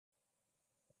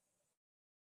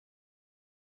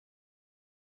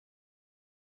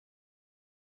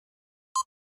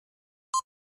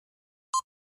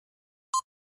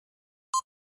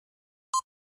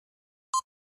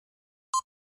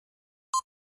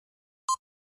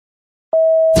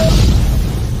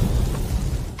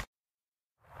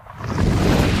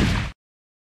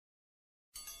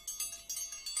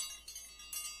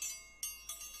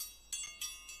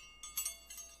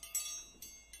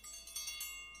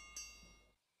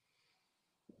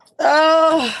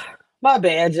Oh, my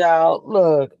bad, y'all.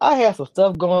 Look, I had some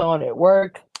stuff going on at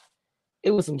work.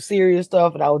 It was some serious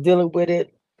stuff, and I was dealing with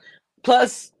it.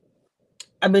 Plus,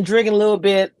 I've been drinking a little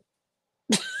bit.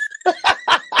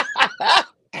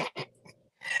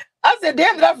 I said,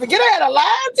 "Damn, did I forget I had a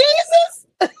live, Jesus?"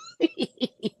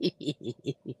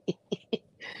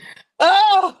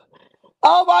 oh,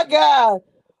 oh my God!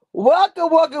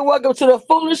 Welcome to the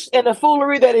foolish and the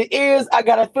foolery that it is. I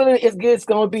got a feeling it's good. It's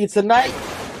gonna be tonight.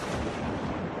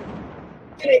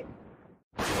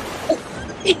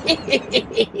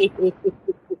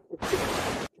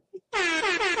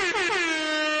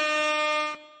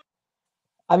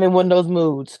 I'm in one of those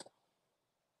moods.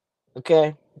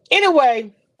 Okay.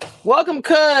 Anyway, welcome,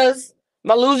 cuz.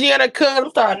 My Louisiana cuz. I'm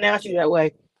starting to announce you that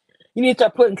way. You need to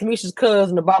start putting Kamisha's cuz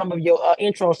in the bottom of your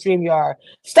intro StreamYard.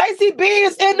 Stacy B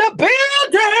is in the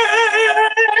building.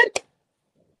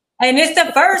 And it's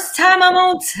the first time I'm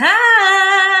on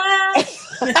time.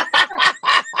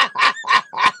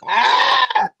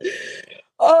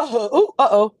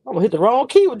 Uh-oh. I'm gonna hit the wrong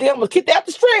key with them. I'm gonna kick that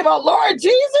the stream. Oh Lord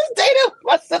Jesus, Dana,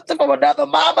 my sister from another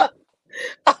mama.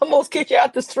 I almost kicked you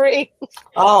out the stream.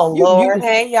 Oh Lord.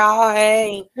 Hey y'all,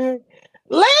 hey. Lay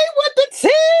with the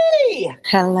tea.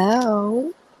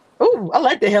 Hello. Ooh, I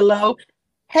like the hello.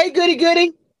 Hey,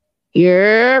 goody.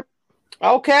 Yep.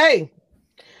 Okay.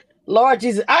 Lord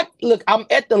Jesus, I'm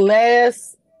at the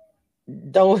last.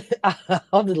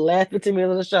 I'm the last 15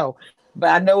 minutes of the show, but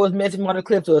I know it's mentioned on the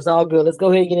clip, so it's all good. Let's go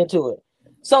ahead and get into it.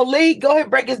 So, Lee, go ahead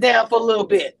and break us down for a little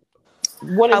bit.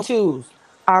 One and twos.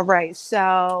 All right.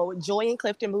 So, Joy and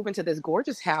Clifton move into this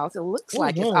gorgeous house. It looks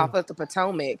like it's off of the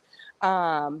Potomac.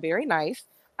 Very nice.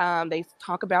 They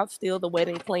talk about still the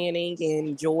wedding planning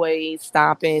and Joy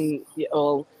stopping,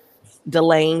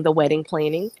 delaying the wedding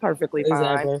planning. Perfectly fine.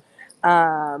 Exactly.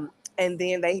 And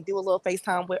then they do a little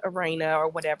FaceTime with Arena or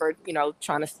whatever,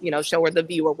 trying to, show her the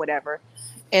view or whatever.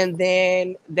 And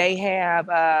then they have,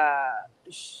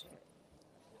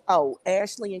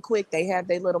 Ashley and Quick, they have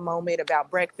their little moment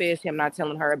about breakfast, him not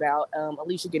telling her about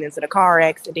Alicia getting into the car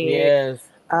accident. Yes.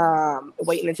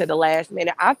 Waiting until the last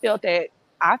minute. I felt that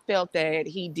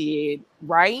he did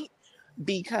right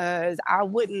because I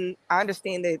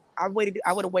understand that I would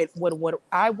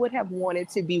have wanted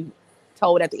to be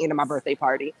told at the end of my birthday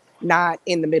party, not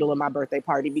in the middle of my birthday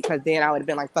party, because then I would have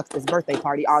been like, fuck this birthday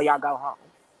party, all y'all go home.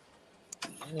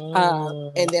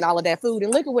 And then all of that food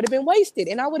and liquor would have been wasted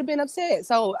and I would have been upset.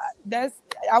 So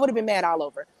I would have been mad all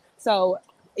over. So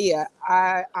yeah,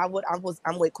 I'm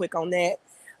with Quick on that.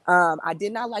 I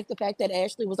did not like the fact that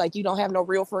Ashley was like, you don't have no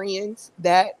real friends.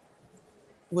 That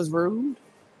was rude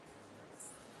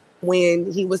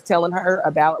when he was telling her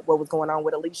about what was going on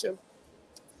with Alicia.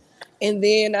 And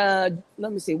then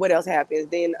let me see what else happens.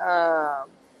 Then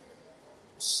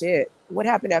what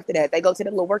happened after that? They go to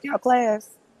the little workout class.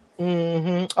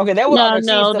 Mm-hmm. Okay, that was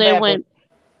no. They went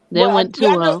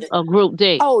to a group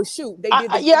date. Oh shoot, they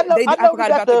did. I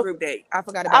forgot about the group date. I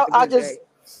forgot about the group date.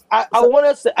 I want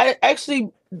us to. I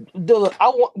actually go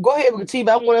ahead with T,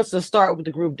 but I want us to start with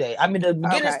the group date. I mean, the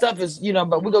beginning stuff is,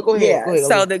 but we go ahead. Yeah. Go ahead.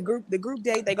 So the group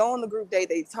date, they go on the group date.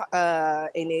 They and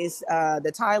it's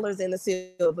the Tylers and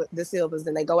the Silvers,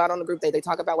 and they go out on the group date. They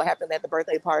talk about what happened at the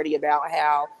birthday party, about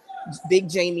how Big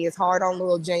Jamie is hard on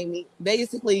little Jamie.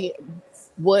 Basically,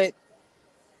 what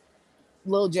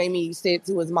little Jamie said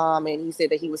to his mom, and he said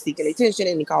that he was seeking attention,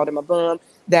 and he called him a bum.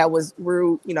 That was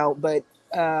rude, but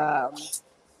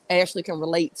Ashley can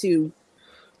relate to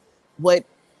what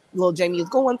little Jamie is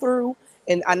going through.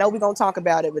 And I know we're going to talk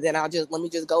about it, but then let me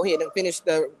just go ahead and finish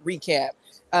the recap.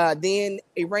 Then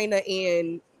Irena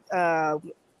and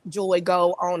Joy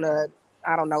go on a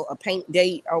paint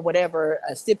date or whatever,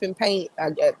 a sipping paint,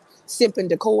 sipping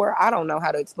decor. I don't know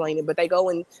how to explain it, but they go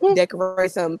and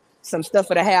decorate some stuff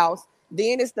for the house.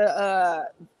 Then it's the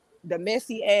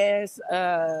messy ass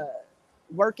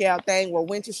workout thing where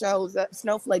Winter shows up,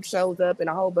 Snowflake shows up, and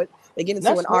but they get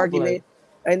into an argument,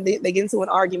 and then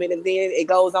it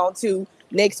goes on to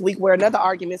next week where another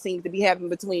argument seems to be happening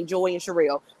between Joy and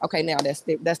Sherelle. Okay, now that's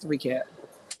the recap.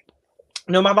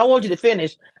 No, Mom, I want you to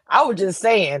finish. I was just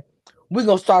saying we're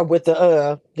gonna start with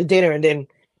the dinner and then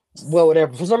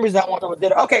whatever. For some reason I want to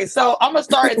dinner. Okay, so I'm gonna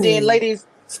start and then ladies,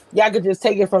 y'all can just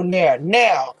take it from there.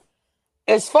 Now,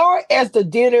 as far as the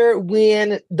dinner,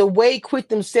 when the way Quick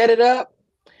them set it up,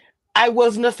 I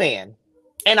wasn't a fan.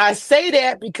 And I say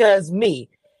that because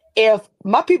if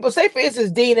my people say, for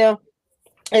instance, Dina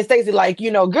and Stacey, like,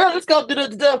 girl, let's go do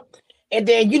the, and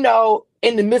then,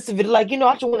 in the midst of it, like, I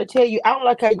just want to tell you, I don't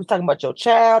like how you was talking about your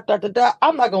child,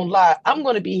 I'm not going to lie. I'm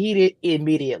going to be heated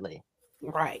immediately.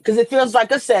 Right. Because it feels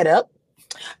like a setup.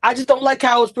 I just don't like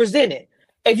how it's presented.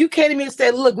 if you came to me and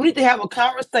said, look, we need to have a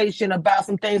conversation about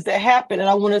some things that happened, and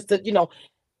I want us to,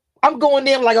 I'm going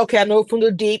in like, okay, I know from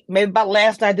the deep, maybe about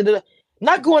last night.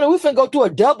 Not going in, we finna go through a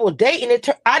double date,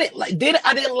 and I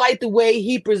didn't like the way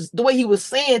the way he was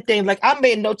saying things. Like I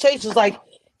made notations, like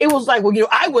it was like, well,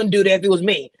 I wouldn't do that if it was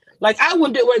me. Like I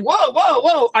wouldn't do like, whoa, whoa,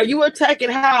 whoa. Are you attacking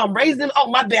how I'm raising?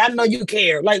 Oh my bad, I know you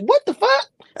care. Like what the fuck?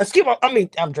 Excuse me. I mean,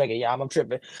 I'm drinking, y'all. I'm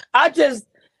tripping. I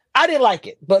didn't like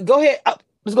it. But go ahead.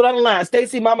 Let's go down the line.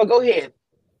 Stacy, Mama, go ahead,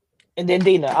 and then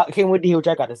Dina. I can't wait to hear what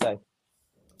y'all got to say.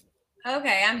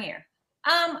 Okay, I'm here.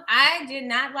 I did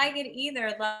not like it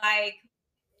either. Like,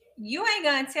 you ain't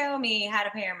gonna tell me how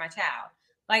to parent my child.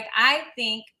 Like, I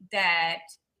think that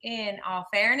in all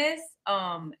fairness,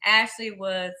 Ashley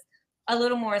was a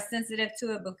little more sensitive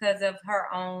to it because of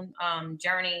her own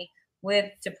journey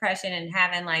with depression and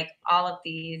having like all of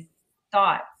these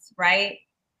thoughts, right?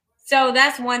 So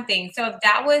that's one thing. So if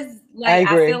that was like,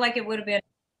 I feel like it would have been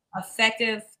an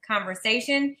effective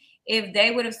conversation if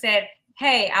they would have said,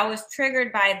 hey, I was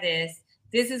triggered by this.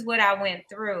 This is what I went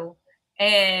through.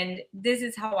 And this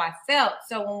is how I felt.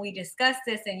 So when we discussed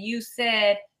this and you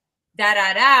said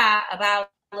about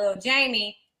little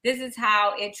Jamie, this is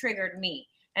how it triggered me.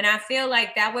 And I feel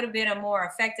like that would have been a more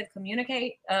effective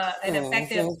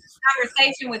effective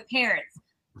conversation with parents.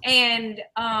 And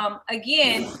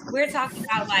again, we're talking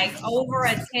about like over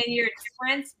a 10-year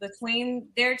difference between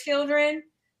their children.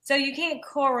 So you can't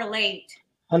correlate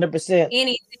 100%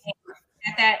 anything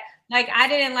at that. Like I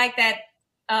didn't like that.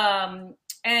 And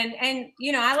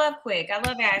I love Quick. I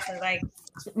love Ashley. Like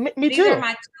me these too. are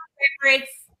my two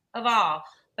favorites of all.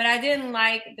 But I didn't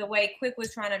like the way Quick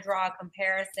was trying to draw a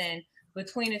comparison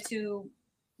between the two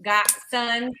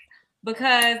sons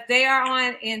because they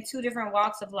are in two different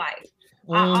walks of life.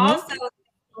 Mm-hmm. I also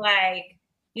like,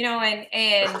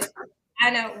 and I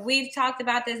know we've talked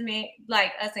about this,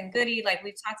 like us and Goody, like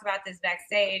we've talked about this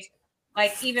backstage,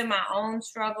 like even my own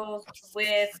struggles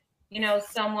with,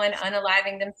 someone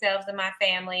unaliving themselves in my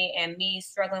family and me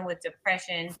struggling with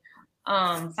depression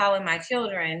following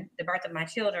the birth of my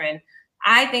children.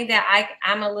 I think that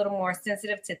I'm a little more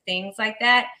sensitive to things like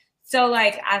that. So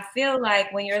like, I feel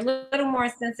like when you're a little more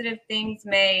sensitive, things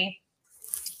may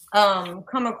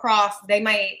come across, they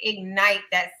may ignite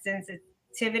that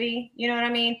sensitivity. You know what I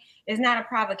mean? It's not a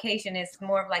provocation. It's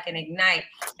more of like an ignite.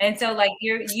 And so like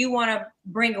you want to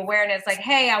bring awareness like,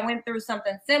 hey, I went through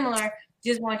something similar.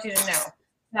 Just want you to know.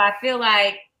 So I feel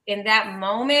like in that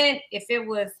moment, if it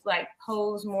was like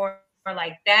posed more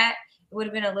like that, it would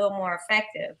have been a little more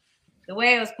effective. The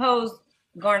way it was posed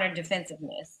garnered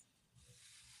defensiveness.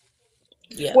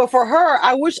 Yeah. Well, for her,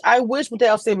 I wish what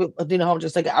I'll say with Adina Holmes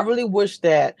just like I really wish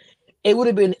that it would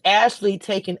have been Ashley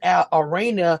taking out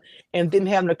Arena and them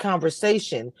having a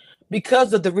conversation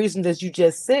because of the reason that you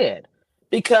just said.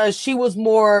 Because she was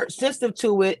more sensitive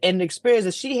to it and the experience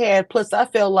that she had. Plus, I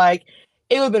felt like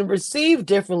it would have been received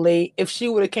differently if she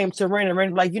would have came to Arena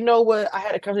like, you know what, I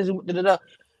had a conversation with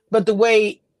but the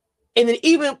way. And then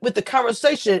even with the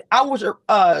conversation, I wish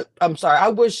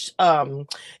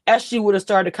Ashley would have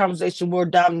started the conversation more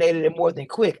dominated and more than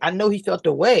Quick. I know he felt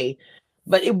the way,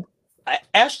 but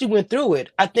Ashley went through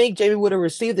it. I think Jamie would have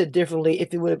received it differently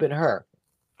if it would have been her.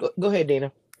 Go ahead,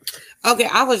 Dina. Okay,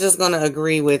 I was just going to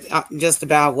agree with just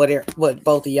about what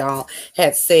both of y'all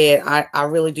had said. I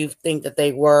really do think that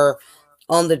they were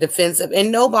on the defensive,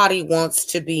 and nobody wants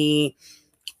to be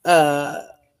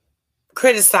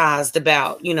criticized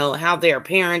about how they're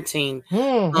parenting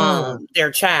their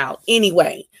child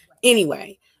anyway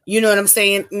you know what I'm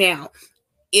saying. Now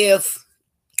if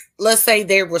let's say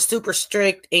they were super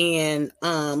strict and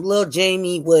little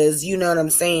Jamie was, you know what I'm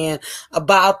saying, a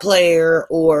ball player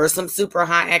or some super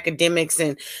high academics,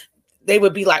 and they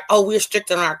would be like, oh, we're strict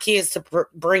on our kids to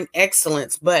bring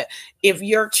excellence. But if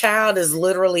your child is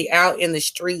literally out in the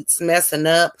streets messing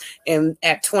up and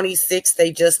at 26,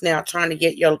 they just now trying to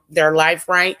get their life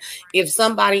right. If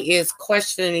somebody is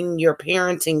questioning your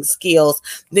parenting skills,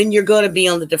 then you're going to be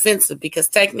on the defensive because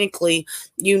technically,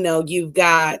 you've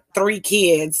got 3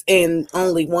 kids and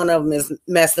only one of them is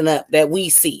messing up that we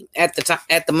see at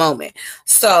the moment.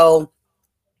 So,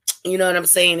 you know what I'm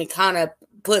saying? It kind of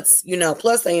puts,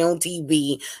 plus they on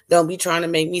TV. Don't be trying to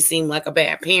make me seem like a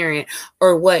bad parent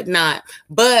or whatnot.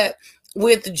 But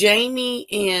with Jamie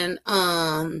and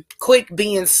Quick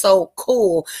being so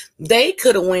cool, they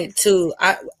could have went to,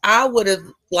 I would have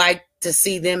liked to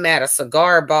see them at a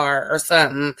cigar bar or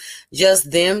something,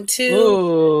 just them two.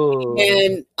 Ooh.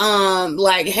 And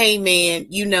like, hey man,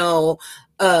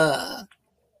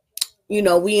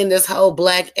 we in this whole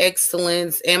black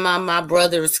excellence. Am I my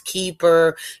brother's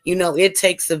keeper? It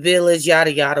takes a village,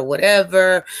 yada, yada,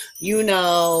 whatever.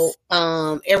 Everything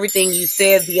you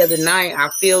said the other night, I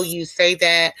feel you say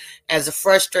that as a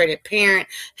frustrated parent.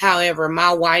 However,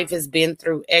 my wife has been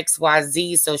through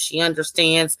XYZ, so she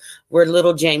understands where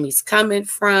little Jamie's coming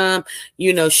from.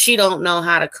 She don't know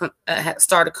how to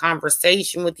start a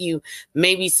conversation with you,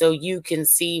 maybe so you can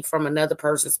see from another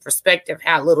person's perspective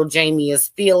how little Jamie is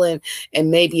feeling.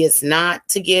 And maybe it's not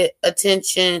to get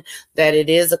attention, that it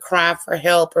is a cry for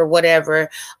help or whatever.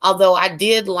 Although I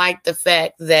did like the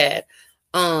fact that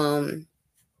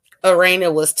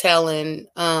Arena was telling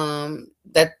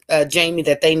that Jamie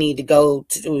that they need to go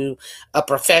to a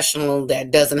professional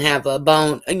that doesn't have a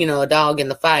bone, a dog in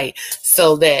the fight,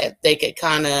 so that they could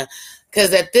kind of,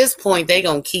 because at this point they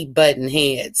gonna keep butting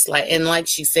heads. Like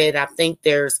she said, I think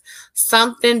there's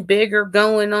something bigger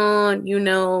going on.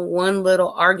 One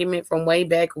little argument from way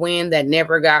back when that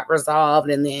never got resolved,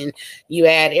 and then you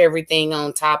add everything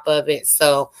on top of it.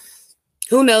 So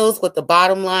who knows what the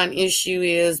bottom line issue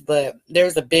is, but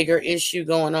there's a bigger issue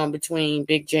going on between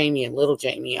Big Jamie and Little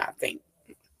Jamie, I think.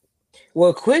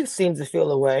 Well, Quick seems to feel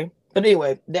away. But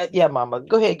anyway, Mama.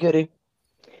 Go ahead, Goody.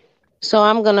 So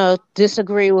I'm gonna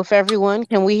disagree with everyone.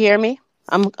 Can we hear me?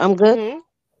 I'm good.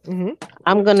 Mm-hmm. Mm-hmm.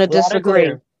 I'm gonna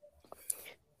disagree.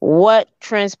 What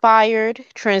transpired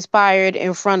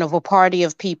in front of a party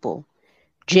of people.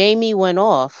 Jamie went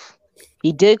off.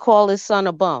 He did call his son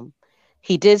a bum.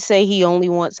 He did say he only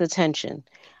wants attention.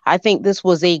 I think this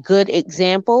was a good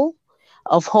example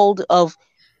of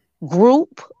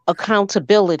group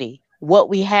accountability. What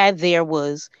we had there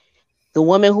was the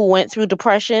woman who went through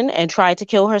depression and tried to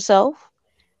kill herself,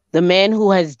 the man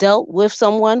who has dealt with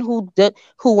someone who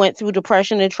went through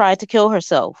depression and tried to kill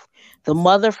herself, the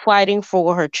mother fighting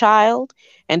for her child,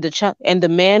 and the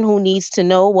man who needs to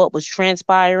know what was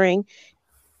transpiring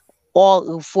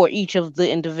all for each of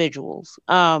the individuals.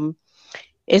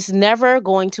 It's never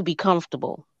going to be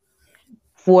comfortable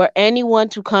for anyone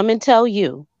to come and tell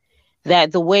you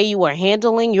that the way you are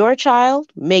handling your child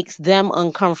makes them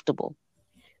uncomfortable.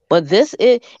 But this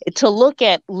is to look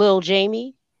at Lil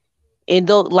Jamie and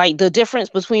the difference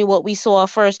between what we saw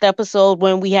first episode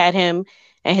when we had him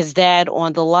and his dad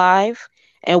on the live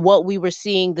and what we were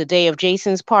seeing the day of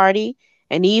Jason's party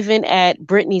and even at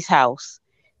Brittany's house.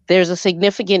 There's a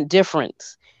significant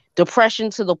difference.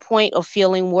 Depression to the point of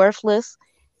feeling worthless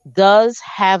does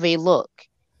have a look.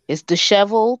 It's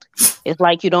disheveled. It's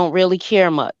like you don't really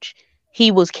care much. He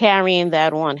was carrying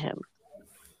that on him.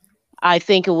 I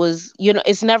think it was,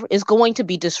 it's going to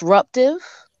be disruptive.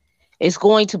 It's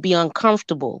going to be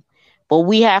uncomfortable. But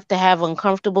we have to have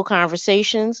uncomfortable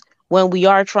conversations when we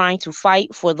are trying to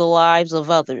fight for the lives of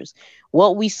others.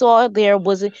 What we saw there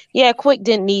was, Quick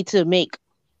didn't need to make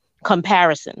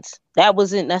comparisons. That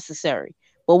wasn't necessary.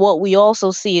 But what we also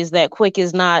see is that Quick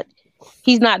he's not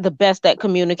the best at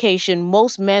communication.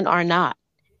 Most men are not.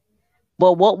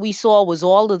 But what we saw was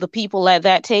all of the people at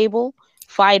that table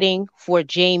fighting for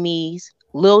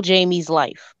Lil Jamie's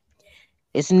life.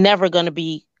 It's never going to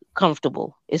be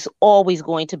comfortable. It's always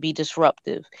going to be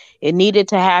disruptive. It needed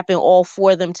to happen, all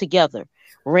four of them together.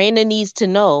 Raina needs to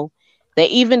know that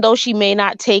even though she may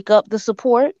not take up the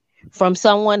support from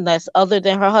someone that's other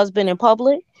than her husband in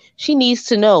public, she needs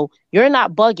to know you're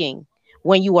not bugging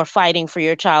when you are fighting for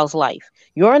your child's life.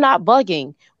 You're not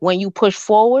bugging when you push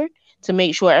forward to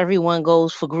make sure everyone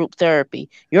goes for group therapy.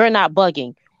 You're not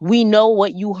bugging. We know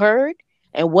what you heard,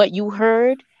 and what you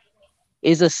heard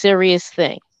is a serious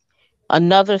thing.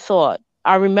 Another thought.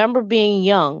 I remember being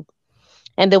young,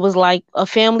 and there was like a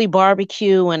family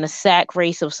barbecue and a sack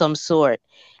race of some sort,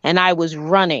 and I was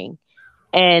running,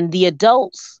 and the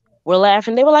adults were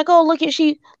laughing. They were like, "Oh, look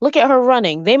at her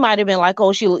running." They might have been like,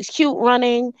 "Oh, she looks cute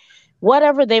running."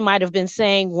 Whatever they might have been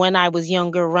saying when I was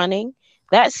younger running,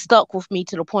 that stuck with me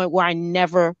to the point where I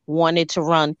never wanted to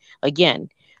run again.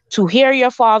 To hear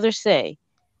your father say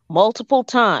multiple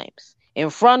times in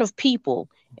front of people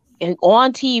and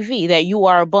on TV that you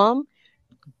are a bum,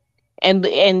 and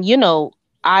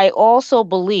I also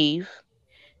believe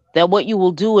that what you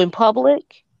will do in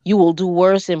public, you will do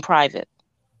worse in private.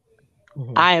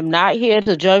 Mm-hmm. I am not here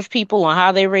to judge people on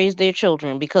how they raise their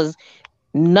children, because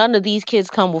none of these kids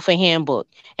come with a handbook,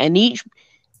 and each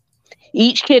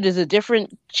kid is a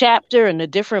different chapter and a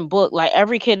different book. Like,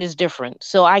 every kid is different.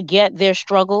 So I get their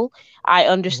struggle. I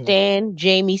understand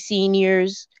Jamie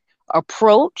Sr.'s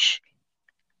approach,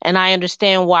 and I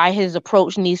understand why his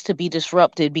approach needs to be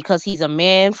disrupted, because he's a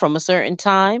man from a certain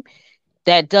time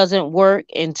that doesn't work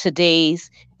in today's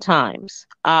times.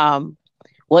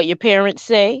 What your parents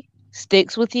say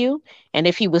sticks with you. And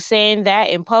if he was saying that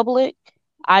in public,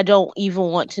 I don't even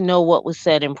want to know what was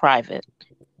said in private.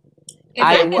 If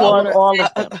I I Okay, could well, applaud all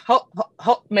of them.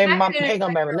 if maybe I mom, could hang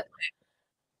on, interject baby. real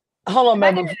Hold on, if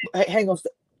I man. could Hang on,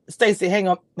 Stacy. Hang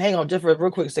on, just for a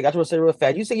real quick second. I just want to say real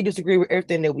fast. You said you disagree with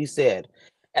everything that we said,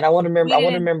 and I want to remember. we I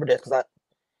want to didn't remember this because I.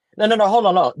 No. Hold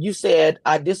on, no. You said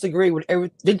I disagree with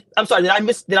everything. I'm sorry. Did I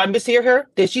mishear her?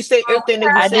 Did she say we everything that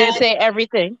we heard I didn't that. said? say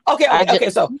everything. Okay, I just okay.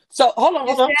 So hold on,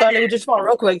 You hold on. said Sorry, let me just follow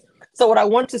real quick. So what I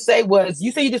wanted to say was,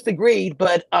 you say you disagreed,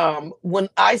 but when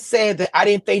I said that I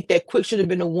didn't think that Quick should have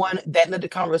been the one that led the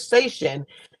conversation,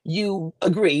 you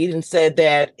agreed and said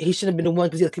that he should have been the one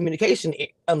because he had communication.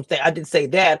 I did say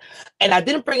that, and I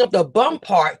didn't bring up the bum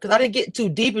part because I didn't get too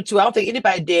deep into it. I don't think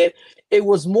anybody did. It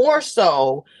was more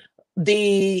so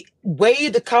the way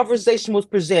the conversation was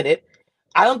presented.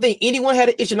 I don't think anyone had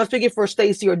an issue. I'm not speaking for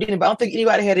Stacey or Dina, but I don't think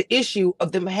anybody had an issue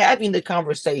of them having the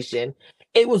conversation.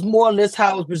 It was more or less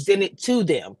how it was presented to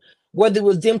them, whether it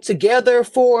was them together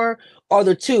for or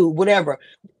the two, whatever.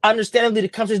 Understandably, the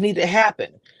conversation needed to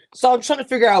happen. So I'm trying to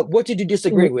figure out, what did you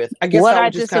disagree with? I guess what I I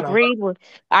would just kind of. disagreed with.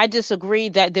 I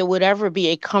disagreed that there would ever be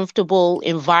a comfortable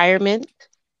environment.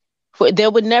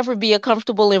 There would never be a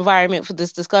comfortable environment for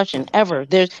this discussion ever.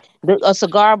 There's a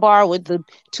cigar bar with the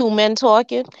two men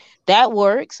talking. That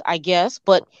works, I guess,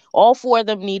 but all four of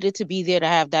them needed to be there to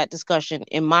have that discussion.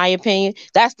 In my opinion,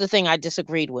 that's the thing I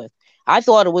disagreed with. I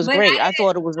thought it was but great. I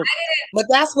thought it was a But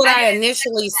that's what I I didn't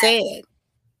initially said.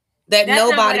 That that's not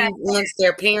what nobody I wants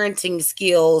their parenting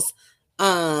skills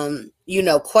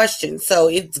questioned. So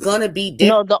it's gonna be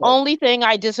No, the difficult. only thing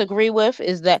I disagree with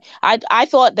is that I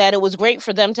thought that it was great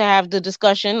for them to have the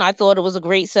discussion. I thought it was a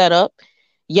great setup.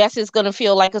 Yes, it's going to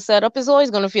feel like a setup. It's always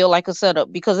going to feel like a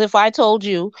setup because if I told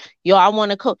you, yo, I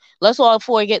want to cook, let's all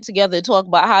four get together and talk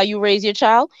about how you raise your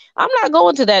child. I'm not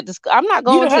going to that. I'm not You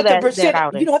going don't to have to that present it. You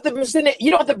outing. don't have to present it.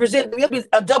 You don't have to present it.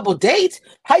 A double date.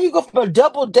 How you go from a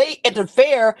double date at the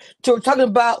fair to talking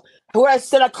about who I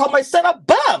said I called my son a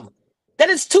bum? That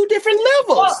is two different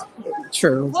levels. well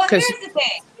True. well Because here's the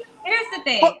thing.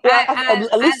 I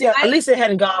Alicia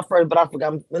hadn't gone first, but I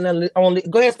forgot. And then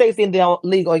go ahead, Stacey, and then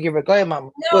Lee gonna give it. Go ahead, Mama.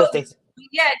 Go ahead, no Stacey.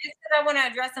 yeah, just because I want to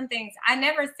address some things. I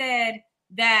never said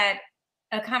that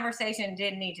a conversation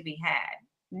didn't need to be had.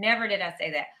 Never did I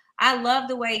say that. I love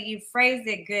the way you phrased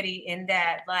it, Goody, in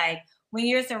that, like, when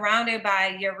you're surrounded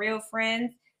by your real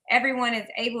friends, everyone is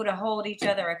able to hold each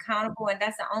other accountable, and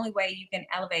that's the only way you can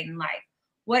elevate in life.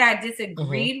 What I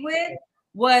disagreed with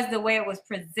was the way it was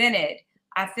presented.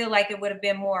 I feel like it would have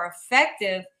been more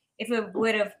effective if it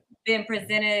would have been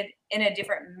presented in a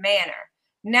different manner.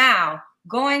 Now,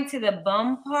 going to the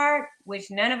bum part, which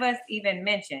none of us even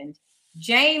mentioned,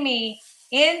 Jamie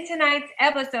in tonight's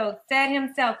episode said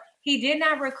himself he did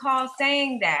not recall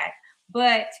saying that,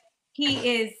 but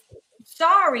he is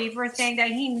sorry for saying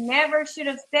that. He never should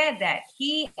have said that.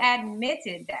 He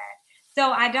admitted that.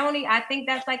 So I think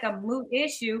that's like a moot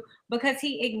issue because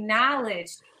he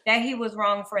acknowledged that he was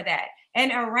wrong for that.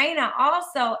 And Arena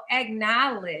also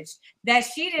acknowledged that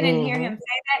she didn't hear him say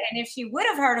that. And if she would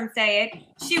have heard him say it,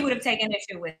 she would have taken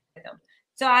issue with him.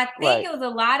 So I think it was a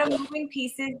lot of moving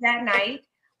pieces that night.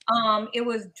 It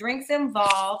was drinks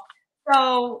involved.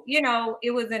 So,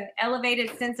 it was an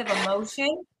elevated sense of emotion.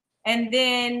 And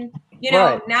then,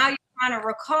 now you're trying to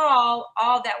recall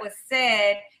all that was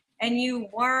said, and you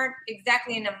weren't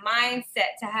exactly in the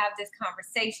mindset to have this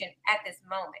conversation at this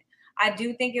moment. I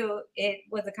do think it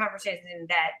was a conversation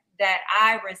that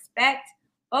I respect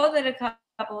both of the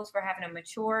couples for having a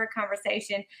mature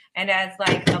conversation. And as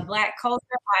like a Black culture,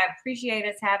 I appreciate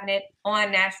us having it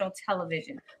on national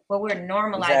television where we're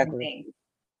normalizing things.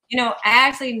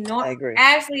 Ashley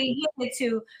hit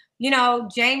to,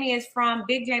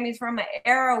 Big Jamie's from an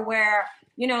era where,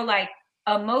 like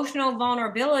emotional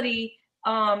vulnerability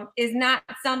is not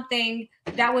something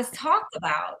that was talked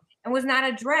about and was not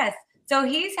addressed. So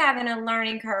he's having a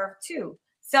learning curve too.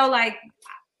 So like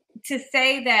to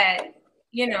say that,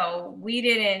 we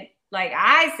didn't, like,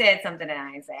 I said something that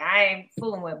I didn't say, I ain't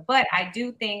fooling with, but I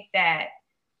do think that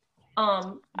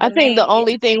I think the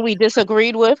only thing we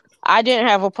disagreed with, I didn't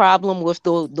have a problem with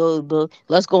the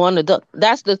let's go on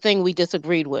that's the thing we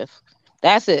disagreed with.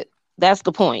 That's it. That's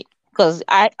the point. Because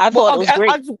I thought it was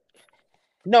great.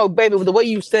 No, baby, with the way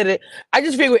you said it, I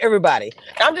just figure with everybody.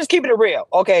 I'm just keeping it real,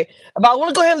 okay? But I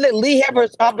want to go ahead and let Lee have her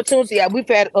opportunity. We've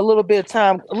had a little bit of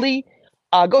time. Lee,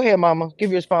 go ahead, Mama.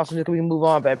 Give your response so we can move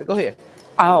on, baby. Go ahead.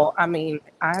 Oh, I mean,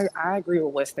 I agree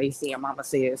with what Stacey and Mama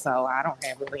said, so I don't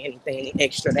have really anything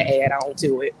extra to add on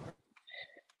to it.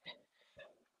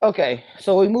 Okay,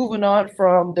 so we're moving on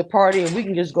from the party, and we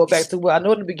can just go back to what I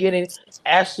know in the beginning.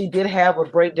 Ashley did have a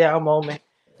breakdown moment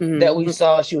that we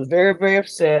saw. She was very, very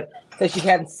upset. said she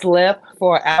hadn't slept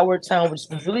for an hour time, which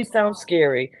really sounds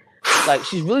scary. Like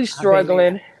she's really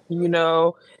struggling, you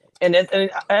know. And I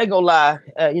ain't gonna lie,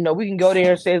 you know, we can go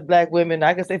there and say as black women.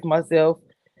 I can say for myself,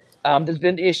 there's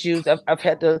been issues. I've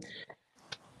had to,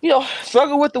 you know,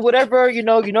 struggle with the whatever. You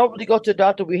don't really go to the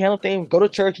doctor. We handle things. Go to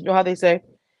church. You know how they say.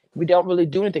 We don't really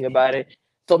do anything about it.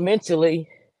 So mentally,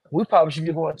 we probably should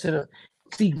be going to the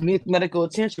seek medical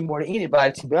attention more than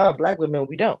anybody. To be honest, black women,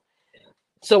 we don't.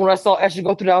 So when I saw Ashley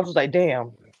go through that, I was just like,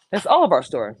 damn, that's all of our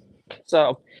story.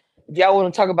 So if y'all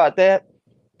want to talk about that,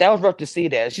 that was rough to see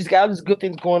that. She's got all these good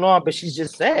things going on, but she's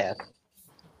just sad.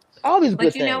 All these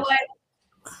good But you know things.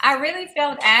 what? I really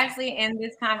felt Ashley in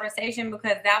this conversation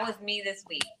because that was me this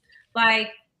week.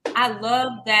 Like, I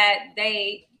love that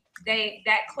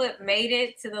that clip made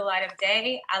it to the light of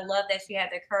day. I love that she had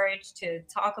the courage to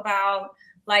talk about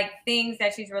like things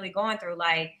that she's really going through.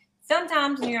 Like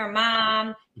sometimes when you're a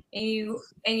mom and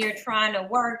you're trying to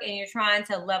work and you're trying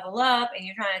to level up and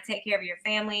you're trying to take care of your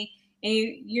family and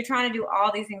you're trying to do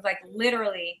all these things. Like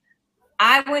literally,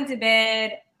 I went to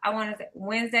bed, I want to say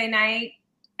Wednesday night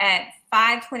at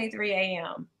 5:23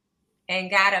 a.m. and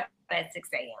got up at 6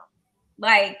 a.m.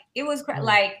 Like it was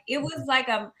like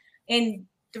in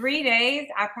 3 days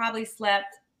I probably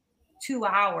slept 2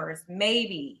 hours,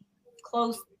 maybe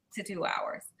close to 2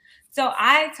 hours. So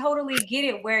I totally get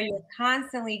it where you're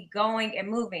constantly going and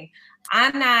moving.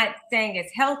 I'm not saying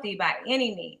it's healthy by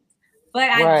any means, but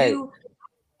I do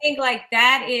think like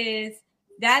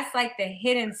that's like the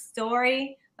hidden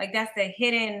story, like that's the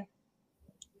hidden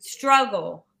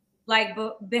struggle, like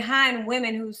behind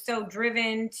women who's so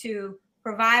driven to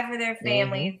provide for their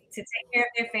families, to take care of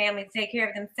their family, to take care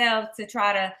of themselves, to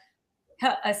try to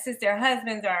help assist their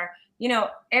husbands or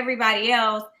everybody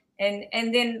else.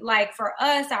 And then like for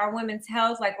us, our women's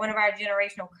health, like one of our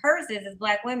generational curses as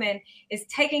black women is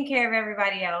taking care of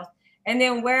everybody else. And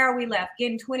then where are we left?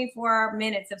 Getting 24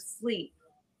 minutes of sleep.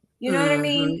 You know what I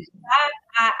mean?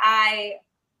 I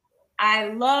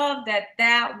love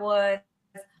that was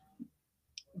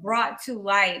brought to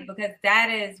light because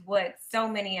that is what so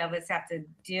many of us have to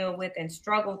deal with and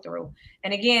struggle through.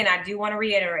 And again, I do want to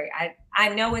reiterate, I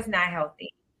know it's not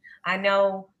healthy. I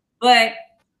know, but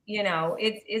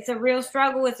it's a real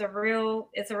struggle. It's a real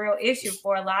issue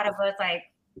for a lot of us, like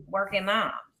working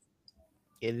moms.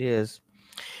 It is.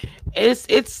 It's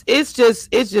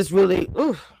just really,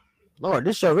 oof, Lord,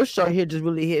 this show here just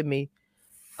really hit me.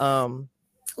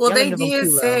 Well, they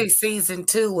did say season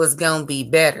 2 was gonna be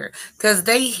better because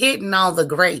they hitting all the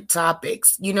great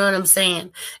topics. You know what I'm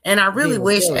saying? And I really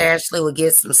wish Ashley would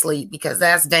get some sleep because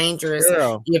that's dangerous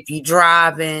if you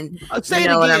driving. You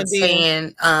know what I'm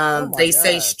saying? They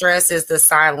say stress is the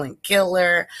silent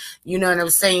killer. You know what I'm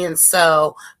saying?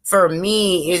 So for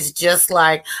me, it's just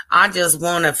like I just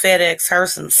want to FedEx her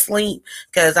some sleep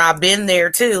because I've been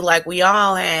there too, like we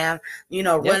all have.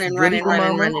 Running,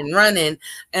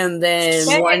 and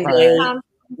then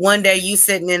one day you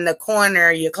sitting in the corner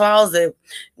of your closet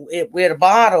with a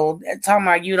bottle talking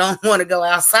about you don't want to go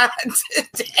outside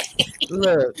today.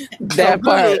 Look, that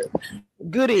part,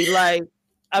 Goody. Like,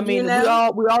 I mean, we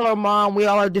all are mom. We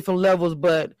all are different levels,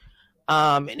 but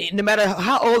and no matter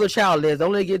how old the child is,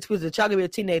 don't let it get twisted. The child can be a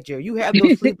teenager. You have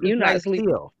those sleepless nights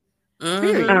still.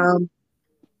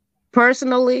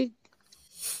 Personally,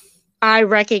 I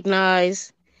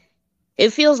recognize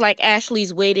it feels like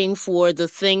Ashley's waiting for the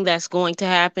thing that's going to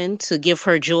happen to give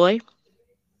her joy.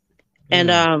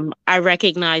 And I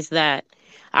recognize that.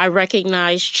 I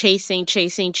recognize chasing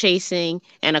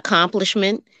an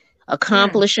accomplishment,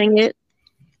 accomplishing it.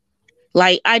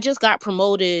 Like I just got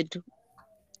promoted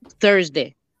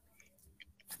Thursday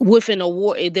with an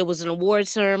award. There was an award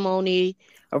ceremony,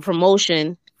 a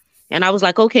promotion, and I was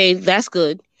like, okay, that's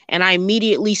good. And I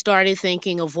immediately started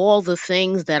thinking of all the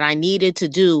things that I needed to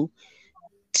do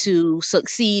to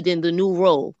succeed in the new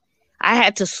role. I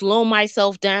had to slow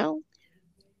myself down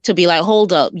to be like,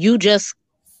 hold up, you just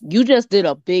did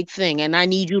a big thing, and I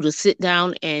need you to sit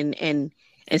down and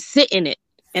sit in it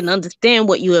and understand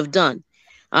what you have done.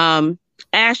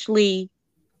 Ashley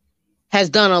has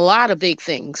done a lot of big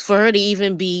things. For her to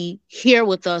even be here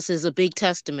with us is a big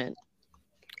testament.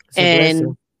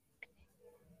 And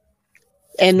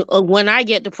when I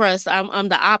get depressed, I'm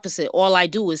the opposite. All I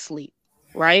do is sleep,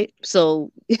 right?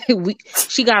 So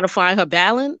she got to find her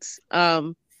balance.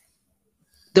 The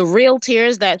real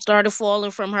tears that started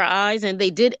falling from her eyes, and they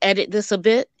did edit this a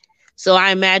bit, so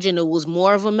I imagine it was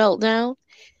more of a meltdown.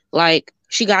 Like,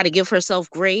 she got to give herself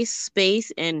grace,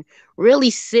 space, and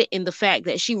really sit in the fact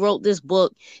that she wrote this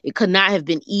book. It could not have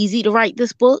been easy to write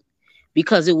this book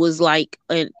because it was like,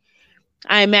 I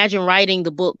imagine writing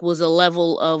the book was a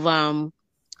level of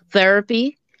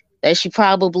therapy that she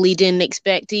probably didn't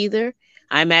expect either.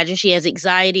 I imagine she has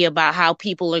anxiety about how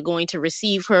people are going to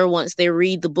receive her once they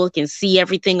read the book and see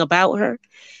everything about her.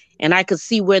 And I could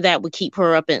see where that would keep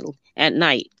her up at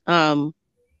night.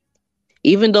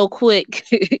 Even though Quick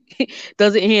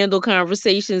doesn't handle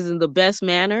conversations in the best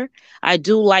manner, I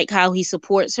do like how he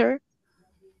supports her.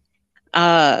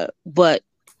 But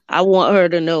I want her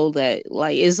to know that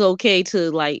like it's okay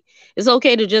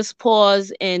to just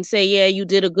pause and say, yeah, you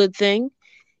did a good thing.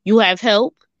 You have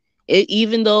help.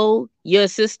 Even though your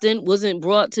assistant wasn't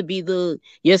brought to be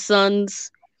your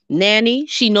son's nanny,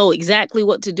 she know exactly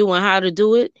what to do and how to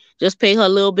do it. Just pay her a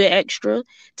little bit extra.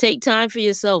 Take time for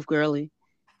yourself, girly.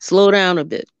 Slow down a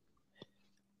bit.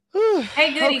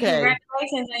 Hey, Goody, Okay.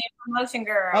 congratulations on your promotion,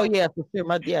 girl. Oh yeah, for sure.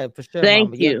 For sure. Thank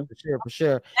Mama. you. Yeah, for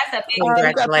sure. That's a big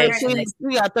Congratulations.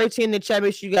 We got 13 in the chat.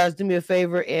 Make sure you guys do me a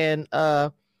favor and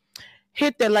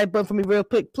hit that like button for me real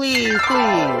quick, please.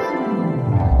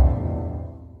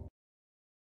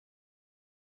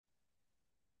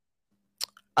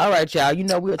 All right, y'all. You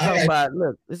know we were talking about.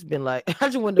 Look, this has been like I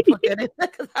just wanted to put that in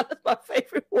because that's my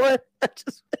favorite one.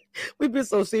 We've been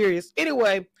so serious.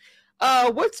 Anyway,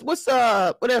 what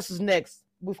else is next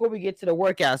before we get to the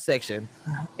workout section?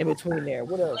 In between there,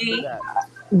 what else? We got?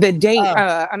 The date.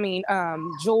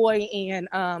 Joy and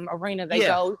Arena. They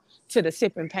go to the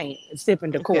sipping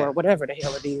decor, whatever the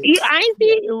hell it is. Yeah, I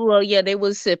think. Well, yeah, they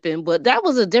was sipping, but that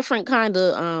was a different kind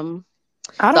of.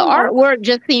 I the don't know. artwork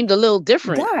just seemed a little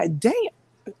different. God damn.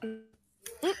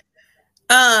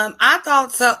 I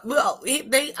thought so. Well,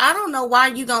 I don't know why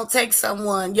you gonna take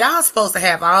someone. Y'all supposed to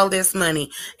have all this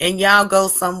money, and y'all go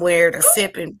somewhere to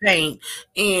sip and paint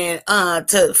and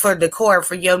for decor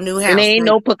for your new house. And there ain't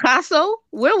no Picasso.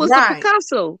 Where was the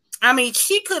Picasso? I mean,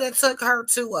 she could have took her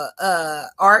to a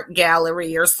art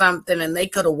gallery or something, and they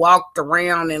could have walked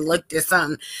around and looked at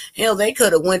something. Hell, they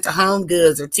could have went to Home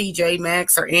Goods or TJ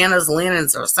Maxx or Anna's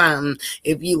Linens or something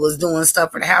if you was doing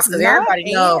stuff for the house. Because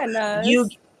everybody know you.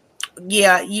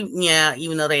 Yeah,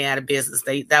 even though they had a business,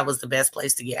 that was the best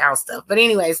place to get house stuff. But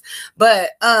anyways, what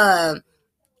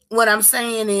I'm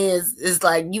saying is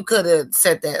like you could have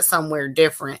set that somewhere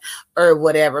different or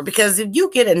whatever. Because if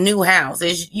you get a new house,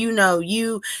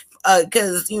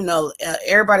 because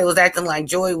everybody was acting like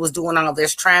Joy was doing all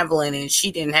this traveling and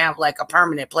she didn't have like a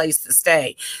permanent place to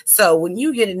stay. So when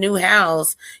you get a new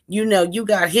house, you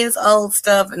got his old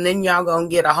stuff, and then y'all gonna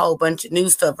get a whole bunch of new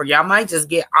stuff, or y'all might just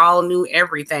get all new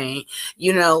everything.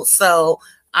 So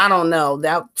I don't know.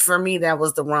 That for me, that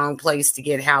was the wrong place to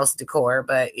get house decor,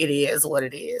 but it is what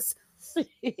it is.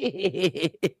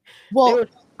 Well,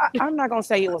 I'm not gonna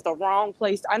say it was the wrong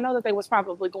place. I know that they was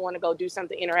probably going to go do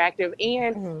something interactive,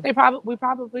 and we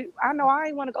probably. I know I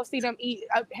ain't want to go see them eat.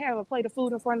 Have a plate of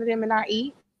food in front of them and not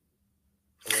eat.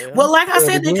 Well, like I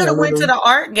said, they could have went to the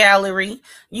art gallery,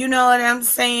 you know what I'm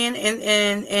saying,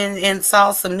 and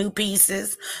saw some new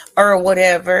pieces or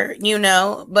whatever,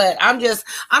 But I'm just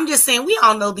saying, we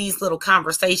all know these little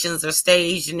conversations are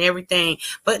staged and everything,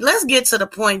 but let's get to the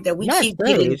point that we keep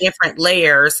getting different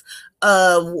layers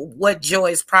of what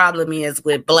Joy's problem is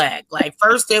with Black. Like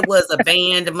first it was a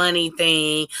band money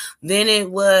thing, then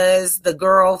it was the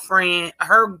girlfriend,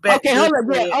 her. Okay, hold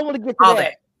on. Yeah, I want to get to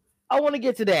that. I want to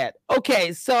get to that.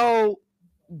 Okay, so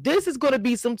this is going to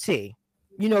be some tea,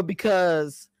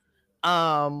 because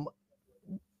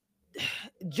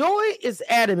Joy is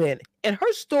adamant and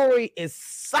her story is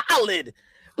solid.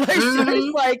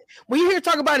 It's like when you hear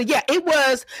talk about it, it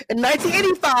was in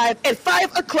 1985 at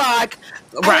 5 o'clock.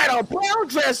 I had a brown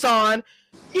dress on.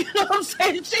 You know what I'm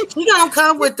saying? She gonna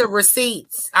come with the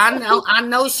receipts. I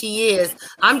know she is.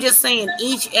 I'm just saying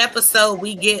each episode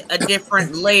we get a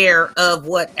different layer of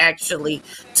what actually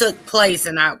took place,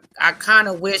 and I kind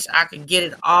of wish I could get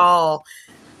it all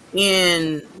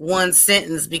in one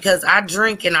sentence, because I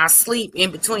drink and I sleep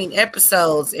in between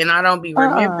episodes and I don't be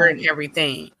remembering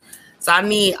everything. So I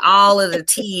need all of the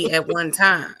tea at one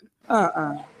time.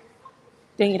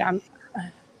 Dang it,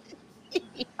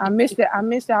 I missed it.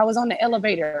 I was on the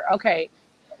elevator. Okay.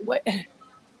 What?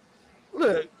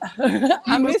 Look,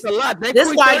 I missed a lot. This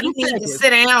is why you need to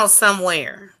sit down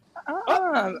somewhere.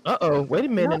 Wait a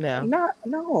minute now.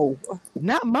 No.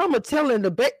 Not mama telling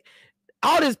the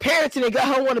all this parenting and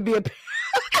got her want to be a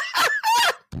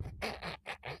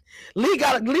Lee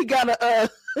gotta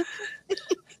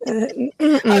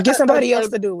get somebody else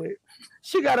to do it.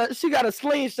 She got a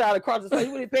slingshot across the face.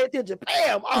 You didn't pay attention.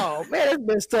 Bam! Oh man, that's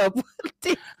messed up.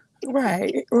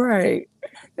 Right.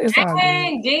 It's all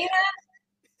Dang, Gina.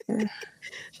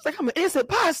 She's like, I'm an innocent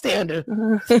bystander.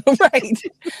 Right.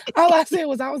 All I said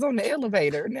was I was on the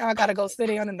elevator. Now I gotta go sit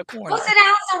down in the corner. Go sit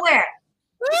down somewhere.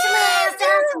 Get your ass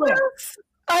down somewhere.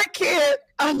 I can't.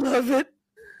 I love it.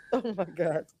 Oh my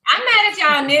god. I'm mad at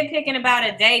y'all nitpicking about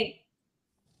a date.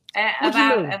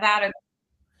 About a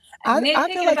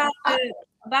nitpicking like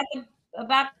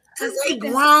about because they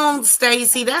grown,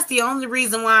 Stacy. That's the only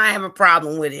reason why I have a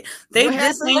problem with it.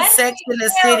 This ain't Sex in the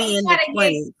City in the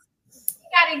 20s. You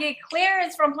got to get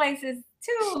clearance from places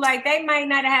too. Like they might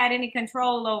not have had any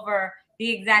control over the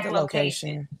exact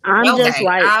location. I'm just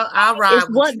like, I'll ride it's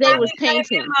what they was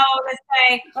painting. Let's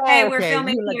say, hey, we're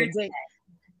filming here today.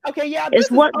 Okay, yeah,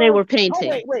 it's what they were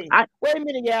painting. Wait a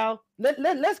minute, y'all.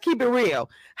 Let's keep it real.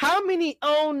 How many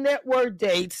OWN network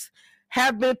dates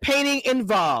have been painting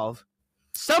involved?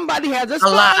 Somebody has a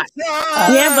lot.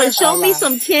 Yeah, but show me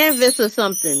some canvas or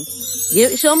something.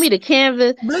 Show me the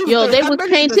canvas. Yo, they was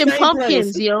painting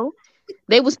pumpkins, yo.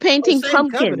 They was painting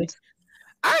pumpkins.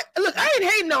 I ain't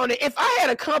hating on it. If I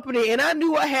had a company and I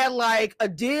knew I had like a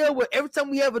deal where every time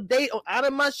we have a date on out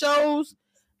of my shows,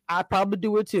 I'd probably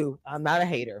do it too. I'm not a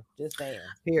hater. Just saying.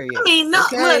 Period. I mean,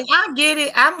 look, I get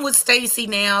it. I'm with Stacy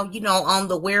now, on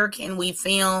the where can we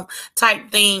film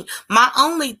type thing. My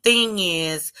only thing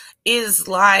is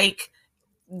like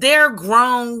they're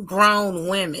grown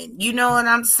women. You know what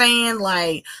I'm saying?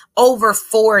 Like over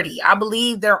 40. I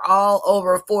believe they're all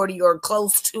over 40 or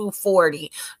close to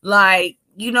 40. Like,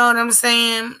 you know what I'm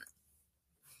saying?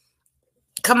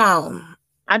 Come on.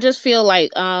 I just feel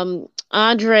like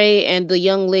Andre and the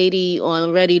young lady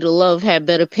on Ready to Love had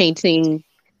better painting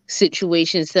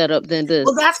situation set up than this.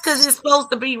 Well, that's because it's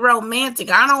supposed to be romantic.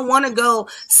 I don't want to go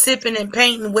sipping and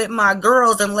painting with my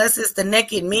girls unless it's the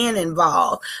naked men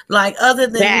involved. Like other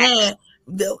than that,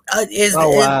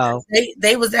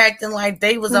 they was acting like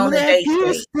they was on a date.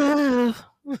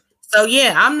 So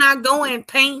yeah, I'm not going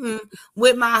painting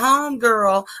with my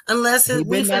homegirl unless we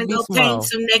finna go paint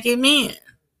some naked men.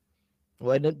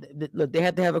 Well, look, they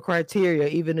have to have a criteria,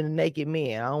 even in the naked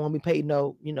men. I don't want to be paid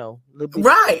Right.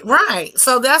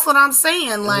 So that's what I'm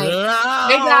saying. Like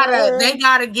they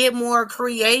gotta get more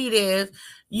creative.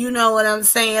 You know what I'm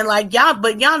saying? Like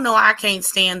y'all know I can't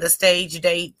stand the stage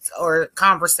dates or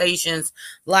conversations.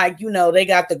 Like, they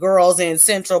got the girls in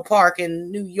Central Park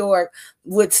in New York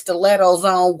with stilettos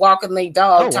on, walking their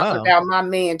dog, talking about my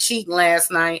man cheating last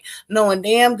night, knowing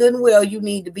damn good and well you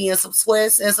need to be in some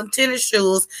sweats and some tennis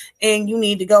shoes and you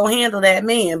need to go handle that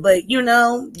man. But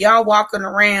y'all walking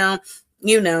around,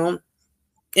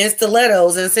 in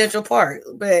stilettos in Central Park.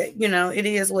 But, it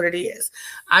is what it is.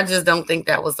 I just don't think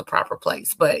that was the proper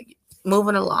place. But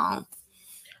moving along.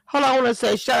 Hold on, I want to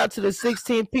say shout out to the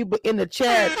 16 people in the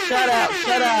chat. Shout out.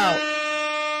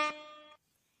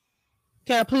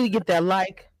 Can I please get that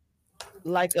like,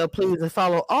 please, and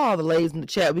follow all the ladies in the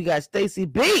chat. We got Stacy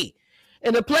B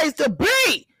in the place to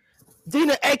be.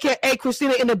 Dina, a.k.a.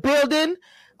 Christina, in the building.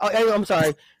 Oh, I'm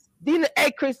sorry. Dina,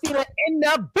 a Christina, in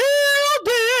the building.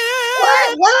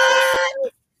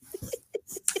 What?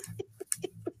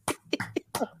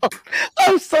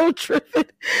 I'm so tripping.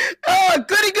 Oh,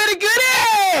 goody.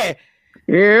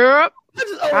 Yep.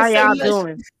 How y'all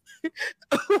doing?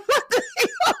 What the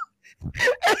hell?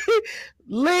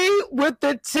 Lead with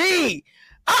the T.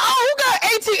 Oh, who got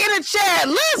AT in the chat?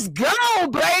 Let's go,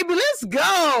 baby. Let's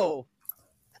go.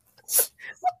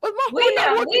 We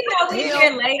know we've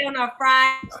been late on a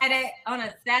Friday, on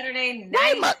a Saturday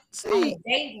night, on a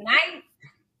date night.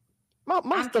 My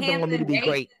stuff don't want me to be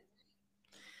great.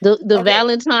 The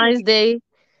Valentine's Day,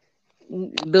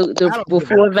 the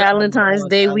before Valentine's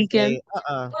Day weekend.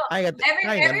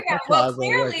 Everybody. Well,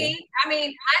 clearly, I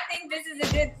mean, I think this is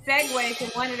a good segue to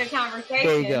one of the conversations.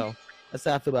 There you go. That's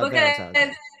how I feel about Valentine's Day.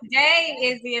 Because today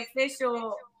is the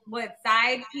official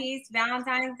side piece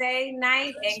Valentine's Day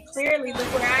night, and clearly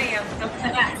look where I am.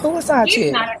 Who was side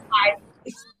chick? Not a side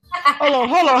piece.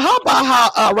 Hold on. How about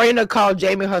how Raina called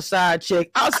Jamie her side chick?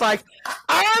 I was like,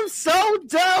 I am so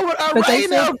done with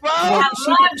Raina, bro. I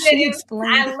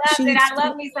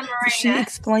love me some Raina. She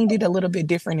explained it a little bit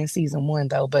different in season 1,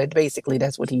 though, but basically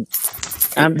that's what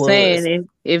I'm saying.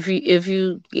 If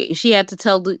you, she had to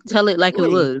tell it like it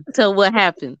was. Tell what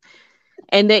happened.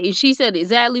 And then she said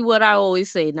exactly what I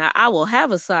always say. Now, I will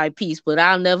have a side piece, but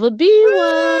I'll never be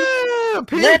one.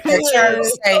 Let the church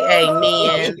say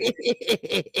amen.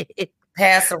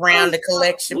 Pass around the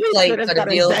collection plate for the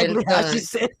building.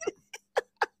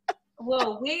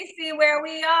 Well, we see where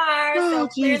we are, so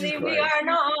clearly we are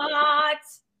not.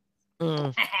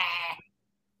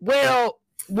 Well,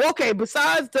 okay,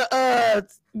 besides the,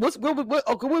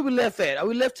 where we left at? Are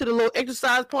we left to the little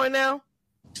exercise point now?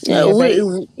 Well,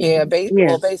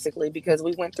 basically, because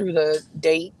we went through the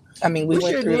date. I mean, we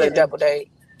went through the double date.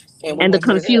 And the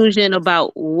confusion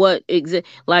about what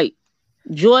like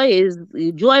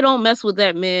Joy don't mess with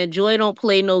that man. Joy don't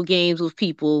play no games with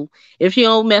people. If she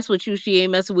don't mess with you, she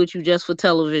ain't messing with you just for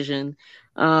television.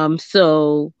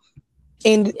 So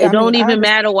And it I mean, don't I even understand.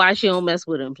 matter why she don't mess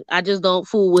with him. I just don't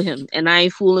fool with him, and I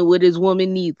ain't fooling with his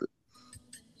woman neither.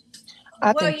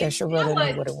 I Well, think you that know Sharetta knew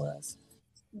what? what it was.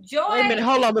 Joy. Wait a minute,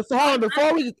 hold on.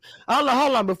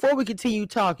 Hold on. Before we continue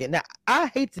talking, now I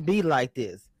hate to be like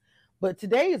this, but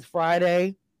today is Friday,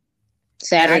 and I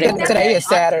Saturday. got Today is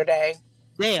Saturday.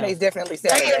 damn. Today's definitely Today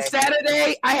Saturday. is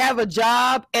Saturday. I have a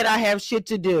job and I have shit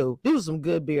to do. This was some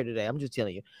good beer today. I'm just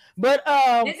telling you. But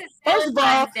This is first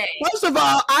of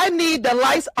all, I need the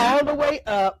lights all the way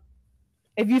up.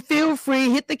 If you feel free,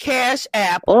 hit the Cash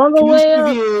app. All the way up.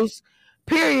 Reviews.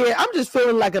 Period. I'm just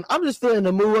feeling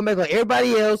the mood. I'm like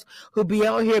everybody else who be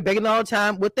out here begging all the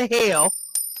time. What the hell?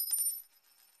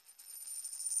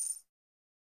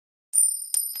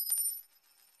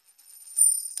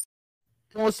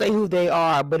 I won't say who they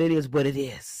are, but it is what it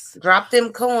is. Drop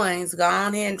them coins. Go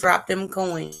on here and drop them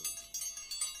coins.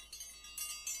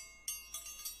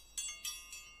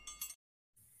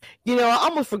 You know, I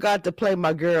almost forgot to play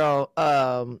my girl.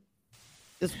 All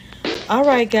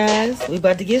right, guys, we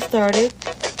about to get started.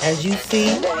 As you see,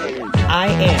 I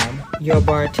am your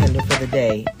bartender for the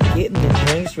day, getting the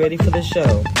drinks ready for the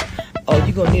show. Oh,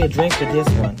 you gonna need a drink for this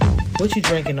one. What you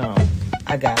drinking on?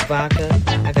 I got vodka,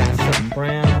 I got something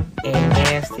brown and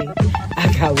nasty.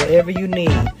 I got whatever you need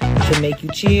to make you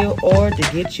chill or to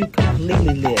get you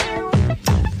completely lit.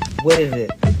 What is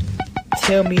it?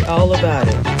 Tell me all about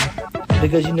it.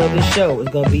 Because you know this show is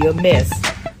gonna be a mess,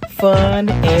 fun,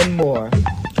 and more.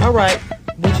 All right,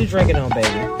 what you drinking on, baby?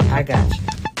 I got you.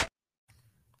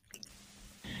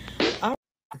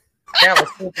 That was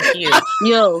super cute.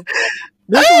 Yo,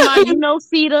 this is my,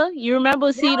 Sita. You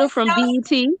remember Sita from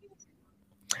BET?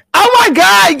 Oh my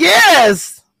God,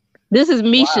 yes. This is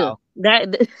Misha. Wow.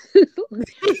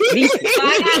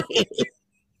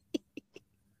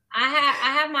 I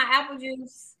have my apple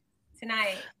juice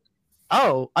tonight.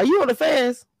 Oh, are you on the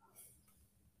fast?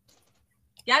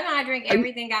 Y'all know I drink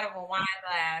everything out of a wine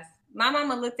glass. My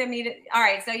mama looked at me. All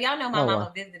right, so y'all know my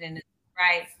mama visiting us,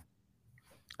 right?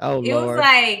 Oh, Lord. It was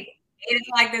like 8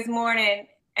 o'clock this morning,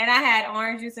 and I had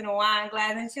orange juice in a wine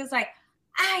glass, and she was like,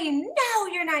 I know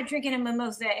you're not drinking a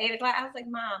mimosa at 8 o'clock. I was like,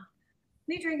 Mom,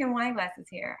 we drinking wine glasses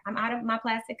here. I'm out of my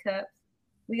plastic cups.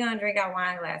 We're going to drink our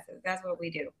wine glasses. That's what we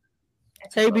do.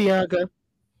 Hey, Bianca.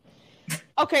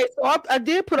 Okay, so I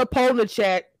did put a poll in the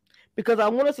chat because I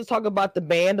want us to talk about the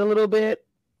band a little bit.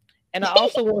 And I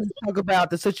also want to talk about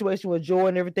the situation with Joy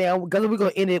and everything. Because we're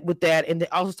going to end it with that. And then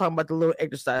also talking about the little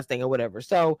exercise thing or whatever.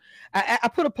 So I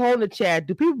put a poll in the chat.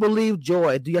 Do people believe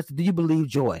Joy? Do you believe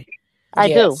Joy? I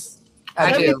do.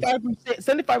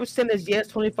 75% is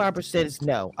yes, 25% is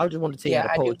no. I just want to tell you the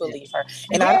poll. I do believe her.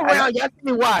 And y'all tell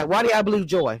me why. Why do I believe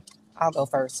Joy? I'll go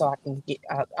first so I can get.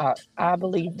 I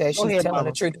believe that she's telling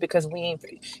the truth because we ain't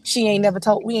never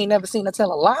seen her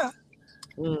tell a lie.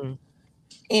 Mm.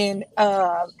 And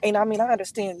I mean I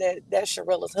understand that that's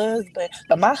Sharella's husband,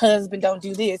 but my husband don't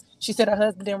do this. She said her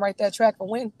husband didn't write that track for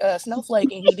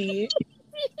Snowflake, and he did.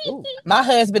 My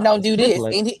husband don't do this,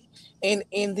 and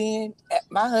then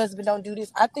my husband don't do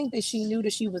this. I think that she knew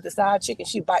that she was the side chick, and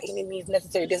she by any means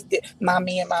necessary. This my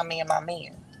man.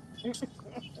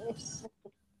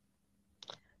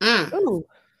 Ooh.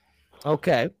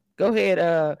 Okay, go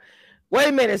ahead. Wait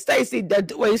a minute, Stacy.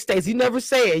 Wait, Stacy, you never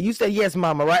said. You said yes,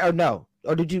 Mama, right or no?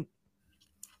 Or did you?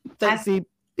 Stacy,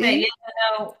 yes or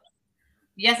no.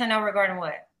 Yes or no regarding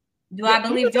what? Do I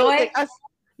believe Joy?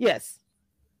 Yes.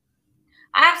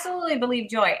 I absolutely believe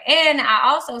Joy, and I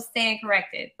also stand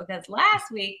corrected because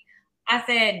last week I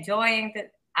said Joy.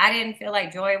 I didn't feel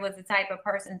like Joy was the type of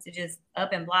person to just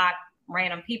up and block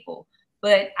random people,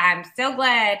 but I'm so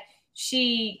glad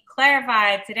she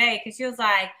clarified today because she was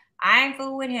like, I ain't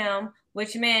fool with him,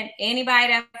 which meant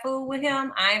anybody that fool with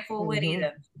him, I ain't fool with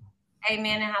either.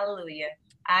 Amen and hallelujah.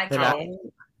 I get it.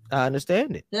 I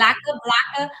understand it.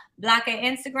 Blocka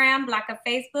Instagram, blocka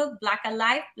Facebook, blocka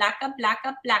life, blocka.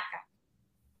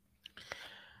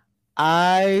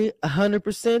 I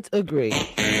 100% agree.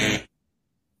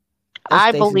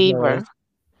 I believe her.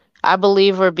 I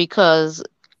believe her because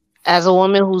as a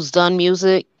woman who's done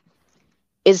music,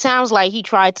 it sounds like he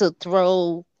tried to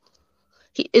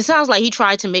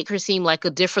make her seem like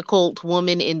a difficult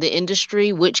woman in the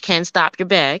industry, which can stop your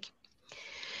bag.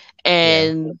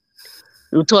 And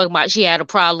we're talking about she had a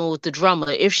problem with the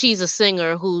drummer. If she's a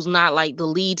singer who's not like the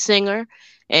lead singer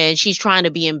and she's trying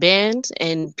to be in bands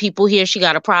and people hear she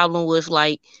got a problem with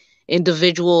like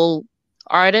individual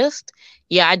artists,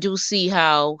 yeah, I do see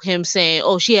how him saying,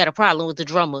 oh, she had a problem with the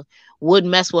drummer would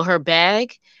mess with her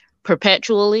bag.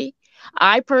 perpetually.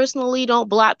 I personally don't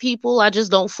block people. I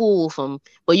just don't fool them.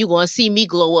 But you're going to see me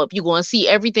glow up. You're going to see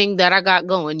everything that I got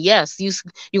going. Yes, you're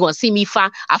going to see me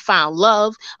find. I found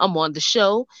love. I'm on the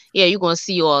show. Yeah, you're going to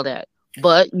see all that.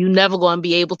 But you never going to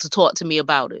be able to talk to me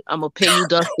about it. I'm going to pay you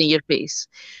dust in your face.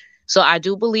 So I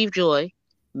do believe, Joy,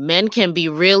 men can be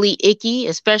really icky,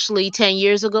 especially 10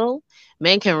 years ago.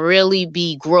 Men can really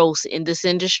be gross in this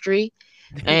industry.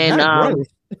 And Not gross.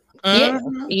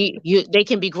 yeah, they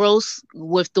can be gross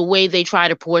with the way they try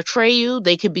to portray you.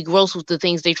 They can be gross with the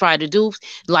things they try to do.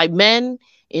 Like, men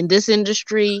in this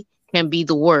industry can be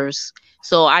the worst.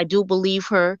 So I do believe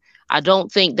her. I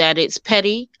don't think that it's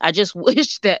petty. I just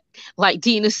wish that, like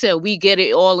Dina said, we get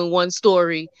it all in one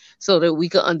story so that we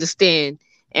can understand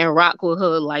and rock with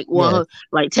her like Yes.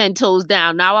 like 10 toes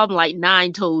down. Now I'm like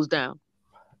 9 toes down.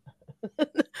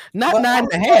 Not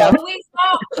But 9.5.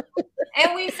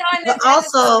 We saw in this But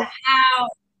also- episode how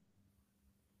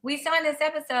we saw in this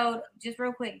episode, just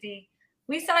real quick, D.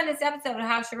 We saw in this episode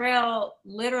how Sherelle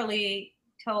literally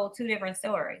told 2 different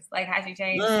stories, like how she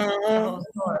changed the whole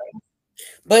story.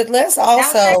 But let's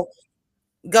also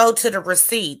go to the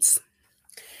receipts.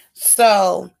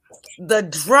 So the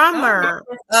drummer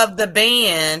of the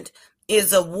band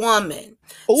is a woman.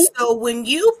 Ooh. So when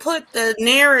you put the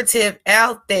narrative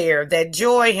out there that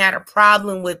Joy had a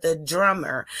problem with the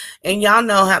drummer, and y'all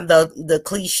know how the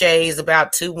cliches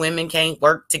about 2 women can't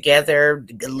work together,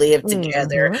 live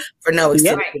together for no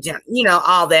extended,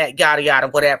 all that yada yada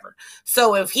whatever.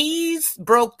 So if he's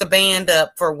broke the band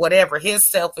up for whatever his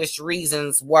selfish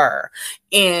reasons were,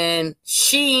 and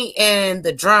she and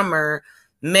the drummer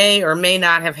may or may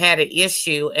not have had an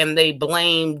issue, and they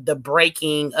blame the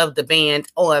breaking of the band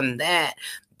on that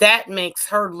makes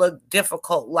her look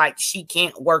difficult, like she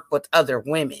can't work with other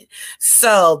women.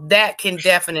 So that can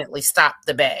definitely stop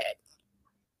the bag.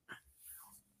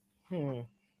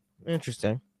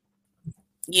 Interesting.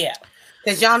 Yeah.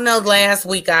 Because y'all know last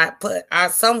week I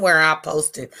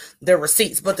posted the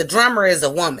receipts, but the drummer is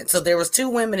a woman. So there was 2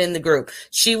 women in the group.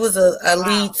 She was a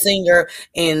lead singer,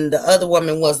 and the other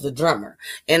woman was the drummer.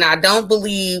 And I don't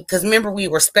believe, because remember we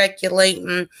were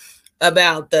speculating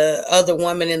about the other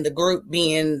woman in the group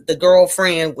being the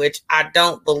girlfriend, which I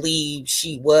don't believe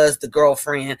she was the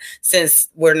girlfriend, since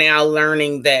we're now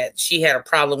learning that she had a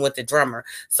problem with the drummer.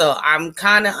 So I'm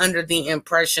kind of under the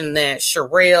impression that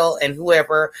Sherelle and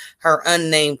whoever her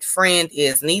unnamed friend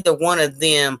is, neither one of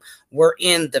them were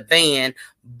in the band,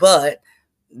 but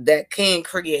that can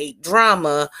create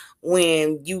drama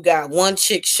when you got one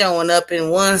chick showing up in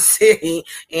one city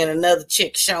and another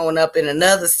chick showing up in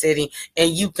another city, and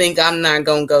you think I'm not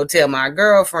gonna go tell my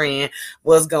girlfriend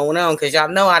what's going on, because y'all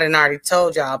know I done already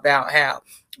told y'all about how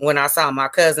when I saw my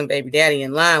cousin baby daddy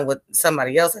in line with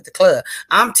somebody else at the club.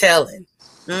 I'm telling.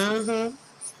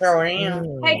 Sure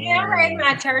am. Hey, can I raise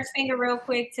my church finger real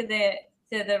quick to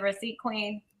the receipt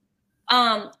queen?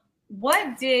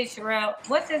 What did Sherelle?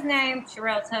 What's his name?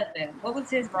 Sherelle's husband. What was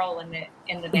his role in the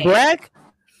band? Black?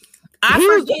 I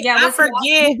forget. Was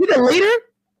he the leader?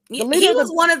 He was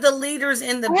one of the leaders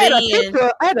in the band.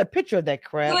 I had a picture of that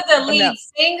crap. He was the lead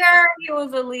singer. He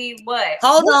was the lead what?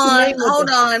 Hold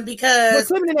on, because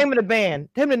tell me the name of the band.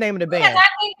 Tell me the name of the band.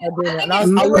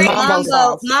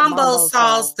 Mambo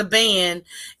Sauce, the band,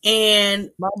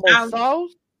 and Mambo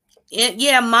Sauce.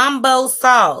 Yeah, Mambo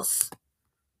Sauce.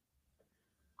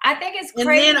 I think it's and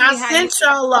crazy. And then I sent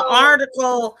y'all an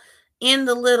article in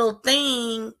the little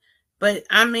thing, but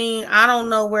I mean, I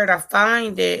don't know where to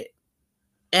find it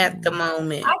at the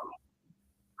moment.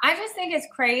 I just think it's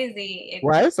crazy.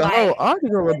 Right, it's a whole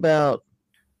article about.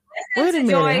 Wait a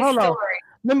minute, hold on.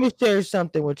 Let me share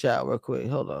something with y'all real quick.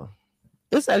 Hold on.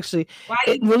 It's actually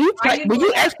when you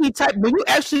actually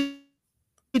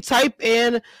type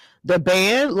in the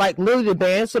band, like literally the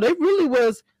band. So they really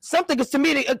was something. Because to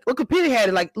me, Wikipedia had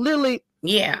it like literally.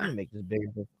 Yeah. Let me make this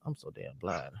bigger. I'm so damn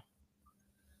blind.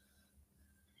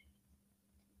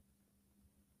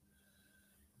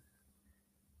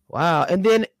 Wow. And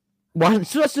then as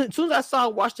soon as I saw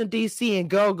Washington, D.C. and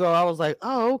Go-Go, I was like,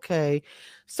 oh, okay.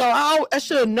 So I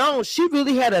should have known she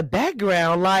really had a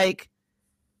background like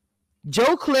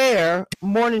Joe Claire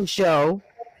morning show.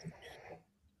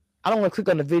 I don't want to click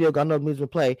on the video because I know the music will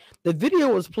play. The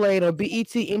video was played on BET,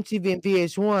 MTV, and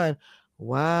VH1.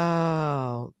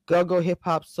 Wow. Go-Go,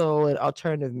 hip-hop, soul, and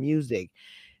alternative music.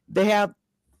 They have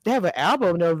an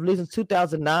album that was released in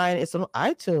 2009. It's on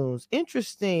iTunes.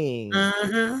 Interesting.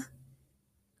 Mm-hmm.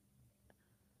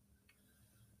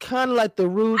 Kind of like the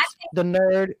Roots, the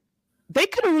Nerd. They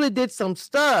could have really did some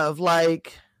stuff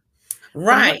like.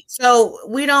 Right. So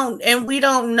we don't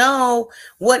know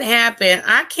what happened.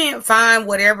 I can't find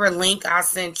whatever link I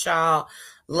sent y'all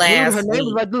last her name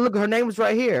week. was look, her name was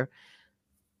right here.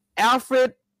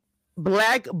 Alfred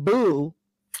Black Boo.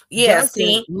 Yeah, Duncan,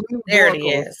 see, lead there it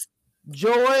vocals. is.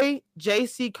 Joy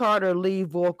J.C. Carter lead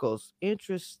vocals.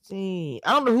 Interesting.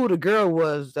 I don't know who the girl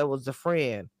was that was the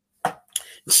friend.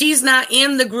 She's not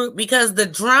in the group because the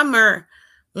drummer,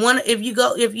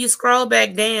 if you scroll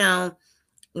back down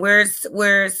where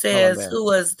it says who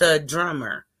was the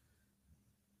drummer.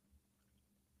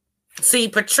 See,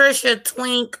 Patricia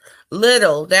Twink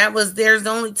Little, there's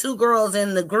only 2 girls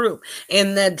in the group,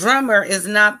 and the drummer is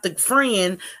not the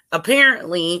friend,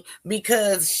 apparently,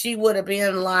 because she would have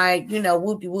been like,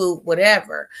 whoopie whoop,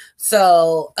 whatever.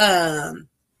 So,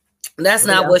 that's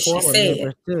not what she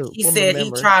said. She said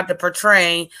he tried to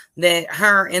portray that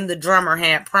her and the drummer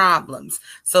had problems.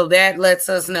 So that lets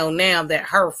us know now that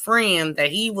her friend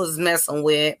that he was messing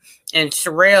with and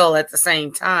Sherelle at the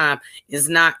same time is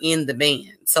not in the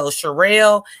band. So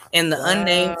Sherelle and the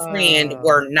unnamed friend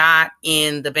were not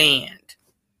in the band.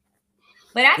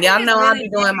 But I think y'all know really I'll be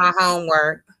doing my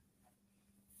homework.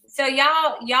 So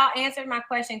y'all answered my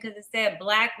question because it said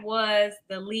Black was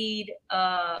the lead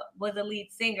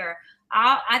singer.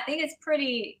 I think it's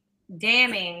pretty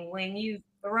damning when you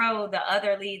throw the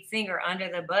other lead singer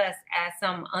under the bus as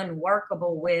some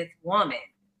unworkable with woman.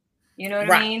 You know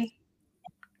what I mean?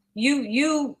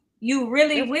 You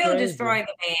really will destroy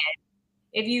the band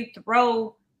if you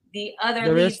throw the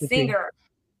other lead singer,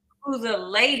 who's a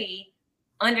lady,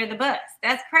 under the bus.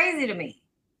 That's crazy to me.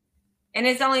 And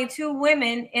it's only 2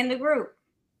 women in the group.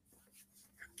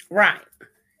 Right.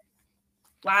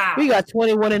 Wow. We got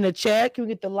 21 in the chat. Can we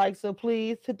get the likes up,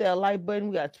 please? Hit that like button.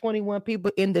 We got 21 people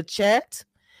in the chat.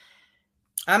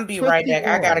 I'm be right back.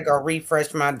 I gotta go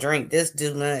refresh my drink. This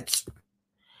do much.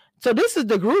 So this is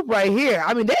the group right here.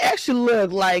 I mean, they actually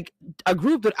look like a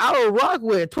group that I would rock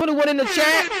with. 21 in the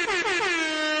chat.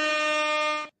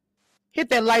 Hit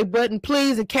that like button,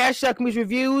 please, and Cash Out Community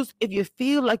Reviews if you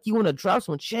feel like you want to drop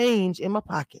some change in my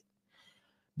pocket.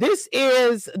 This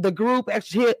is the group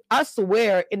actually. I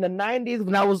swear, in the 90s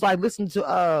when I was like listening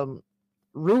to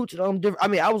Roots and different. I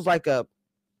mean, I was like I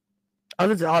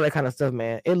listened to all that kind of stuff,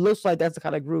 man. It looks like that's the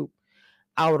kind of group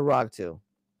I would rock to.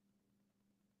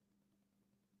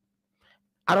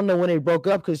 I don't know when they broke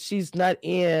up because she's not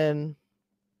in.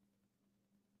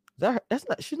 That's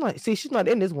not. She's not. See, she's not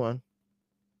in this one.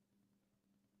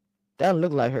 That doesn't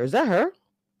look like her. Is that her?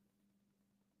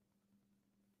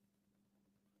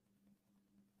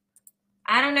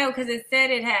 I don't know because it said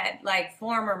it had like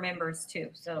former members too,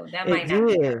 so that might not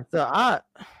be her. So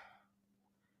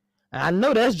I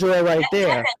know that's Joy right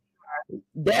there.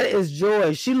 That is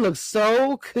Joy. She looks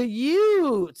so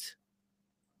cute.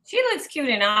 She looks cute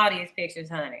in all these pictures,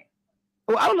 honey.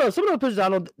 Well, I don't know. Some of the pictures I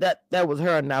know that was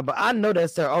her now, but I know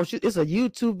that's her. Oh, it's a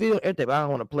YouTube video, everything. But I don't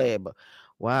want to play it, but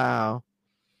wow,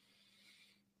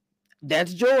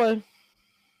 that's Joy.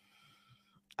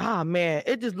 Ah, man,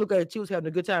 it just looked like she was having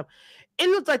a good time. It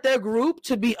looks like that group,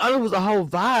 to be honest, was a whole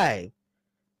vibe.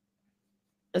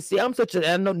 And see,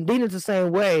 I know Dina's the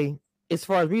same way as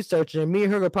far as researching. Me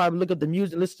and her will probably look at the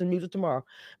music, listen to music tomorrow,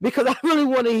 because I really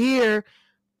want to hear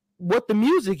what the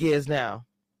music is now.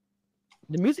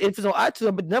 The music, if it's on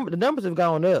iTunes, but the numbers have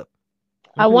gone up.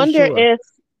 I wonder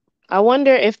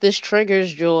if this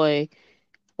triggers Joy,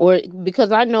 or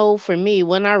because I know for me,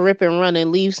 when I rip and run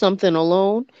and leave something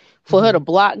alone, for her to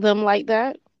block them like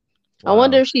that, wow. I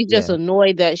wonder if she's just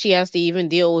annoyed that she has to even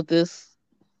deal with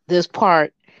this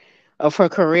part of her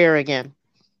career again.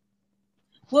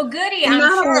 Well, goody, I'm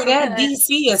not sure that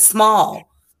DC is small.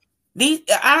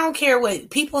 I don't care what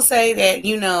people say that,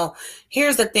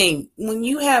 here's the thing. When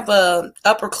you have a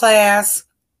upper class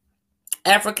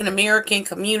African-American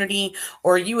community,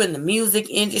 or you in the music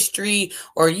industry,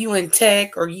 or you in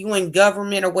tech, or you in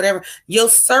government, or whatever, your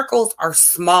circles are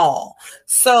small.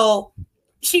 So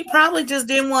she probably just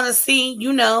didn't want to see,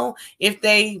 if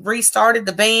they restarted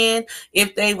the band,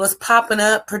 if they was popping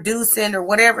up, producing, or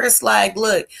whatever. It's like,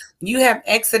 look, you have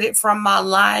exited from my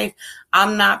life.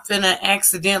 I'm not finna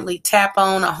accidentally tap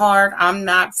on a heart. I'm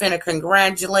not finna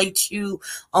congratulate you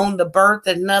on the birth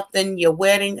of nothing, your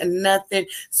wedding and nothing.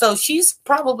 So she's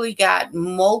probably got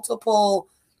multiple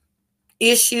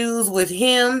issues with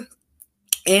him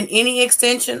and any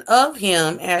extension of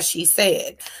him, as she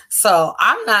said. So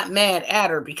I'm not mad at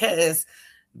her, because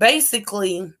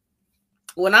basically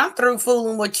when I'm through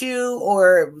fooling with you,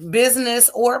 or business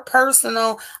or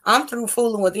personal, I'm through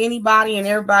fooling with anybody and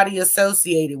everybody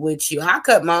associated with you. I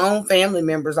cut my own family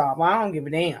members off. I don't give a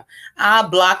damn. I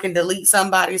block and delete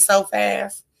somebody so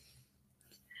fast.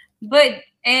 But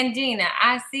Dina,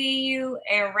 I see you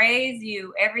and raise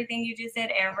you. Everything you just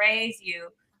said and raise you.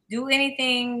 Do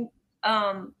anything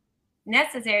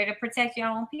necessary to protect your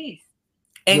own peace.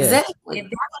 Exactly.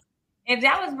 If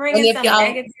that was bringing some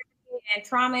negativity and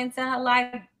trauma into her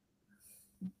life,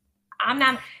 I'm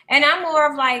not. And I'm more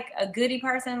of like a goody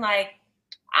person. Like,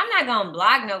 I'm not gonna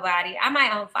block nobody. I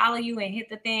might unfollow you and hit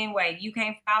the thing where you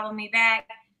can't follow me back,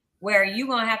 where you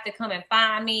gonna have to come and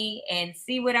find me and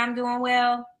see what I'm doing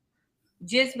well,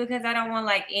 just because I don't want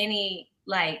like any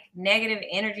like negative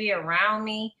energy around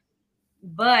me.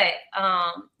 But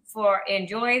for in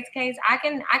Joy's case, I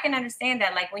can understand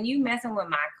that. Like when you messing with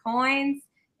my coins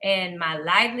and my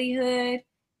livelihood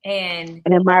and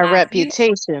my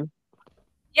reputation.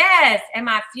 Yes, and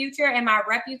my future and my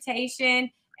reputation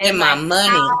and my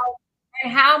money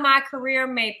and how my career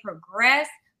may progress.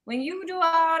 When you do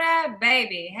all that,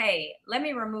 baby, hey, let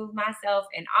me remove myself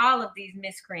and all of these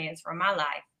miscreants from my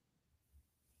life.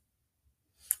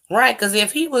 Right, because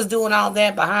if he was doing all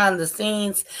that behind the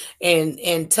scenes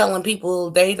and telling people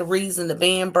they the reason the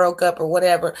band broke up or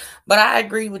whatever, but I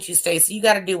agree with you, Stacey. You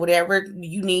got to do whatever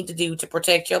you need to do to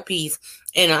protect your peace.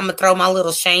 And I'm gonna throw my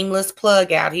little shameless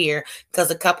plug out here because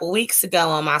a couple weeks ago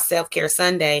on my self-care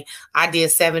Sunday, I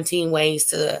did 17 ways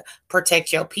to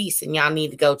protect your peace, and y'all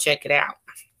need to go check it out.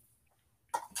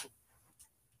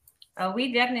 Oh,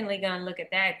 we definitely gonna look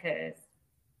at that because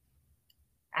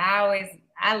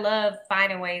I love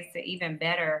finding ways to even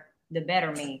better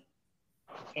me.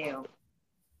 Ew.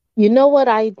 You know what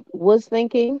I was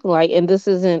thinking? Like, and this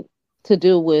isn't to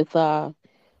do with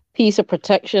piece of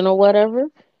protection or whatever.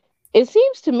 It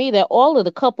seems to me that all of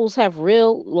the couples have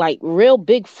real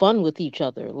big fun with each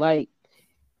other. Like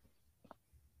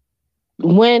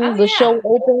when the show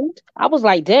opened, I was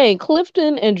like, dang,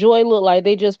 Clifton and Joy look like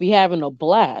they just be having a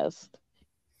blast.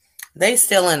 They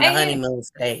still in the honeymoon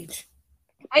stage.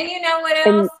 And you know what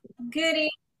else, Goody?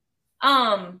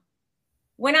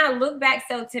 When I look back,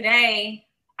 so today,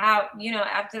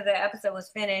 after the episode was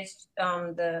finished,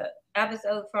 the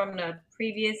episode from the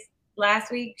previous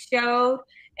last week showed,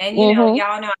 and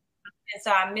y'all know, and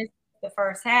so I missed the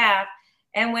first half.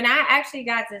 And when I actually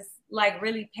got to like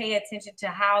really pay attention to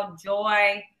how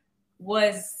Joy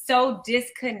was so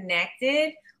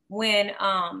disconnected when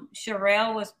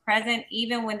Sherelle was present,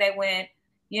 even when they went,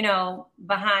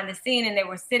 behind the scene and they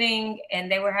were sitting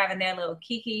and they were having their little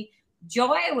kiki.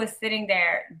 Joy was sitting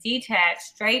there detached,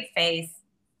 straight face,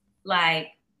 like,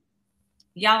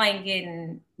 y'all ain't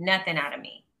getting nothing out of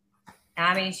me.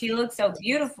 I mean, she looked so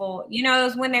beautiful. It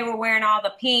was when they were wearing all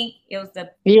the pink. It was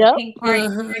the pink party.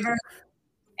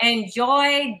 And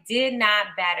Joy did not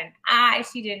bat an eye.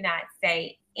 She did not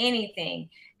say anything.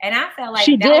 And I felt like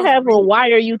she did have a "why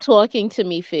are you talking to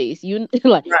me" face. You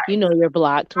like, you're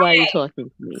blocked. Why are you talking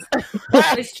to me?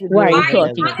 Why are you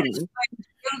talking to me?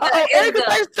 Erica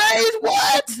says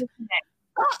what?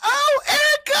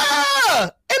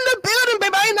 Erica! In the building,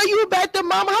 baby. I didn't know you were back there,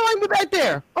 Mama. How long you been back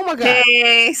there? Oh my God.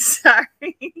 Hey, sorry.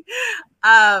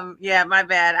 Yeah, my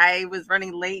bad. I was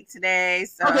running late today.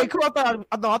 So okay, cool. I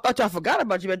thought y'all forgot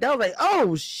about you, but that was like,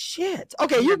 oh shit.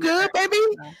 Okay, you good, baby?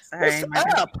 Oh, sorry,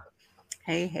 what's up?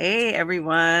 Hey,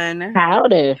 everyone.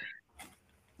 Howdy.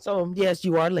 So yes,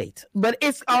 you are late, but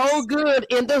it's all good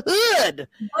in the hood.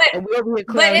 But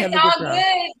it's all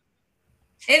good.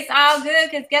 It's all good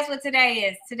because guess what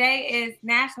today is? Today is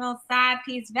National Side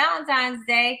Piece Valentine's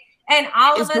Day, and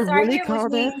all of us are here,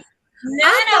 which means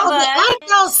none of us. I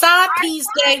thought Side Piece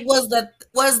Day was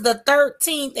the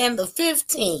 13th and the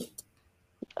 15th.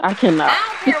 I cannot. I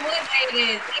don't care what day it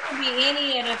is. It could be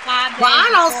any of the 5 days. Well, I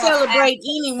don't celebrate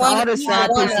any one of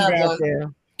them.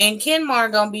 There. And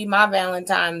Kenmar gonna be my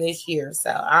Valentine this year,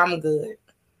 so I'm good.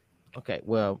 Okay,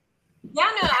 well. Y'all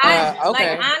know,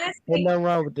 like honestly, ain't nothing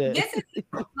wrong with that. This is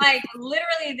like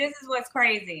literally, this is what's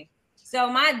crazy. So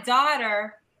my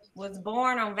daughter was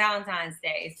born on Valentine's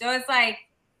Day, so it's like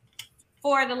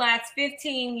for the last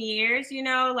 15 years,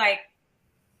 like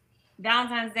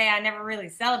Valentine's Day, I never really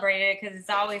celebrated it because it's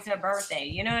always her birthday.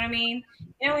 You know what I mean?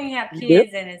 When you have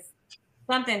kids and it's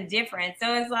something different,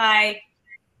 so it's like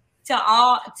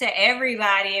to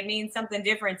everybody, it means something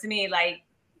different to me. Like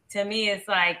to me, it's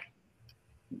like.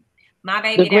 My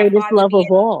baby, the greatest love of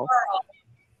all.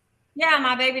 Yeah,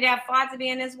 my baby that fought to be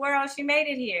in this world, she made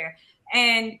it here.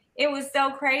 And it was so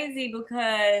crazy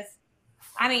because,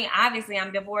 I mean, obviously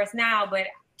I'm divorced now, but,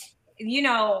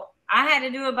 I had to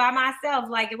do it by myself.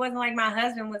 Like, it wasn't like my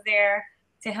husband was there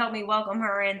to help me welcome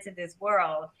her into this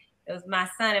world. It was my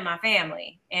son and my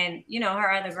family and,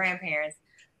 her other grandparents.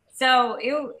 So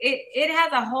it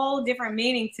has a whole different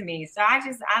meaning to me. So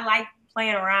I like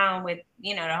playing around with,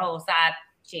 the whole side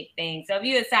chick thing. So if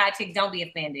you're a side chick, don't be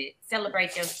offended.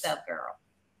 Celebrate yourself, girl.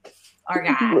 Or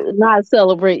guy. Not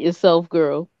celebrate yourself,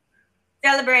 girl.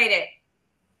 Celebrate it.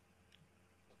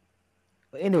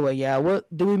 Anyway, yeah. What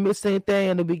do we miss anything,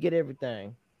 or did we get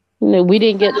everything? No, we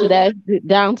didn't get to that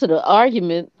down to the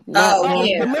argument. Not Oh Oh, now.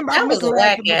 yeah, remember I that missed was the a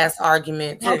last. whack ass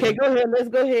argument Okay, too. go ahead. Let's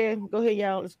go ahead. Go ahead,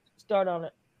 y'all. Let's start on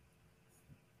it.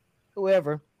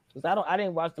 Whoever, because I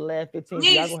didn't watch the last 15. So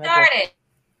y'all Lee gonna have to. started.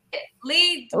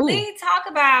 Lee Ooh. talk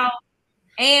about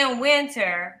Ann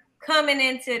Winter coming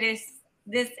into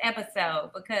this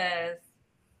episode, because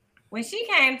when she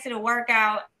came to the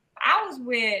workout, I was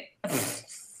with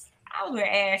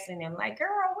Ashley and them. Like, girl,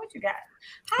 what you got?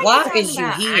 How Why you talking is you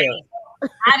about? here?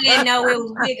 I didn't know it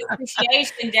was Wig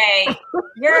Appreciation Day,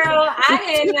 girl. I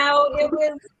didn't know it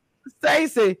was.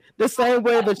 Stacey, the same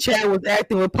way the chat was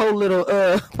acting with poor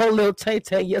little Tay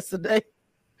Tay yesterday.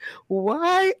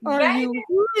 Why are Baby. you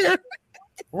here?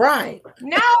 Right.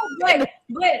 No, but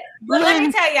let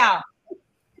me tell y'all.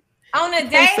 On the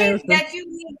days that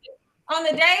you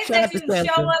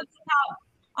show up to talk,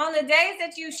 on the days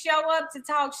that you show up to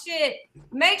talk shit,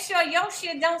 make sure your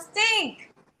shit don't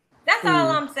stink. That's all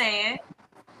I'm saying.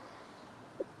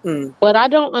 But I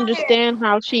don't understand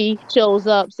how she shows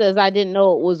up, says I didn't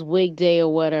know it was wig day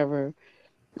or whatever,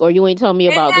 or you ain't telling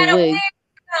me about the wig.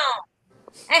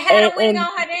 And had a wig on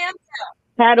her damn self.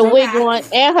 Had a wig on,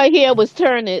 and her hair was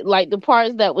turning, like the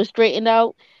parts that was straightened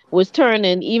out was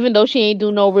turning, even though she ain't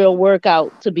do no real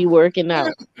workout to be working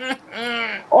out.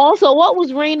 Also, what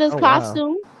was Raina's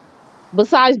costume?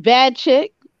 Besides bad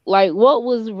chick, like what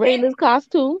was Raina's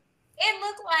costume? It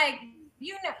looked like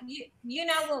you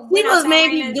know He was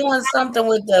maybe doing something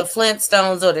with the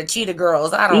Flintstones or the Cheetah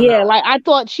Girls. I don't know. Yeah, like I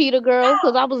thought Cheetah Girls,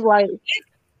 because I was like,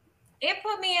 it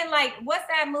put me in like, what's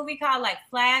that movie called, like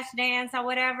Flash Dance or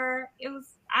whatever?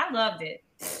 I loved it.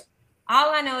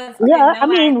 All I know is I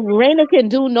mean, Raina can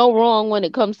do no wrong when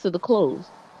it comes to the clothes.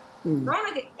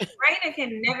 Raina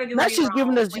can never do. Now she's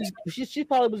giving us. She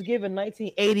probably was given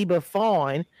 1980, but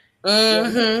fine.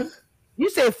 Mm-hmm. You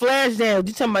said flash dance.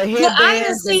 You talking about headbands? Well, I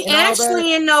didn't see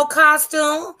Ashley in no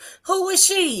costume. Who was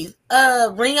she?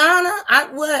 Rihanna?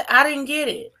 I didn't get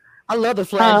it. I love the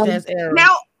flash dance era.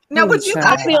 Now, would you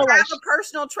guys have a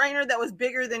personal trainer that was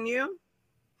bigger than you?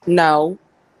 No.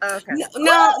 Okay.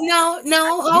 No.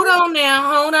 Hold on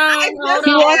now. Hold on.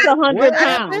 She lost 100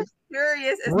 pounds.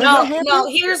 Curious. No.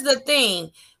 Here's the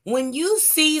thing. When you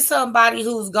see somebody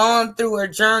who's gone through a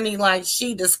journey like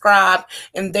she described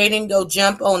and they didn't go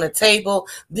jump on a table,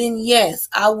 then yes,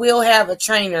 I will have a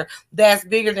trainer that's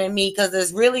bigger than me, because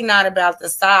it's really not about the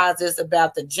size. It's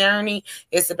about the journey.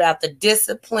 It's about the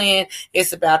discipline.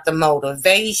 It's about the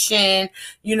motivation.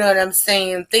 You know what I'm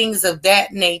saying? Things of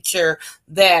that nature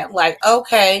that, like,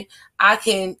 okay, I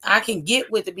can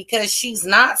get with it, because she's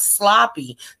not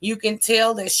sloppy. You can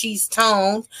tell that she's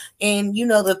toned, and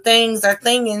the things are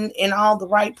thinging in all the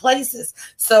right places.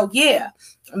 So yeah,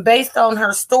 based on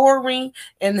her story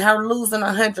and her losing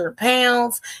 100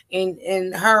 pounds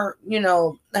and her,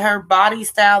 her body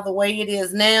style the way it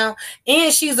is now,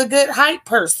 and she's a good height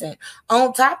person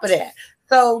on top of that.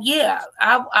 So yeah,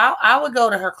 I would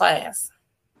go to her class.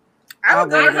 I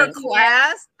would go to her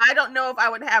class. I don't know if I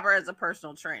would have her as a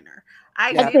personal trainer.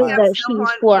 I did have someone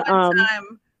one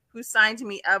time who signed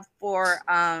me up for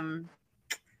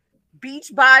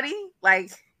Beachbody. Like,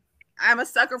 I'm a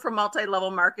sucker for multi-level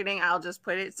marketing. I'll just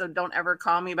put it, so don't ever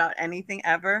call me about anything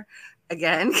ever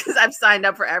again, because I've signed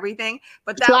up for everything.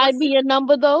 But that slide me your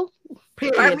number though.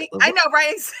 I know,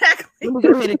 right? Exactly. Let me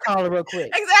go ahead and call her real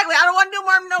quick. Exactly. I don't want to do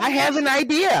more. I have an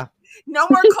idea. No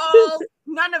more calls.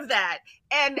 None of that.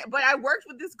 But I worked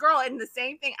with this girl, and the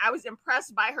same thing. I was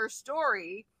impressed by her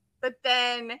story, but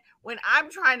then when I'm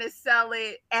trying to sell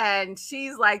it, and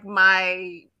she's like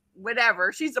my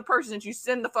whatever, she's the person that you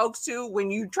send the folks to when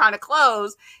you trying to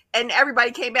close, and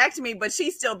everybody came back to me, but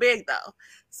she's still big though.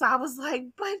 So I was like,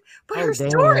 but her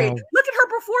story, look at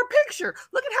her before picture,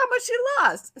 look at how much she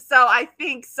lost. So I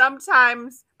think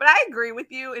sometimes, but I agree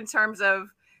with you in terms of,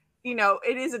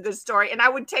 it is a good story, and I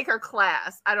would take her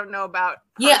class. I don't know about.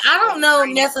 Yeah, I don't know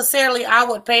necessarily I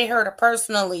would pay her to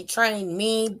personally train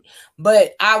me,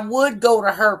 but I would go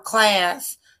to her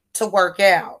class to work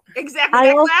out. Exactly.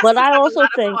 I also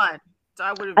think,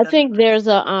 so I think there's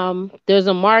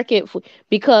a market for,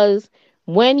 because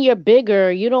when you're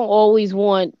bigger, you don't always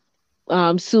want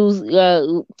Sue's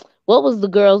what was the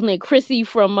girl's name? Chrissy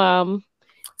from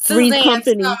Three's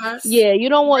Company. Summers. Yeah, you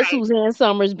don't want Suzanne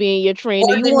Summers being your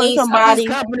trainer. You want somebody.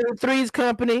 Three's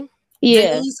Company.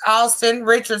 Yeah. Denise Austin,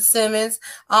 Richard Simmons,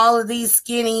 all of these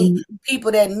skinny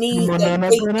people that need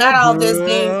they got all this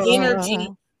damn energy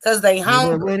because they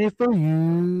hungry. Ready for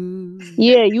you.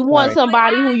 Yeah, you want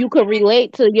somebody who you could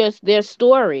relate to their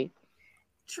story.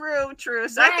 True.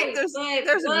 So I think there's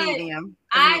a medium.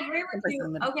 I agree with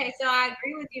you. Okay, so I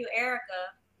agree with you, Erica.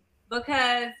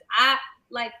 because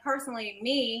personally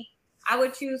me, I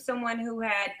would choose someone who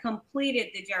had completed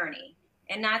the journey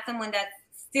and not someone that's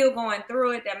still going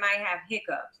through it that might have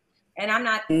hiccups. And I'm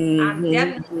definitely not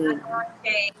going to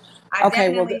change.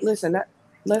 Listen,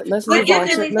 let's But move you on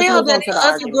can to tell that the the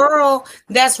other argument. girl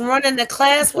that's running the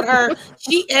class with her,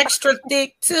 she extra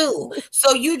thick too.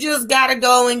 So you just gotta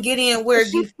go and get in where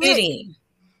you fit in.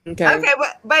 Okay,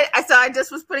 but so I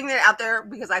just was putting it out there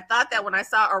because I thought that when I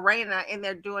saw Arena in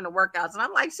there doing the workouts, and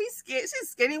I'm like, she's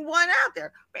skinny one out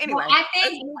there. But anyway, I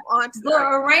think let's move on to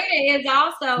Arena is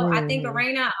also. I think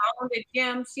Arena owned a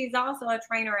gym. She's also a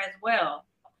trainer as well,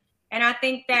 and I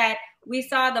think that we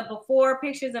saw the before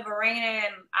pictures of Arena,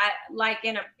 and I like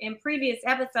in previous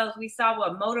episodes we saw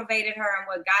what motivated her and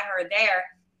what got her there.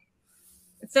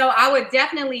 So I would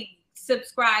definitely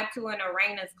subscribe to an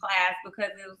Arena's class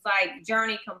because it was like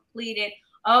journey completed.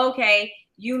 Okay,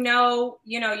 you've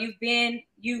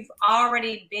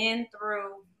already been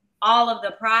through all of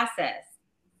the process.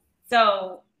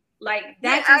 So like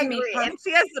that's I agree. And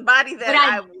she has the body that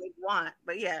I would want.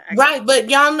 But yeah. Right, but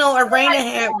y'all know Arena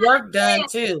had work done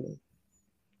too.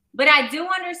 But I do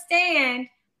understand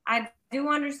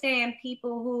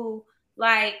people who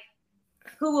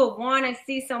would want to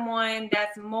see someone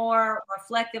that's more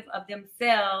reflective of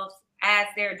themselves as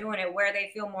they're doing it, where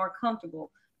they feel more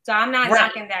comfortable. So I'm not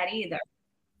knocking that either.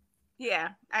 Yeah,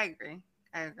 I agree.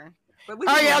 But all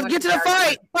right, y'all get to the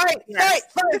fight. Fight.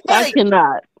 I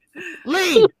cannot.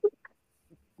 Lee.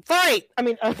 Fight. I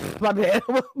mean, my bad.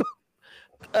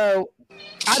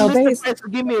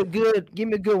 Give me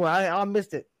a good one. I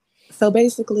missed it. So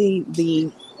basically,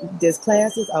 this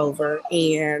class is over,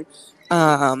 and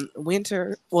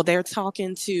Winter. Well, they're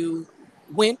talking to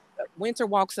Winter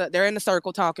walks up. They're in a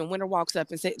circle talking. Winter walks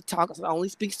up and only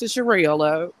speaks to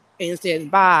Sharilla and says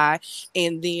bye.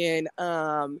 And then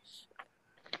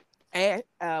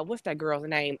what's that girl's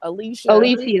name?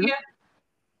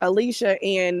 Alicia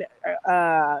and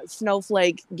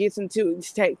Snowflake gets into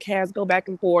Kaz go back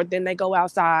and forth. Then they go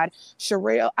outside.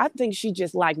 Sherelle, I think she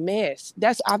just like mess.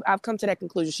 I've come to that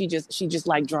conclusion. She just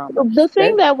like drama. The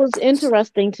thing that was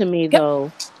interesting to me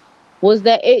though was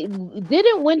that it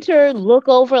didn't Winter look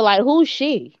over like, who's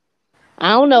she?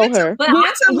 I don't know her. But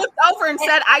Winter looked over and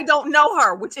said, I don't know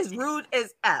her, which is rude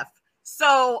as F.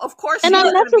 So of course she's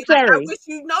gonna be like, I wish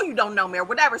you don't know me or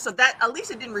whatever. So that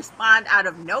Alicia didn't respond out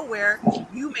of nowhere.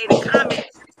 You made a comment,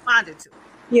 she responded to it.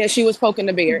 Yeah, she was poking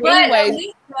the bear. But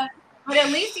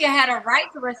Alicia had a right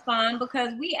to respond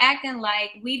because we acting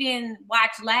like we didn't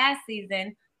watch last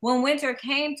season when Winter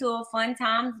came to a Fun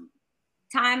Time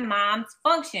Moms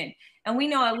function. And we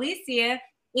know Alicia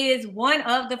is one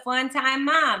of the Fun Time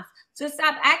Moms. So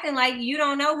stop acting like you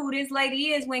don't know who this lady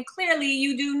is when clearly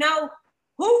you do know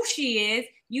who she is.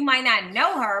 You might not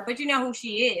know her, but you know who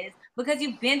she is because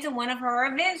you've been to one of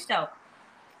her events, though.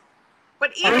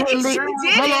 But even if she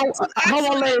did hold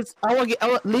on, ladies.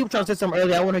 Lee was trying to say something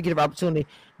earlier. I want to give an opportunity.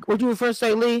 What you first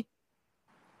say, Lee?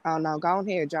 Oh no, go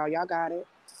ahead, y'all. Y'all got it.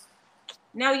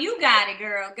 No, you got it,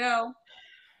 girl. Go.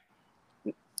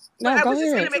 No, I go was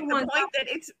just ahead. going to make the point that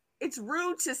it's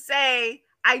rude to say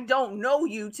I don't know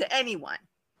you to anyone,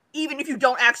 even if you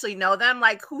don't actually know them.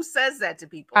 Like, who says that to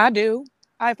people? I do.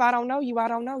 If I don't know you, I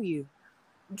don't know you.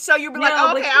 So you'd be like,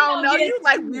 okay, I don't know you.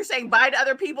 Like you're saying bye to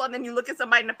other people, and then you look at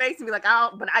somebody in the face and be like,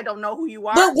 but I don't know who you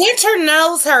are. But Winter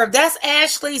knows her. That's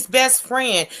Ashley's best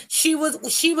friend. She was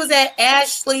at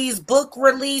Ashley's book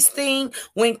release thing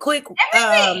when Quick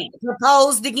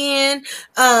proposed again.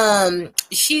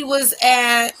 She was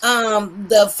at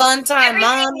the Fun Time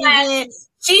Mom event.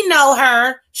 She know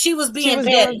her. She was being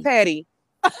petty.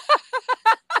 But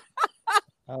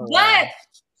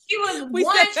she was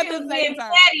being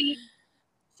petty.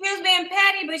 She was being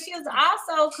petty, but she was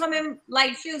also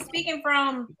she was speaking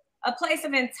from a place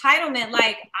of entitlement.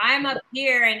 Like, I'm up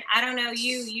here and I don't know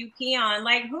you peon.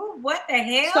 Like, what the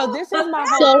hell? So this is my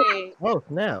whole thing. Oh,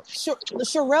 no.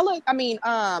 Sharilla,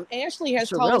 Ashley has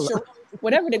told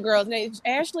whatever the girl's name,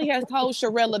 Ashley has told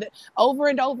Sharilla that over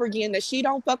and over again that she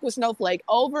don't fuck with Snowflake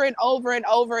over and over and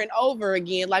over and over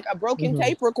again, like a broken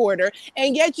tape recorder.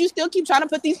 And yet you still keep trying to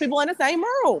put these people in the same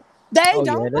room. They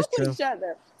don't fuck with each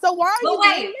other. So why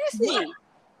are you being messy?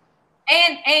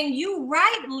 And you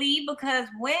right, Lee, because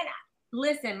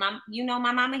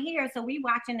my mama here, so we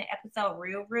watching the episode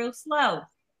real slow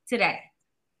today.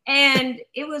 And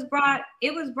it was brought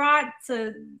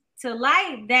to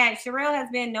light that Sherelle has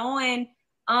been knowing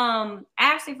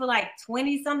Ashley for like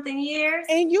 20 something years.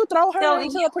 And you throw her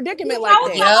into a predicament like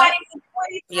that.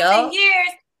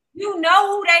 Years, you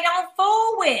know who they don't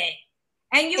fool with.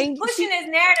 And you pushing this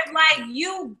narrative like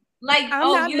you're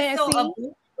so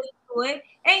abusive to it.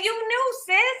 And you knew,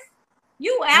 sis.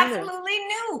 You absolutely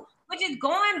knew, which is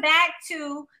going back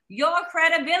to your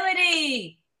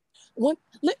credibility. What?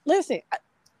 Listen,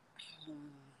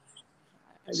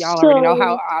 y'all already know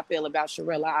how I feel about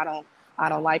Sharilla. I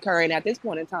don't like her, and at this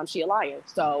point in time, she a liar.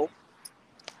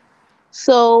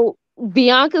 So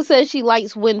Bianca says she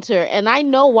likes Winter, and I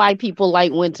know why people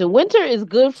like Winter. Winter is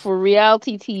good for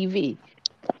reality TV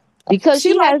because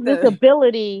she has this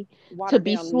ability to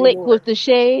be slick with the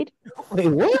shade. Wait,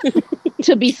 what?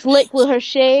 To be slick with her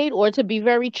shade, or to be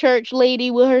very church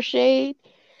lady with her shade.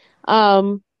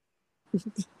 The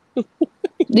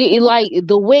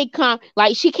wig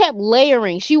like she kept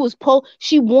layering. She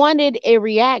wanted a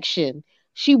reaction.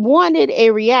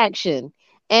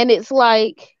 And it's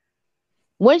like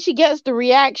when she gets the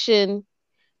reaction,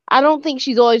 I don't think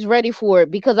she's always ready for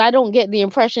it because I don't get the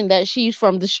impression that she's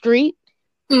from the street.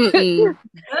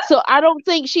 So I don't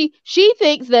think she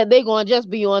thinks that they're going to just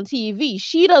be on TV.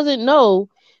 She doesn't know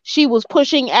she was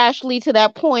pushing Ashley to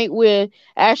that point where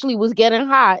Ashley was getting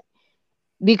hot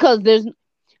because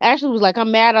Ashley was like,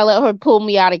 I'm mad I let her pull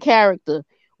me out of character.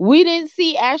 We didn't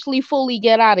see Ashley fully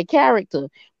get out of character,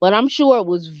 but I'm sure it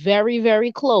was very,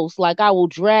 very close. Like, I will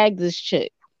drag this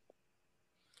chick.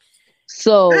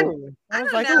 So I don't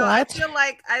know. I feel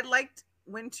like I liked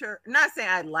Winter. Not saying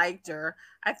I liked her.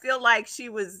 I feel like she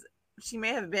may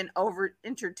have been over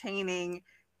entertaining,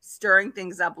 stirring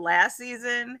things up last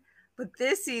season, but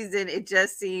this season it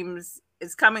just seems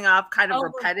it's coming off kind of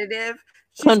repetitive.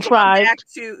 She's contrived. Back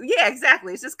to, yeah,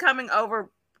 exactly. It's just coming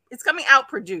out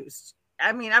produced.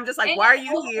 I mean, I'm just like, why are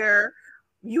you here?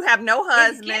 You have no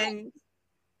husband.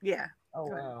 Yeah. Oh,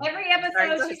 wow. Every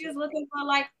episode, she's just looking for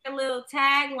like a little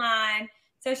tagline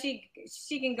so she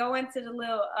can go into the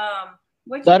little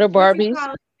Butter Barbies.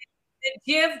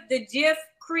 The GIF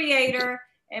creator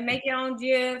and make your own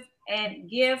GIF and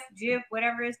GIF,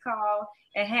 whatever it's called,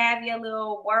 and have your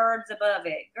little words above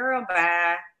it. Girl,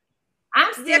 bye.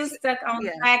 I'm still stuck on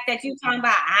the fact that you talking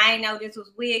about, I know this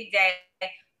was wig day,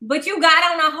 but you got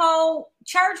on a whole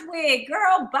church wig.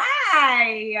 Girl,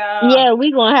 bye. Yeah,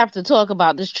 we're going to have to talk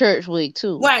about this church wig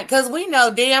too. Right, because we know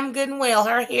damn good and well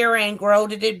her hair ain't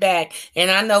growed it back.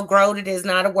 And I know growed is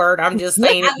not a word. I'm just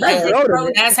saying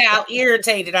it. That's how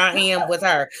irritated I am with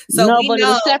her. So we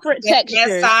know separate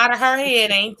texture. That side of her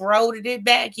head ain't growed it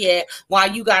back yet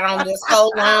while you got on this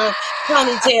whole long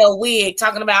ponytail wig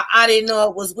talking about I didn't know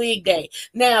it was wig day.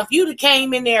 Now, if you'd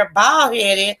came in there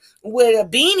bald-headed with a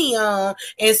beanie on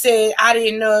and said I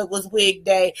didn't know it was wig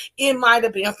day, it might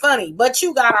have been funny. But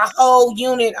you got a whole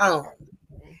unit on.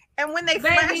 And when they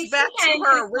flash back to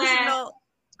her original,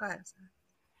 go ahead.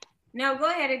 No, go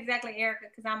ahead, exactly, Erica,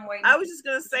 because I'm waiting. I was just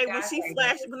gonna say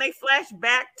when they flash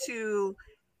back to,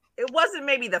 it wasn't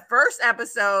maybe the first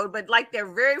episode, but like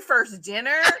their very first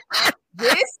dinner.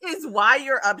 This is why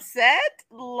you're upset.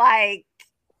 Like,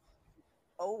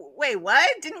 oh wait, what?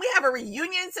 Didn't we have a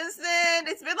reunion since then?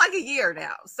 It's been like a year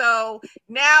now. So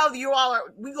now we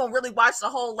gonna really watch the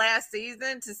whole last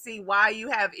season to see why you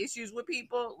have issues with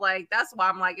people. Like, that's why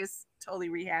I'm like, it's totally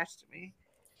rehashed to me.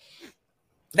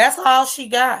 That's all she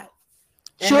got.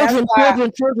 Children.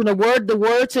 The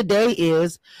word today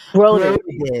is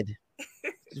groated.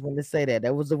 Just wanted to say that.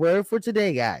 That was the word for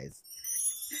today, guys.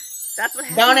 That's what.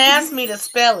 Don't ask me to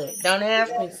spell it.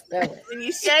 When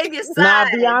you shave your sides. Nah,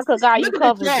 Bianca got you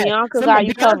covered. Bianca got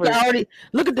you covered.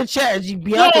 Look at the chat.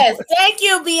 Bianca. Yes, thank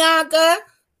you, Bianca.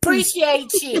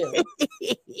 Appreciate you.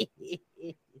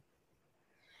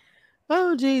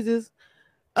 Oh, Jesus.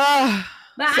 That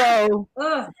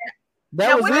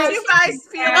was what did you guys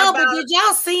feel about? But did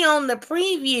y'all see on the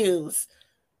previews?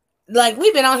 Like,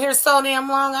 we've been on here so damn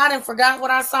long, I didn't forgot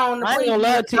what I saw on the previews. I ain't gonna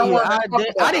lie to you.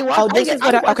 I didn't watch.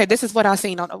 This is what I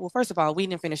seen on. Well, first of all, we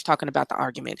didn't finish talking about the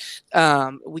argument.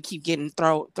 We keep getting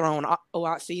thrown.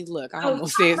 See, look, I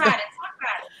almost said.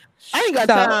 I ain't got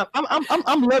time.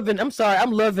 I'm loving. I'm sorry.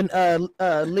 I'm loving.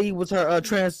 Lee with her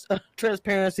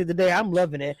transparency today. I'm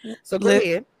loving it. So go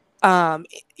ahead.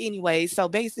 Anyway, so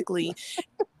basically,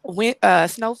 when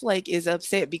Snowflake is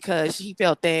upset because she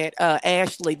felt that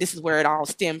Ashley, this is where it all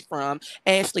stemmed from.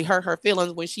 Ashley hurt her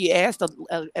feelings when she asked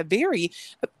a very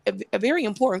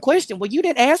important question. Well, you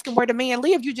didn't ask him where the man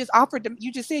lived. You just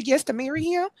you just said yes to marry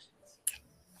him.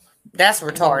 That's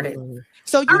retarded.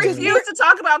 So I refuse to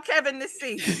talk about Kevin this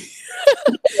season.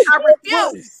 I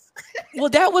refuse. Well,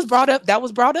 that was brought up. That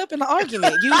was brought up in the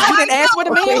argument. You didn't ask where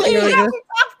the man lived.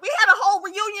 We had a whole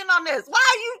reunion on this.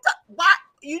 Why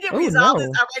you didn't resolve this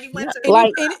already?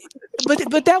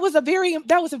 But that was a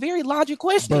very logical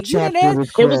question.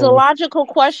 It was a logical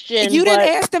question. You didn't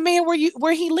ask the man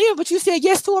where he lived, but you said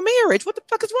yes to a marriage. What the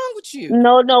fuck is wrong with you?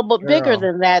 No, but bigger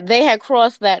than that. They had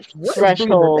crossed that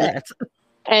threshold.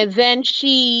 And then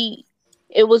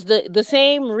it was the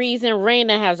same reason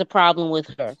Raina has a problem with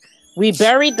her. We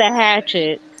buried the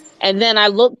hatchet, and then I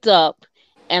looked up,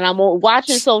 and I'm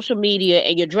watching social media,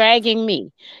 and you're dragging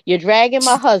me. You're dragging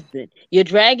my husband. You're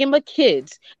dragging my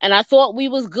kids. And I thought we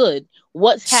was good.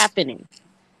 What's happening?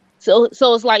 So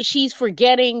it's like she's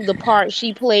forgetting the part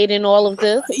she played in all of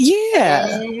this.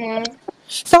 Yeah. Mhm.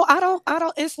 So I don't.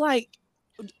 It's like,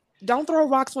 don't throw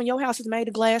rocks when your house is made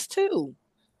of glass too.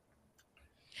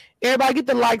 Everybody get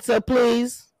the likes up,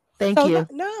 please. Thank So you.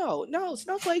 no,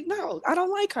 Snowflake, no, I don't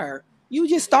like her. You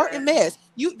just starting a mess.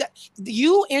 You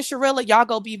and Sharilla, y'all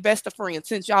go be best of friends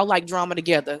since y'all like drama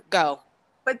together. Go.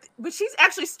 But she's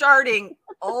actually starting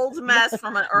old mess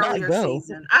from an earlier go.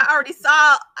 season. I already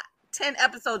saw 10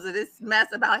 episodes of this mess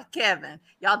about Kevin.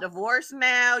 Y'all divorced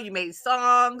now. You made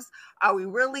songs. Are we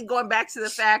really going back to the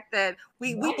fact that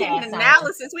we did an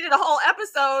analysis? We did a whole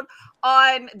episode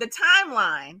on the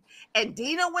timeline, and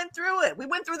Dina went through it. We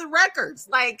went through the records.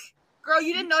 Like, girl,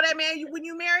 you didn't know that man when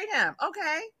you married him.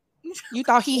 Okay. You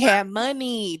thought he had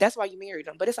money. That's why you married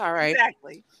him, but it's all right.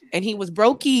 Exactly. And he was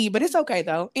brokey, but it's okay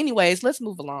though. Anyways, let's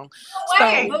move along.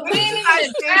 Wait, but we ain't even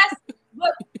addressed.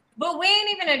 But we ain't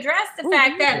even addressed the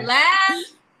fact that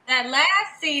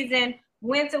last season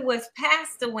winter was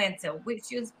past the winter, which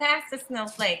was past the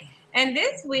snowflake, and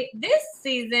this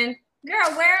season,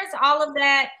 girl, where's all of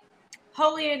that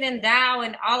holier than thou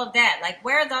and all of that? Like,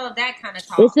 where's all of that kind of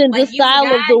talk? It's in like, the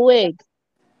style of the wig.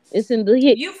 It's in the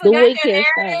wig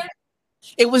hairstyle.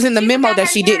 It was in the memo that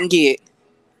she didn't get.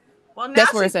 Well, now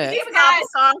that's where it's at.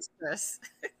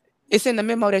 It's in the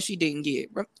memo that she didn't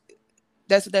get.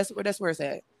 That's where it's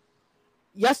at.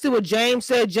 Yesterday, what James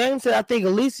said. James said, I think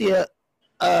Alicia,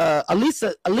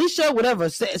 whatever,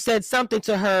 said something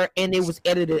to her, and it was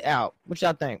edited out. What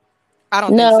y'all think? I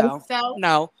don't think so.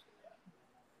 No.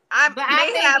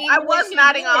 I was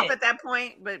nodding off at that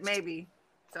point, but maybe.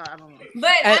 So I don't know.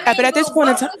 But at this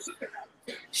point in time,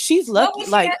 she's lucky.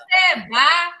 What would she have said?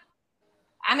 Bye.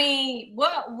 I mean,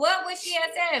 what would she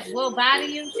have said? We'll bye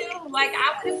to you too. Like,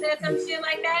 I would have said some shit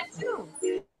like that too.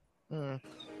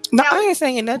 No, I ain't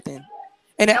saying nothing.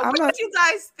 And now, what did you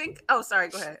guys think? Oh, sorry.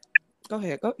 Go ahead. Go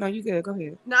ahead. No, you good. Go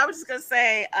ahead. No, I was just gonna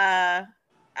say,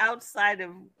 outside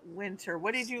of winter,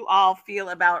 what did you all feel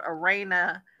about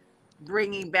Arena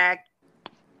bringing back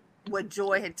what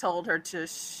Joy had told her to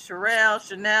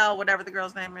Chanel, whatever the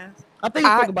girl's name is? I think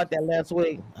you spoke about that last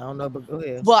week. I don't know, but go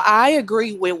ahead. Well, I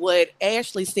agree with what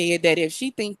Ashley said, that if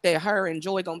she thinks that her and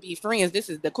Joy gonna be friends, this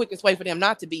is the quickest way for them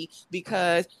not to be,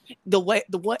 because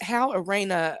how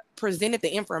Arena presented the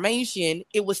information,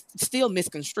 it was still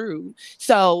misconstrued.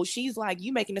 So she's like,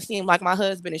 you making it seem like my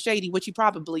husband is shady, which he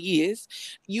probably is.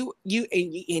 You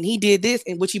and he did this,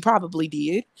 and which he probably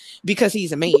did because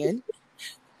he's a man.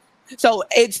 So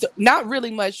it's not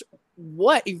really much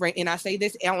what Irena, and I say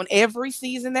this on every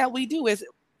season that we do, is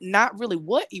not really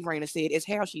what Irena said, it's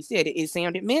how she said it. It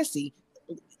sounded messy.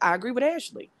 I agree with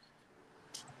Ashley.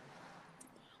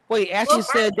 Wait, Ashley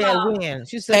said that when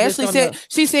she said Ashley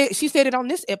said she said it on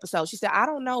this episode. She said, I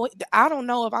don't know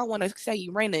if I want to say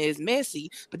Irena is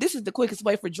messy, but this is the quickest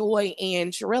way for Joy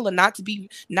and Sharilla not to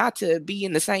be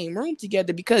in the same room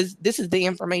together, because this is the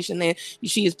information that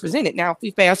she is presented. Now, if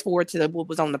we fast forward to what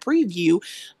was on the preview,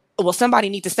 well, somebody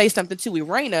need to say something to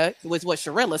Irena, was what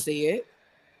Sharilla said.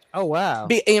 Oh wow!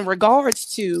 In regards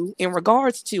to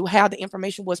how the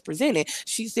information was presented,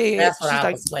 she said, that's what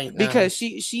I was waiting because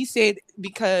she said,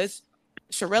 because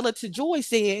Sharilla to Joy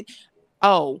said,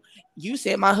 "Oh, you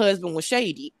said my husband was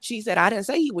shady." She said, "I didn't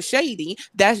say he was shady.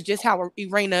 That's just how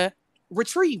Irena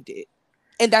retrieved it."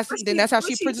 And that's how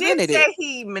she presented it. Say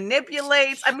he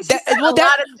manipulates. I mean, she said a lot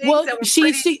of things that were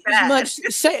pretty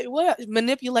bad.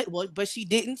 Manipulate. Well, but she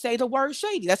didn't say the word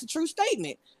shady. That's a true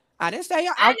statement. I didn't say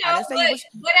I didn't say it was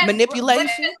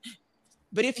manipulation.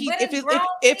 But if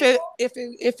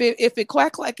it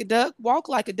quack like a duck, walk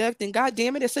like a duck, then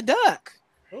goddamn it, it's a duck.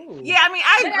 Ooh. Yeah, I mean,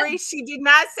 I agree. She did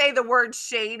not say the word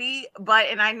shady,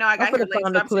 and I know I got here late,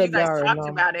 so I'm sure you guys talked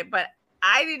about it, but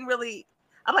I didn't really.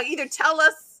 I'm like, either tell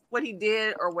us what he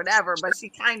did or whatever, but she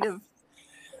kind of.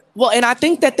 Well, and I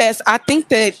think that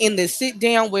in the sit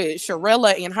down with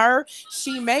Sharilla and her,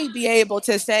 she may be able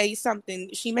to say something.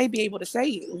 She may be able to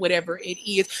say whatever it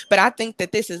is, but I think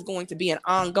that this is going to be an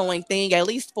ongoing thing, at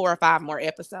least 4 or 5 more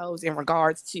episodes in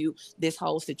regards to this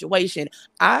whole situation.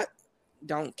 I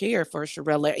don't care for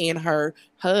Sharilla and her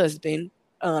husband.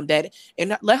 And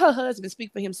let her husband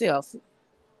speak for himself.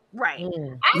 Right.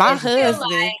 My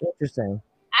husband. Interesting.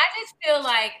 I just feel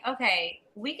like, okay,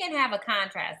 we can have a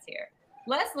contrast here.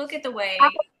 Let's look at the way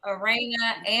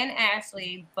Arena and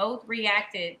Ashley both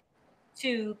reacted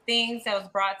to things that was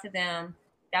brought to them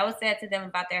that was said to them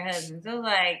about their husbands. It was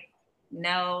like,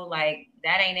 no, like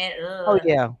that ain't it. Ugh. Oh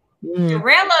yeah.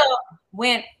 Sharella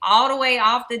went all the way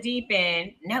off the deep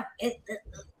end. No,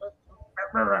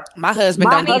 my husband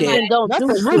don't do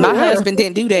that. My husband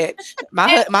didn't do that. My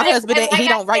husband, he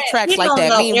don't write tracks like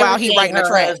that. Meanwhile, he writing a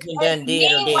track.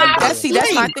 That's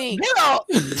my thing. Meanwhile,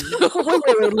 she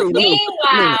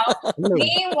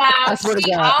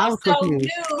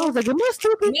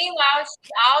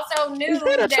also knew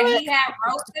that he had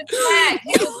wrote the track.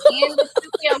 He was in the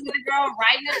studio with the girl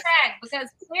writing the track because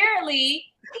clearly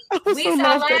we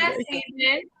saw last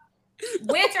season.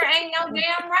 Winter ain't no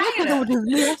damn writer.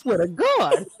 I swear to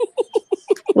God.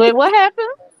 Wait, what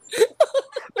happened?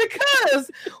 Because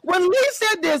when Lee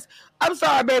said this, I'm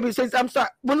sorry, baby. I'm sorry.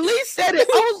 When Lee said it,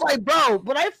 I was like, bro.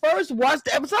 When I first watched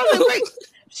the episode, I was like, wait.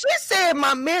 She said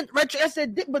my man. I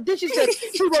said, but then she said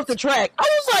she wrote the track. I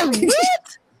was like,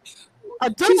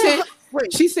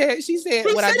 what? She said it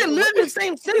literally the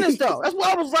same sentence though. That's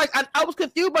why I was like, I was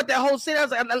confused about that whole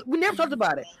sentence. I was like, we never talked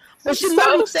about it. But she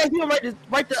literally said he didn't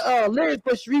write the lyrics,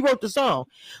 but she rewrote the song.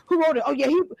 Who wrote it? Oh yeah,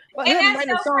 he didn't write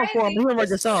the song for him. He didn't write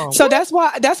the song. So that's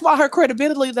why her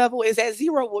credibility level is at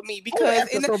 0 with me because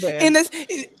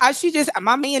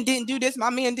my man didn't do this,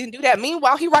 my man didn't do that.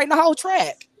 Meanwhile, he writing the whole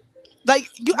track. Like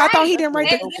I thought he didn't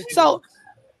write the. So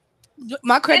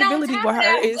my credibility with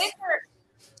her is.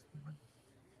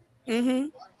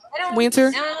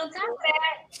 Winter.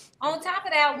 On top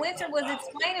of that, Winter was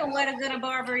explaining what a good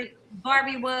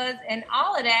Barbie was and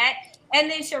all of that.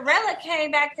 And then Sharella came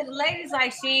back to the ladies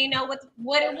like she didn't know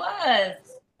what it was.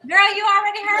 Girl, you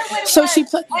already heard what it was. So she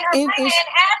put and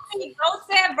actually both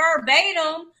said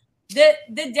verbatim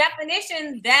the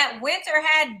definition that Winter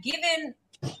had given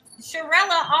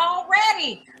Sharella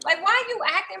already. Like, why are you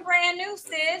acting brand new,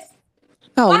 sis?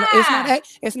 No,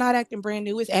 it's not acting brand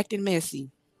new, it's acting messy.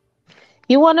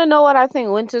 You want to know what I think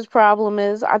Winter's problem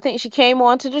is? I think she came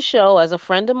onto the show as a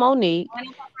friend of Monique,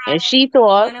 and she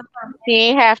thought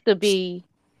she didn't have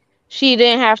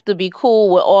to be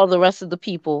cool with all the rest of the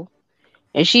people,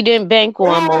 and she didn't bank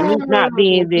on Monique not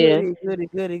being there.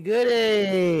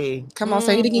 Goody. Come on,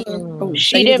 say it again.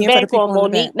 She didn't bank on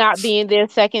Monique not being there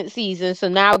second season, so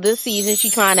now this season she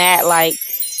trying to act like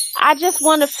I just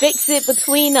want to fix it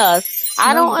between us.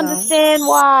 I don't understand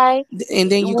why. And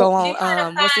then you go on.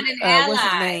 What's his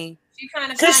name?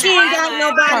 Because she ain't got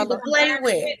nobody to play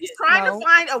with. She's trying to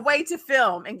find a way to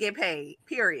film and get paid.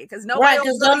 Period. Because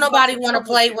nobody want to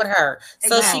play with her.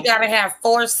 So she got to have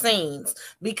 4 scenes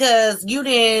because you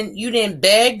didn't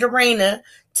beg Dorena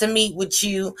to meet with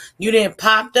you. You didn't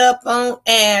popped up on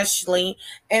Ashley,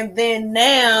 and then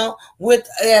now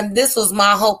and this was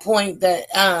my whole point that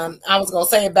I was gonna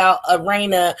say about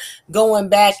Arena going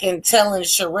back and telling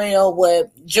Sherelle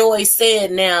what Joy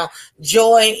said. Now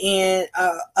Joy and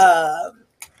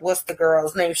what's the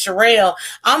girl's name? Sherelle.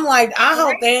 I'm like, I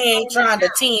hope they ain't trying to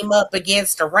team up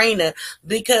against Arena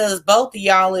because both of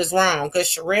y'all is wrong. Because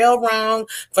Sherelle wrong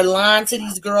for lying to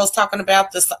these girls talking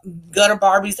about the Gutter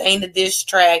Barbies ain't a diss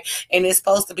track and it's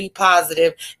supposed to be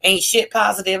positive. Ain't shit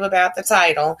positive about the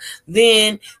title.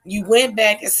 Then you went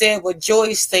back and said what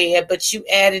Joyce said, but you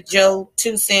added your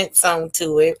 2 cents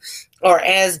onto it. Or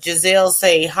as Giselle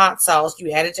say, hot sauce.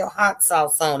 You added your hot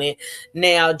sauce on it.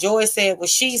 Now, Joy said what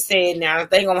she said. Now,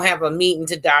 they're going to have a meeting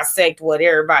to dissect what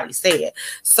everybody said.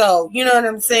 So, you know what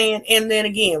I'm saying? And then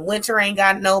again, Winter ain't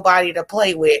got nobody to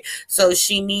play with. So,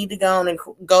 she need to go on and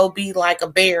go be like a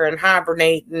bear and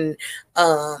hibernate in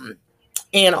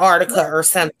Antarctica or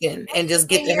something and just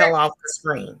get the hell off the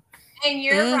screen. And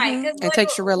you're right. And take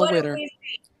Sharella with her.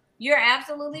 You're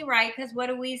absolutely right. Because what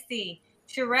do we see?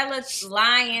 Sharella's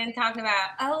lying, talking about,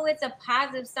 oh, it's a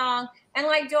positive song. And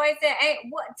like Joy said, hey,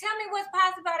 tell me what's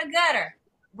positive about a gutter.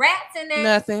 Rats in there.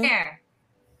 Nothing.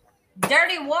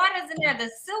 Dirty water's in there. The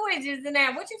sewage is in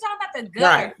there. What you talking about? The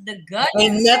gutter. Right. The gutter.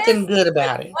 Ain't nothing good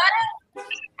about it.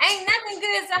 Ain't nothing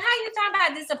good. So how you talking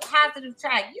about this a positive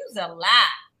track? Use a lot.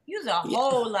 Use a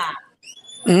whole lot.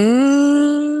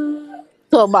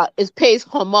 Talk about it's pays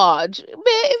homage. Man,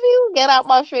 if you get out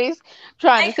my face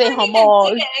trying to say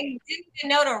homage. Didn't even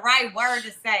know the right word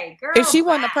to say. Girl, if she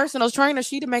wasn't a personal trainer,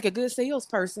 she'd make a good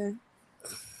salesperson.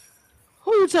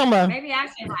 Who you talking about? Maybe I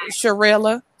should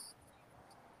Sharella.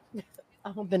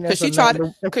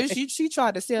 Because she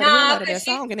tried to sell the hell out of that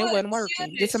song and it wasn't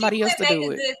working. Get somebody else to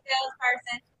do it.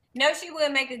 No, she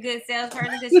would make a good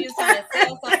salesperson because she was trying to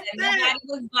sell something nobody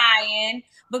was buying.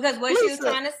 Because what she was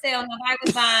trying to sell, nobody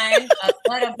was buying.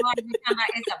 What a Barbie was talking about,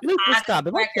 it's a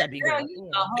positive record. Girl, you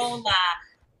a whole lot.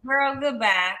 Girl,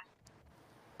 goodbye.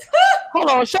 Hold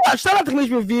on, shout out to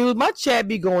Commission Reviews. My chat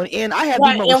be going in. I have the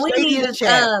Right, and most we need shadiest to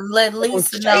chat. let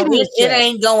Lisa know it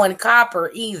ain't going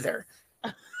copper either.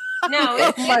 No,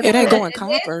 It ain't going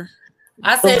copper.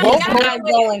 I said it's not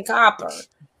going copper.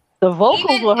 The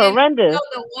vocals were horrendous.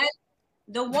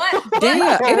 The one.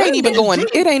 Damn, it ain't even going.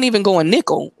 It ain't even going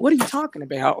nickel. What are you talking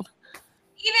about?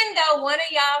 Even though one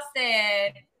of y'all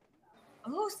said,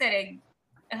 who said it?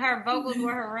 Her vocals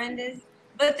were horrendous,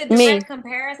 but the direct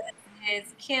comparison is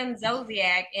Kim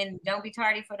Zolciak and "Don't Be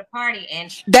Tardy for the Party,"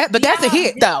 and that's a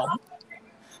hit though.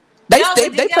 They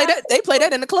play that. They play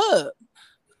that in the club.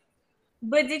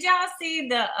 But did y'all see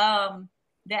the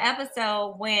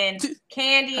episode when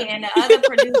Candy and the other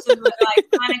producers were like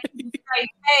trying to keep a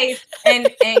straight face, and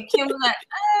Kim was like,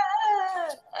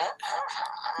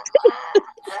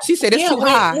 she said it's too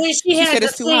high. When she had to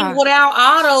sing without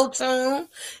auto tune.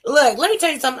 Look, let me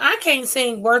tell you something. I can't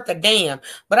sing worth a damn,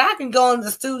 but I can go in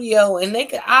the studio and they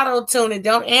can auto tune it.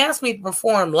 Don't ask me to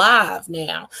perform live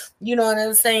now. You know what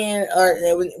I'm saying?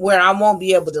 Or where I won't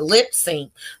be able to lip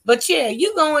sync. But yeah,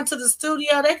 you go into the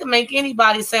studio, they can make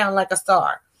anybody sound like a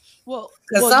star. Well,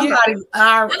 because somebody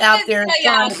out there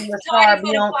trying to be a star,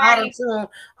 be on auto tune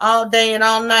all day and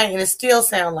all night, and it still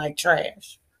sound like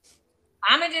trash.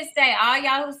 I'm gonna just say, all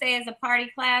y'all who say it's a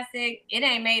party classic, it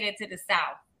ain't made it to the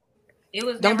South. It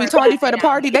was. Don't be tardy for the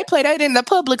party. They play that in the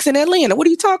Publix in Atlanta. What are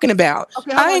you talking about?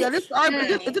 Okay, hold on, this is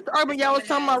the urban y'all was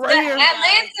talking about right here.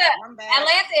 Atlanta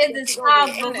is the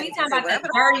South, but we talking about the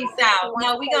dirty South.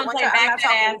 No, we gonna play back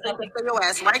that ass up. Your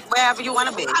ass right wherever you want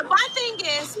to be. My thing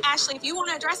is, Ashley, if you want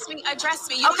to address me, address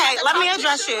me. Okay, let me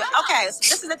address you. Okay, so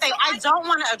this is the thing. I don't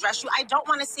want to address you. I don't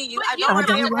want to see you. I don't want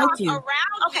to be around you.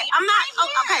 Okay, I'm not.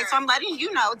 Okay, so I'm letting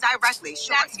you know directly.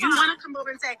 Sure, you want to come over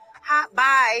and say hi,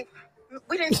 bye.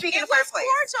 We didn't speak in the first place.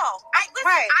 Cordial.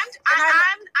 Right. I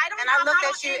don't know. And I looked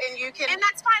at you and you can. And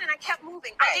that's fine. And I kept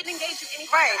moving. Right. I didn't engage in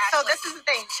anything. Right. So this is the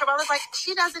thing. Sharona's like,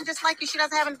 she doesn't dislike you. She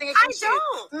doesn't have anything against you. I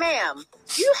don't. Ma'am,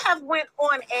 you have went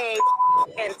on a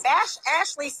Bash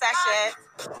Ashley session.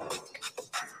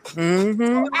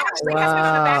 Mm-hmm. Ashley has been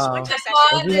on a Bash Winter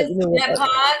session.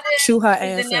 Chew her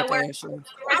ass up, Ashley.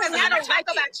 Because I don't like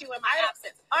about you in my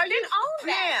absence. Are you own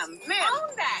that? Ma'am.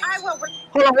 Own that. I will.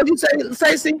 Hold on, what did you say,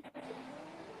 Stacey?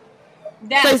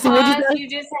 That pause you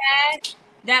just had,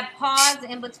 that pause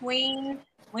in between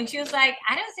when she was like,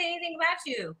 I didn't say anything about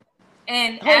you.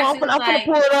 And hold on, I'm gonna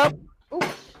pull it up.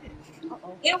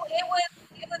 It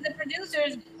was the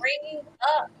producers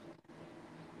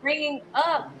bringing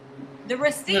up the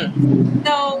receipt.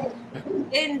 So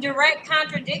in direct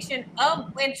contradiction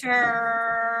of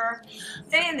Winter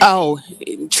saying that. Oh,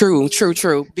 true.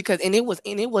 Because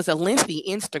it was a lengthy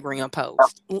Instagram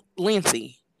post.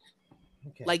 Lengthy.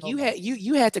 Okay, like you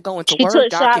had to go into she Word took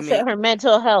document. Shots at her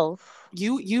mental health.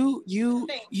 You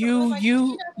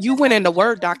went in the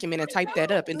Word document and typed that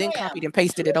up and then copied and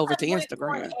pasted it over to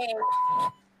Instagram.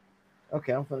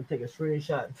 Okay, I'm gonna take a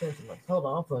screenshot and send it to my. Hold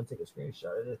on, I'm gonna take a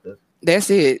screenshot of this. That's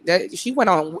it.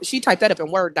 She typed that up in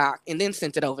Word doc and then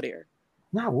sent it over there.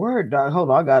 Not Word doc.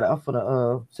 Hold on, I got it. I'm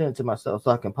gonna send it to myself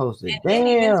so I can post it.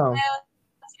 Damn.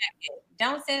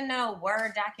 Don't send no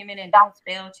Word document and don't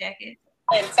spell check it.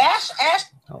 And Bash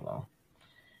Hold on.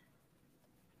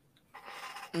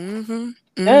 Mm-hmm.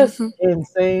 That's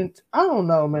insane. I don't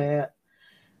know, man.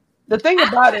 The thing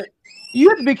about it, you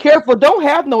have to be careful. Don't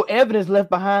have no evidence left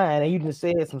behind, and you just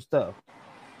said some stuff.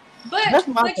 But that's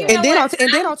my thing. And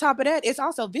then on top of that, it's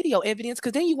also video evidence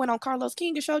because then you went on Carlos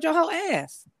King and showed your whole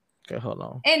ass. Okay, hold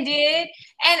on. And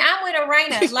I'm with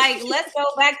Arena. Like, let's go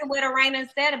back to what Arena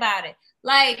said about it.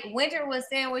 Like, Winter was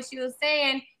saying what she was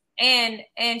saying. And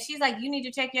she's like, you need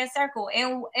to check your circle.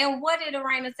 And what did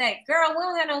Arena say? Girl, we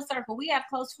don't have no circle. We have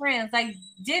close friends. Like,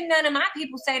 didn't none of my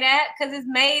people say that? Because it's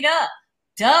made up.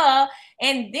 Duh.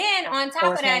 And then on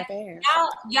top of that,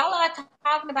 y'all are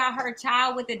talking about her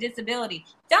child with a disability.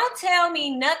 Don't tell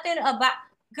me nothing about,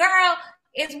 girl,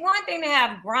 it's one thing to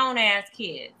have grown ass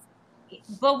kids.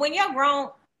 But when you're grown,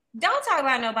 don't talk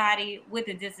about nobody with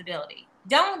a disability.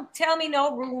 Don't tell me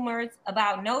no rumors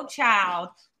about no child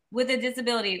with a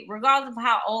disability, regardless of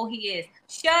how old he is.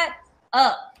 Shut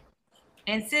up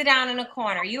and sit down in a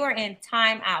corner. You are in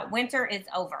timeout. Winter is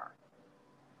over.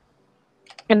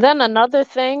 And then another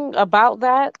thing about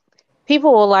that,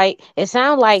 people were like, it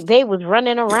sounded like they was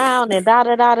running around and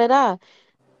da-da-da-da-da.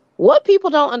 What people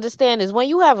don't understand is when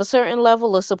you have a certain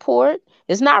level of support,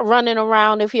 it's not running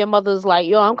around if your mother's like,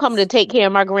 yo, I'm coming to take care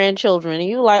of my grandchildren. And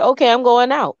you're like, okay, I'm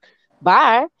going out.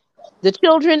 Bye. The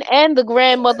children and the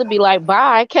grandmother be like,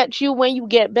 bye, catch you when you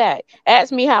get back.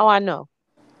 Ask me how I know.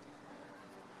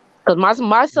 Because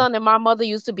my son and my mother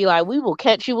used to be like, we will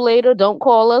catch you later. Don't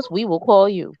call us. We will call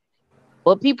you.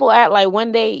 But people act like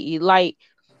when they like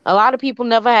a lot of people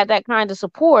never had that kind of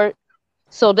support.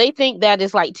 So they think that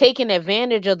it's like taking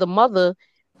advantage of the mother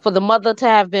for the mother to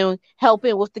have been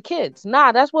helping with the kids.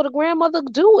 Nah, that's what a grandmother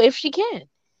do if she can.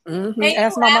 Mm-hmm. And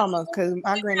Ask you my mama, because my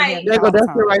absolutely granny right. had me all the That's it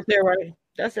time. right there, right?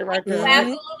 That's it right You there. Mhm.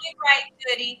 absolutely right,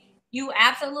 Goody. You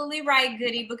absolutely right,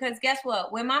 Goody. Because guess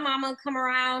what? When my mama come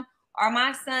around or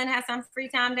my son has some free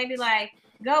time, they be like,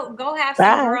 go have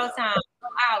some Bye. girl time. Go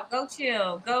out. Go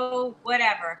chill. Go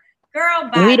whatever. Girl,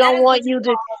 bye. We That don't is what want you you to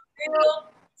call a real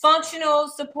functional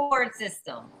support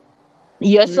system.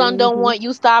 your son don't Mhm. want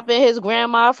you stopping his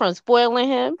grandma from spoiling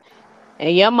him.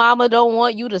 And your mama don't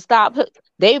want you to stop.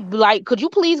 They be like, could you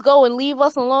please go and leave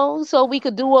us alone so we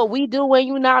could do what we do when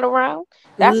you're not around?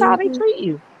 That's how they Mhm. treat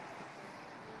you.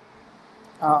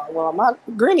 Well, my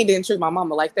granny didn't treat my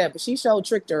mama like that, but she showed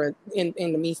tricked her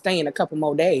into me staying a couple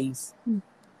more days.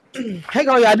 Hang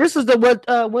on, y'all. This is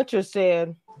the what you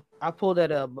said. I pulled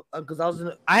that up because I was.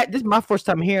 This is my first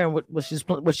time hearing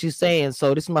what she's saying.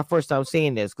 So this is my first time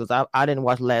seeing this because I didn't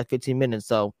watch the last 15 minutes.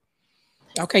 So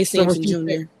Okay, what Simpson she said,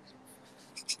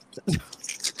 Jr.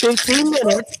 15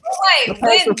 minutes.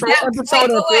 Wait, The first episode of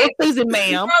the fourth season,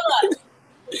 ma'am.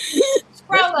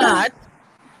 Scroll up. Not.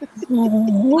 Let's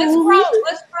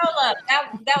scroll up.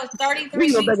 That was 33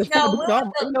 We go weeks back and ago.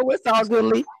 forth. You know it's all good,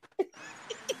 Lee.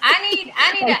 I need an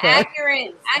Okay.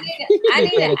 accurate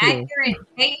accurate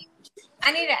date.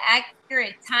 I need an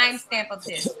accurate timestamp of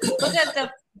this because the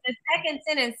second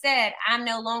sentence said I'm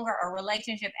no longer a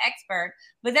relationship expert,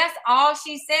 but that's all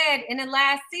she said in the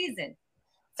last season.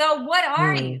 So what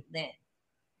are you then?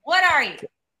 What are you?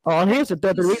 Oh, here's the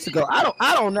 30 weeks ago. I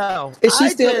don't know. Is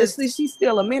she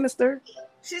still a minister?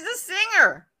 She's a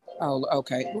singer. Oh,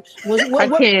 okay. I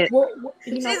can't.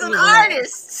 She's an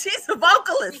artist. She's a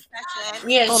vocalist.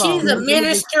 Yeah, Hold she's on. a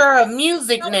minister of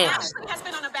music now. Ashley has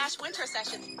been on a Bash Winter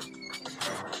session.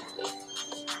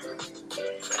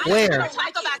 Where?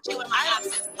 I go back to you in my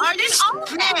absence. Are you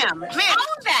ma'am? Own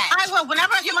that. I will.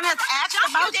 Whenever someone has asked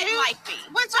about didn't you, like me.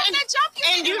 what's From the jump, you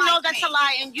and didn't you know like that's me. a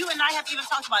lie, and you and I have even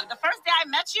talked about it. The first day I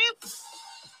met you,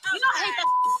 you know, I hate that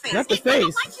face. Not the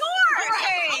face. Like yours.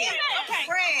 Okay.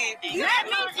 Great. Let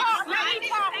me talk.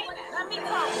 Let me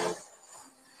talk.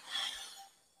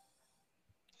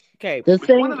 Okay. The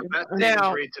thing One of the best things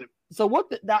now. great to So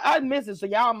now I missed it. So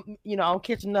y'all, I'm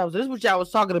catching up. So this is what y'all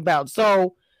was talking about.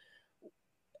 So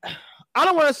I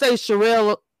don't want to say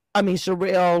Sherelle. I'm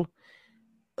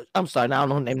sorry. Now I don't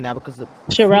know her name now because of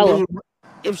Sherella.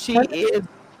 if she is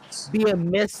being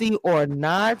messy or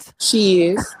not. She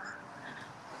is.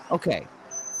 Okay.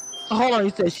 Hold on.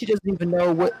 You said she doesn't even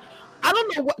know what. I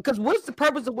don't know what, because what's the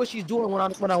purpose of what she's doing? When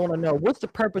I want to know what's the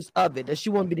purpose of it? Does she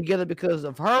want to be together because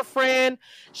of her friend?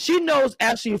 She knows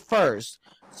Ashley first,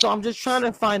 so I'm just trying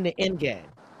to find the end game.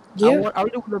 Yeah. I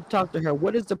really want to talk to her.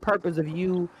 What is the purpose of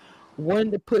you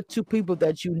wanting to put two people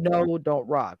that you know don't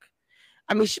rock?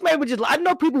 I mean, she maybe just. I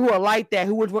know people who are like that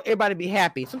who would want everybody to be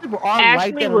happy. Some people are like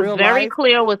Ashley that in was real very life.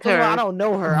 clear with Some, I her. don't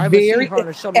know her. I haven't seen her on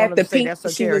the show. At the Say pink, that's her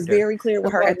she was character. very clear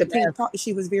with her at the pink.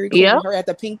 She was very clear with her at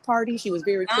the pink party. She was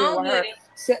very clear with her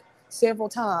several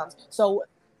times. So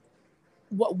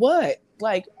what?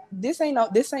 Like this ain't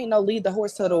no lead the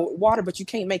horse to the water, but you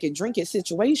can't make it drink it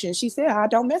situation. She said, I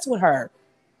don't mess with her.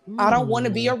 I don't want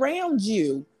to be around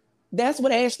you. That's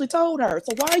what Ashley told her.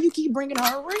 So why do you keep bringing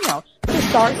her around? To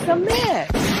start some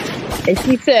mess. And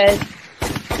she said,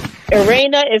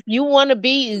 Irena, if you want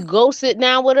to go sit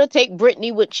down with her, take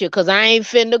Brittany with you, because I ain't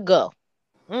finna go.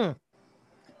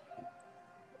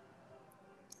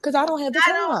 Because I don't have the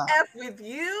time. I don't F with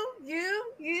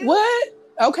you. What?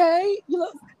 Okay. You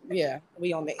look. Yeah,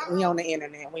 we on the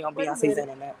internet. We on Beyonce's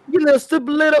internet. You little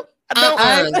stupid little.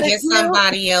 Get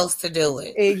somebody else to do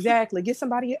it. Exactly. Get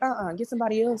somebody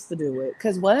else to do it.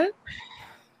 Cause what?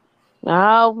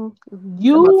 That's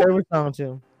my favorite song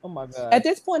too. Oh my god. At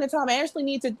this point in time, Ashley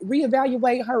needs to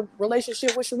reevaluate her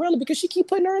relationship with Sherelle because she keep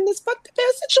putting her in this fucked up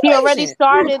ass situation. She already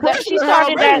started that. She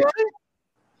started that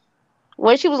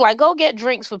when she was like, "Go get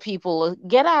drinks for people.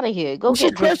 Get out of here. Go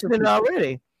get drinks for people."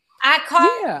 Already. I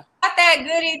caught that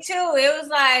Goody too. It was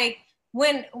like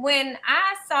when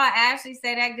I saw Ashley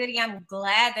say that, Goody, I'm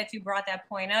glad that you brought that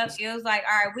point up. It was like,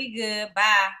 all right, we good.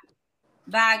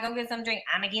 Bye. Go get some drink.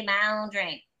 I'm gonna get my own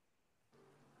drink.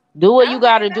 Do what you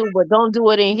got to do, but don't do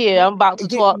it in here. I'm about to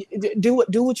talk. Do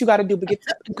what you got to do, but get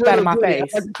out of my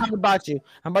face. I'm about to talk about you.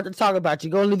 I'm about to talk about you.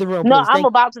 Go leave the room. No, please. I'm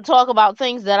about to talk about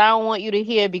things that I don't want you to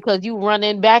hear because you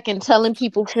running back and telling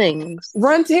people things.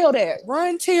 Run tell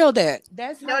that.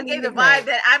 That's no, it gave the vibe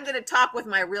that I'm gonna talk with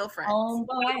my real friends.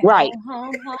 Homeboy, right.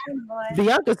 Homeboy.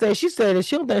 Bianca said she said that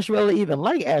she don't think she really even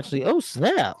like Ashley. Oh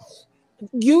snap!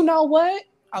 You know what?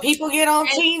 People get on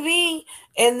TV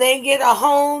and they get a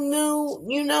whole new,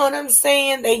 you know what I'm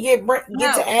saying? They get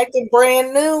to acting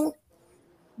brand new.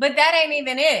 But that ain't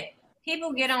even it.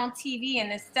 People get on TV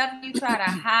and the stuff you try to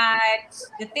hide,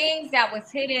 the things that was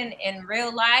hidden in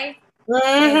real life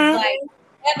is like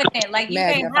evident. Like you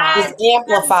can't hide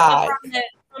amplified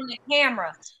from the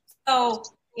camera. So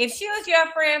if she was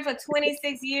your friend for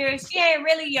 26 years, she ain't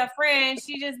really your friend.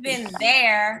 She just been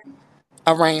there.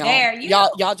 Around there.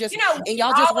 Y'all just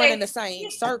run in the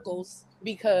same circles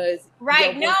because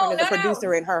your boyfriend is a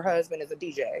producer and her husband is a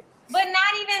DJ. But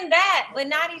not even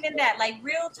that. Like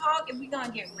real talk, if we're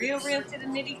gonna get real to the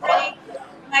nitty-gritty,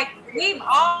 like we've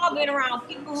all been around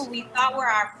people who we thought were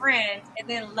our friends, and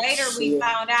then later we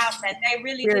found out that they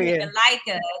really didn't even like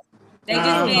us. They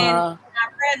just been in our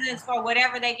presence for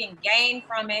whatever they can gain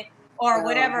from it, or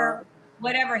whatever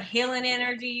healing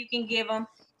energy you can give them,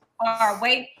 or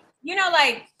wait. You know,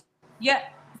 like,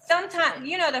 sometimes,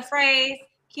 you know the phrase,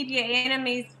 keep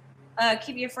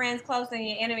your friends close and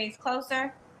your enemies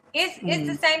closer. It's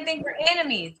the same thing for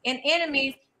enemies. And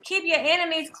enemies, keep your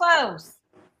enemies close.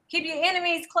 Keep your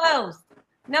enemies close.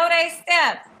 Know they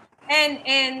steps.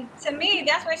 And to me,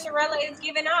 that's what Sharella is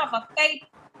giving off, a fake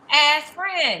ass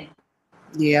friend.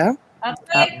 Yeah. A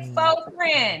fake faux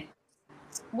friend.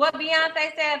 What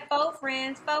Beyonce said, faux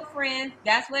friends.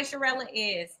 That's what Sharella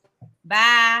is.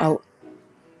 Bye. Oh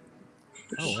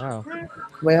wow.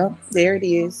 Well, there it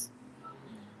is.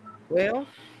 Well,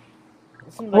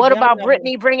 what about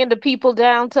Brittany bringing the people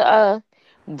down to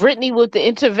Brittany with the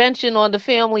intervention on the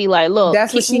family? Like, look,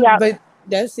 that's what she. But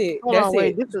that's it. Hold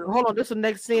on, this is the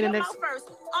next scene. Until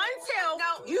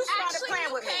you started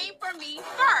playing with me. Came for me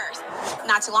first.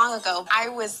 Not too long ago, I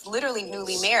was literally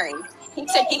newly married. He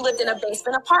said he lived in a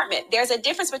basement apartment. There's a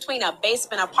difference between a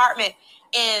basement apartment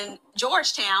in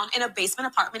Georgetown and a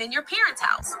basement apartment in your parents'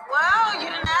 house. Well, you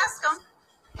didn't ask him.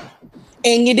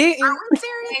 And you didn't. Are we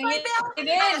serious, right now? You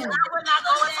didn't. I would not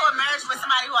go into a marriage with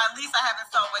somebody who at least I haven't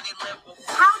saw where they live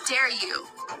before. How dare you?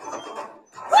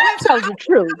 Tell the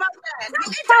truth.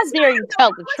 How dare you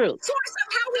tell the truth?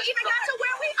 How we even got to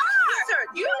where we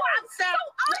are? You upset.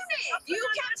 You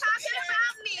kept talking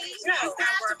about me.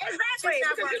 Exactly.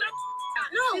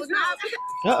 No, it's not.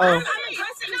 Uh-oh. I'm not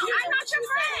your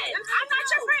friend.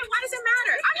 Why does it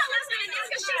matter? I'm not listening to this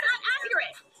because she's not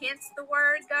accurate. Hence the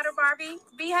word gutter Barbie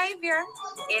behavior.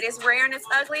 It is rearing its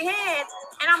ugly head,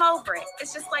 and I'm over it.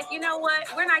 It's just like, you know what?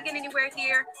 We're not getting anywhere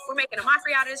here. We're making a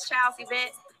mockery out of this child's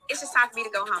event. It's just time for me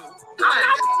to go home.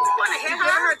 I don't want to hit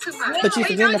her too much. But you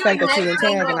forget the fact that you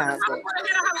antagonized it.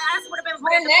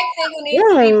 Her next single needs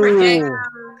to be projected.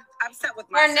 Upset with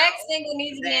Her next single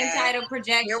needs to be entitled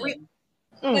Projection.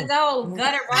 With the whole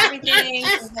gutter Barbie thing,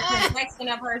 the projection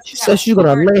of herself. So she's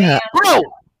gonna lay her out.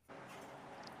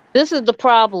 This is the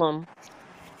problem.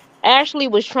 Ashley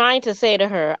was trying to say to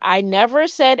her, I never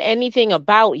said anything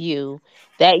about you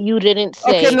that you didn't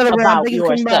say about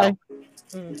yourself.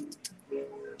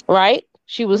 Right?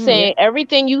 She was saying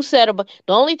everything you said about,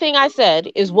 the only thing I said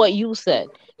is what you said.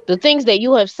 The things that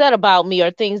you have said about me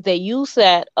are things that you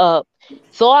set up,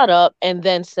 thought up, and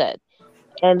then said.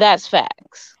 And that's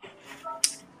facts.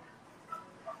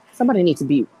 Somebody needs to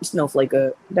beat Snowflake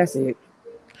up. That's it.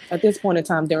 At this point in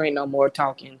time, there ain't no more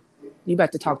talking. You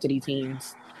about to talk to these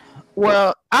teens.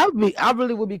 Well, I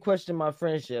really would be questioning my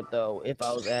friendship though if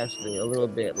I was Ashley a little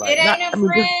bit. Like, it ain't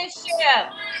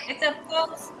friendship. It's a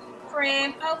faux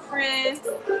friend.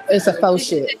 It's a faux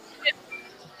ship.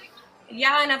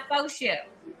 Y'all in a faux ship.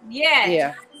 Yeah.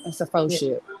 Yeah, it's a faux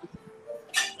ship.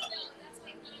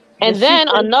 And then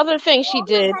another thing she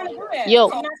did,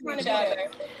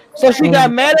 So she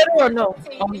got mad at her or no?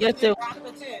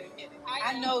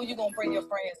 I know you're gonna bring your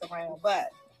friends around, but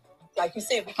like you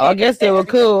said, I guess they were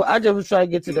cool. I just was trying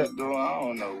to get to the. I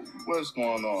don't know what's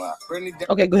going on.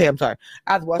 Okay, go ahead. I'm sorry.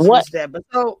 I was watching that, but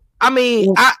so I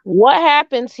mean, what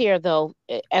happens here though,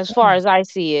 as far as I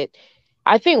see it,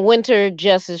 I think Winter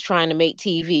just is trying to make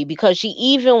TV because she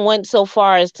even went so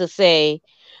far as to say,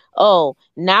 "Oh,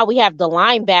 now we have the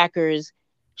linebackers."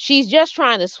 She's just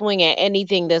trying to swing at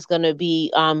anything that's going to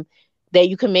be that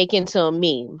you can make into a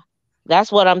meme.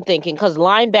 That's what I'm thinking, because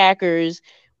linebackers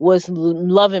was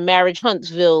Love and Marriage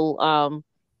Huntsville.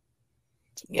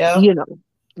 You know,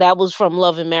 that was from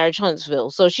Love and Marriage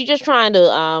Huntsville. So she's just trying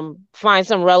to find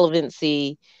some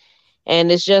relevancy,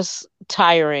 and it's just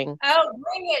tiring. Oh,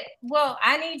 bring it. Well,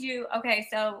 I need you. Okay,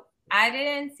 so I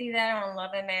didn't see that on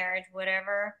Love and Marriage,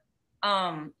 whatever.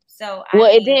 So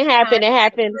it didn't happen. It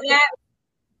happened.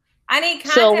 I need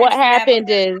context. So what happened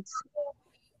is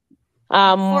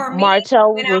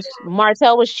Martell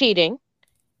was cheating,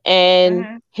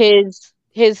 and his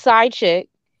side chick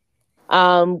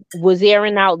was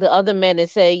airing out the other men and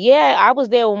said, yeah, I was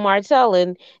there with Martell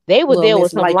and they were Little there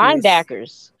with Miss some Likeness.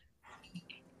 linebackers.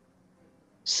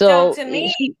 So So to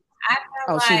me, I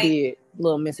felt she like did.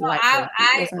 Little Miss so Likeness.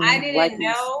 I didn't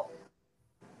know.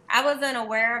 I wasn't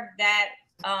aware of that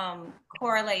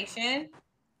correlation.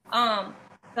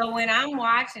 So when I'm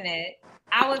watching it,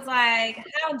 I was like,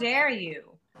 how dare you?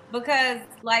 Because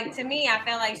like to me, I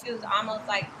felt like she was almost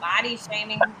like body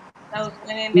shaming those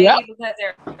women, maybe because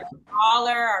they're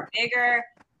taller or bigger,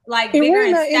 like bigger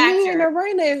in stature. And me and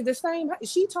Arena is the same.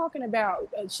 She talking about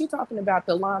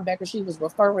the linebacker. She was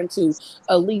referring to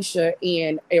Alicia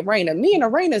and Arena. Me and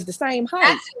Arena is the same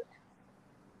height.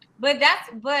 But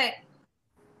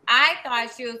I thought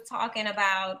she was talking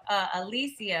about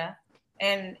Alicia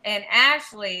and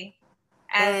Ashley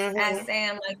as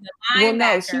saying like the linebacker. Well,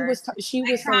 no, she was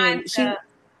saying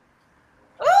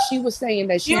she was saying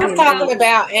that she was talking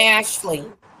about Ashley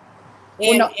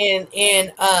and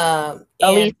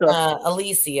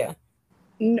Alicia.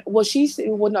 Well, she said.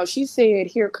 Well, no, she said,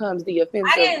 "Here comes the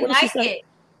offensive." I didn't like it.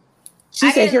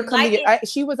 She said, "Here comes the."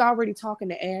 She was already talking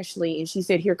to Ashley, and she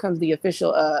said, "Here comes the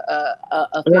official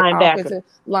offensive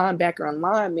linebacker and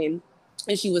lineman,"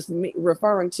 and she was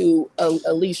referring to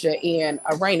Alicia and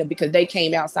Arena because they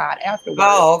came outside afterwards.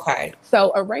 Oh, okay.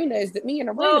 So Arena is me and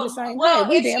Arena the same height.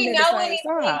 We damn near the same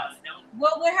size.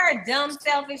 Well, with her dumb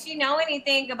self, if she know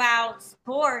anything about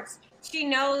sports, she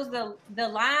knows the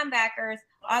linebackers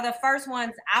are the first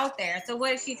ones out there. So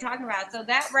what is she talking about? So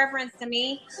that reference to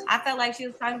me, I felt like she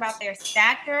was talking about their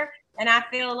stature, and I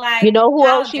feel like you know who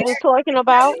else she was talking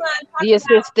about? The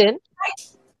assistant.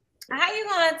 How you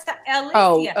gonna Alicia?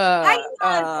 How you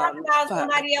gonna talk about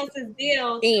somebody else's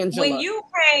bills Angela.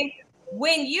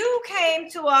 when you came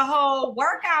to a whole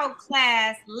workout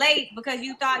class late because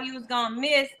you thought you was gonna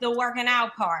miss the working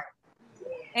out part,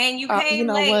 and you came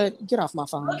late? What? Get off my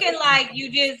phone. Looking like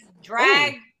you just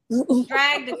dragged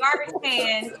the garbage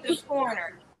can to the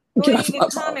corner. You didn't even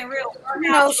come in real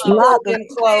workout she pulled them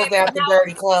clothes out the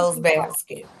dirty clothes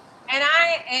basket.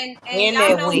 And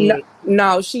y'all know me.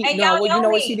 No, she no. Well, you know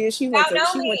what she did? She went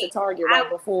to Target right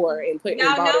before and bought it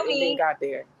and then got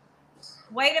there.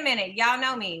 Wait a minute, y'all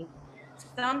know me.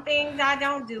 Some things I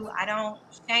don't do. I don't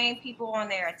shame people on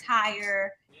their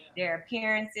attire, their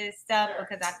appearances, stuff,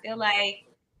 because I feel like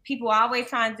people always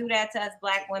try and do that to us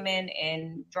Black women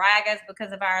and drag us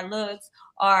because of our looks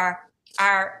or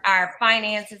our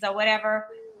finances or whatever.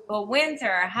 But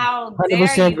Winter, how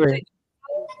dare you?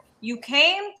 You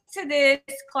came to this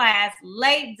class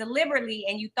late deliberately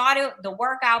and you thought the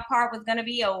workout part was going to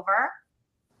be over.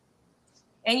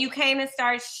 And you came and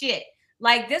started shit.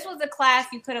 Like, this was a class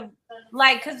you could have,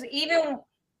 like, because even,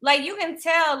 like, you can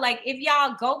tell, like, if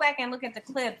y'all go back and look at the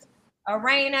clips,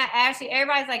 Arena, Ashley,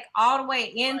 everybody's, like, all the way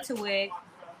into it.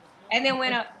 And then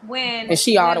when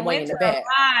she all the way in the back.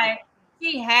 Arrived,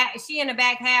 she in the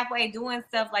back halfway doing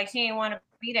stuff like she didn't want to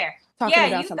be there. Talking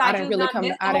about something. I didn't really come.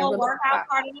 I didn't really workout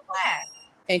part of the class.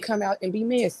 And come out and be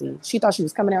messy. She thought she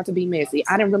was coming out to be messy.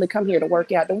 I didn't really come here to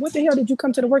work out. Then what the hell did you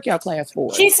come to the workout class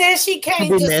for? She said she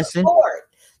came to support.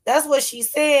 That's what she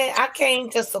said. I came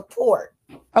to support.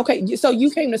 Okay, so you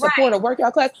came to support a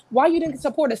workout class. Why you didn't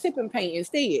support a sipping paint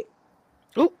instead?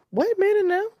 Oh, wait a minute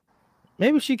now.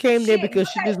 Maybe she came there because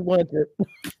she just wanted to.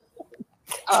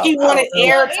 She wanted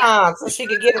airtime so she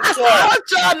could get a check. I'm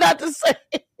trying not to say.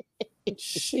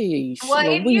 Sheesh. Well,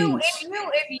 if you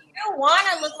want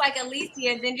to look like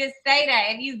Alicia, then just say that.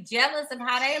 If you jealous of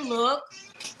how they look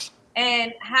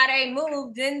and how they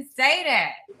move, then say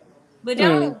that. But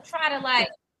don't try to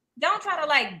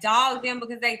like dog them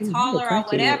because they taller or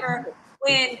whatever.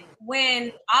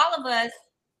 When all of us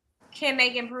can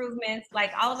make improvements,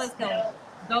 like all of us can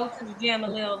go to the gym a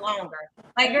little longer.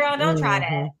 Like, girl, don't try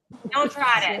that. Don't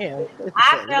try that. Yeah,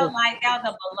 I felt like that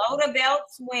was a below the belt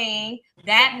swing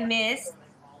that missed.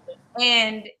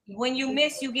 And when you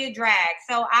miss, you get dragged.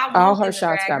 So all her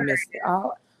shots got missed.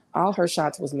 All her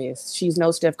shots was missed. She's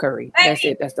no Steph Curry. Baby, that's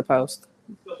it. That's the post.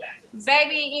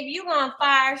 Baby, if you gonna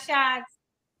fire shots,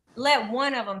 let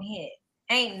one of them hit.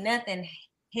 Ain't nothing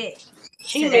hit.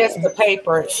 She missed the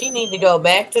paper. She need to go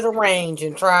back to the range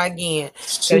and try again.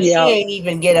 She ain't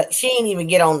even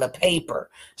get on the paper.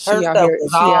 Her stuff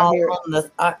was all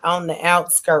on the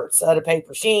outskirts of the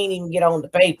paper. She ain't even get on the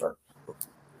paper.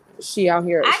 She out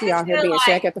here being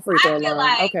Shaq at the free throw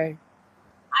line. Okay.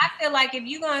 I feel like if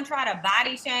you're gonna try to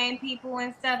body shame people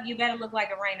and stuff, you better look like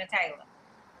a Raina Taylor.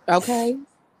 Okay.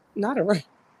 Not a Raina.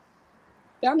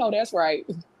 Y'all know that's right.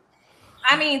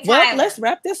 I mean, well, let's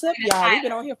wrap this up, y'all. We've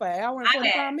been on here for an hour and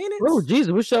 45 minutes. Oh,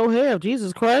 Jesus, we sure have.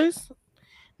 Jesus Christ.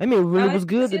 I mean, it really was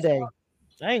good today.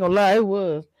 I ain't gonna lie, it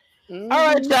was. Mm-hmm. All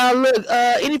right, y'all. Look,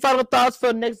 any final thoughts for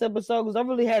the next episode? Because I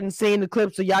really hadn't seen the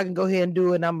clip, so y'all can go ahead and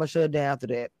do it, and I'm gonna shut it down after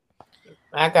that.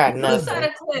 I got You saw nothing. the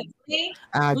clip, Lee.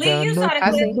 I Lee, you saw the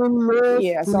I clip. see.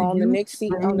 Yeah, so on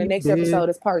the next episode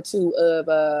is part 2 of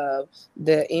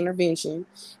the intervention,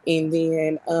 and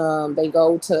then they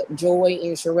go to Joy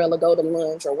and Sharella go to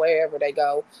lunch or wherever they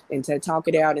go and to talk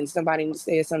it out, and somebody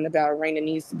said something about Raina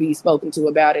needs to be spoken to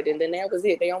about it, and then that was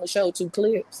it. They only showed 2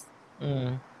 clips.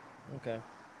 Okay.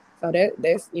 So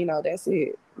that's that's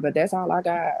it. But that's all I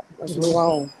got. Let's move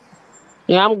on.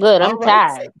 Yeah, I'm good. I'm All right.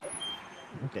 tired.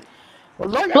 Okay. Well,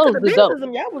 Lord, y'all Close could have the been door. to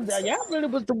them. Y'all really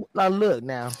was the look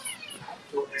now.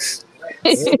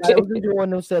 Everybody was enjoying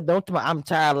themselves. Don't tell me I'm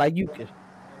tired like you could.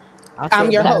 I'm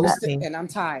your that host, and I'm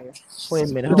tired. Wait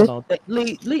a minute, hold on.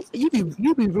 Lee, you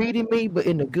be reading me, but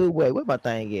in a good way. Where my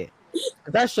thing at?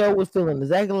 Because that show was feeling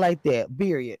exactly like that.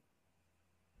 Period.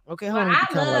 Okay, hold on. I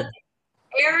love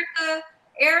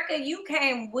Erica, you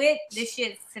came with the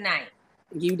shits tonight.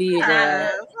 You did,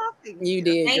 girl. You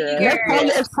did, Thank girl. you, girl.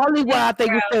 That's probably why I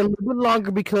think we stayed a little bit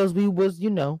longer because we was,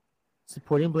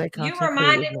 supporting Black content. You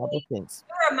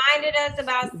reminded us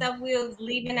about stuff we was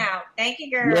leaving out. Thank you,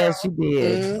 girl. Yes, you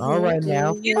did. All right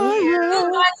now. You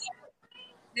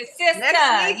the sister.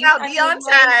 Next week I'll be on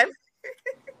time.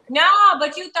 No,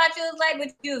 but you thought you was late,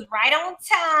 but you was right on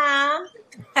time.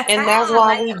 And that's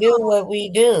why we do what we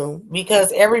do,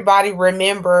 because everybody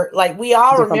remember, like we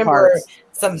all different remember parts.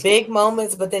 some big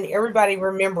moments, but then everybody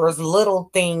remembers little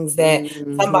things that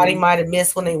somebody might have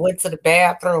missed when they went to the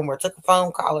bathroom or took a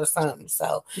phone call or something.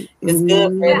 So it's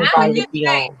good for everybody to be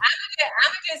on.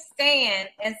 I'm just stand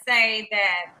and say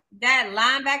that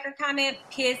linebacker comment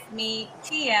pissed me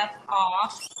TF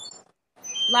off.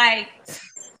 Like,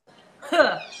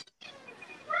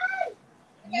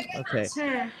 Okay.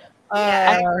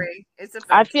 I agree.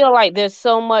 I feel like there's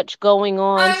so much going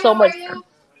on, so much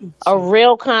a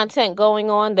real content going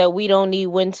on that we don't need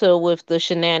Winter with the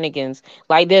shenanigans.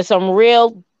 Like there's some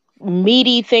real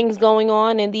meaty things going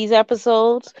on in these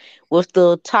episodes with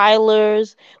the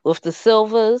Tylers, with the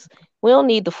Silvers. We don't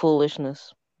need the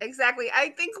foolishness. Exactly. I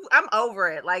think I'm over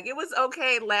it. Like it was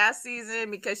okay last season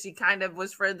because she kind of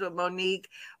was friends with Monique,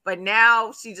 but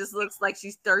now she just looks like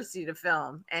she's thirsty to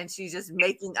film and she's just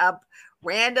making up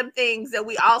random things that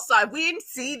we all saw. If we didn't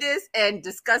see this and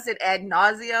discuss it ad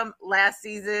nauseum last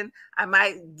season, I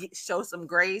might show some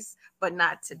grace, but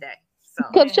not today.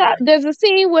 So there's a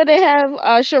scene where they have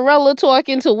Sharella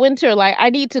talking to Winter like, I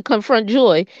need to confront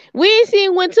Joy. We ain't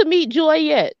seen Winter meet Joy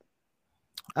yet.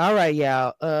 All right,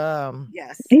 y'all.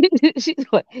 Yes. She's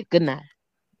like, good night.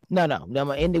 No. I'm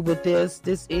gonna end it with this.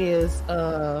 This is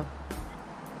oh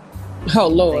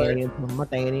Lord. My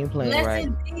thing ain't even playing right.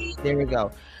 There we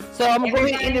go. So I'm gonna go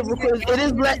ahead and end it because it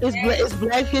is it's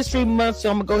Black History Month. So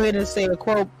I'm gonna go ahead and say a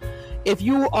quote. If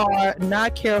you are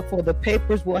not careful, the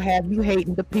papers will have you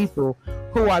hating the people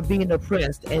who are being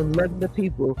oppressed and loving the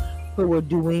people who are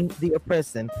doing the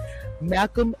oppressing.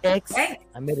 Malcolm X. I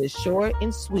made it short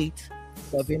and sweet.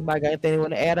 So if anybody got anything they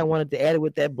want to add, I wanted to add it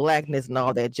with that blackness and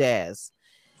all that jazz.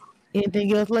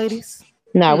 Anything else, ladies?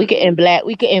 No, we can end black.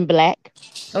 We can end black.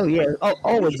 Oh yeah. Oh,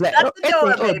 always black.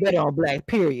 Everything better on black.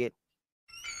 Period.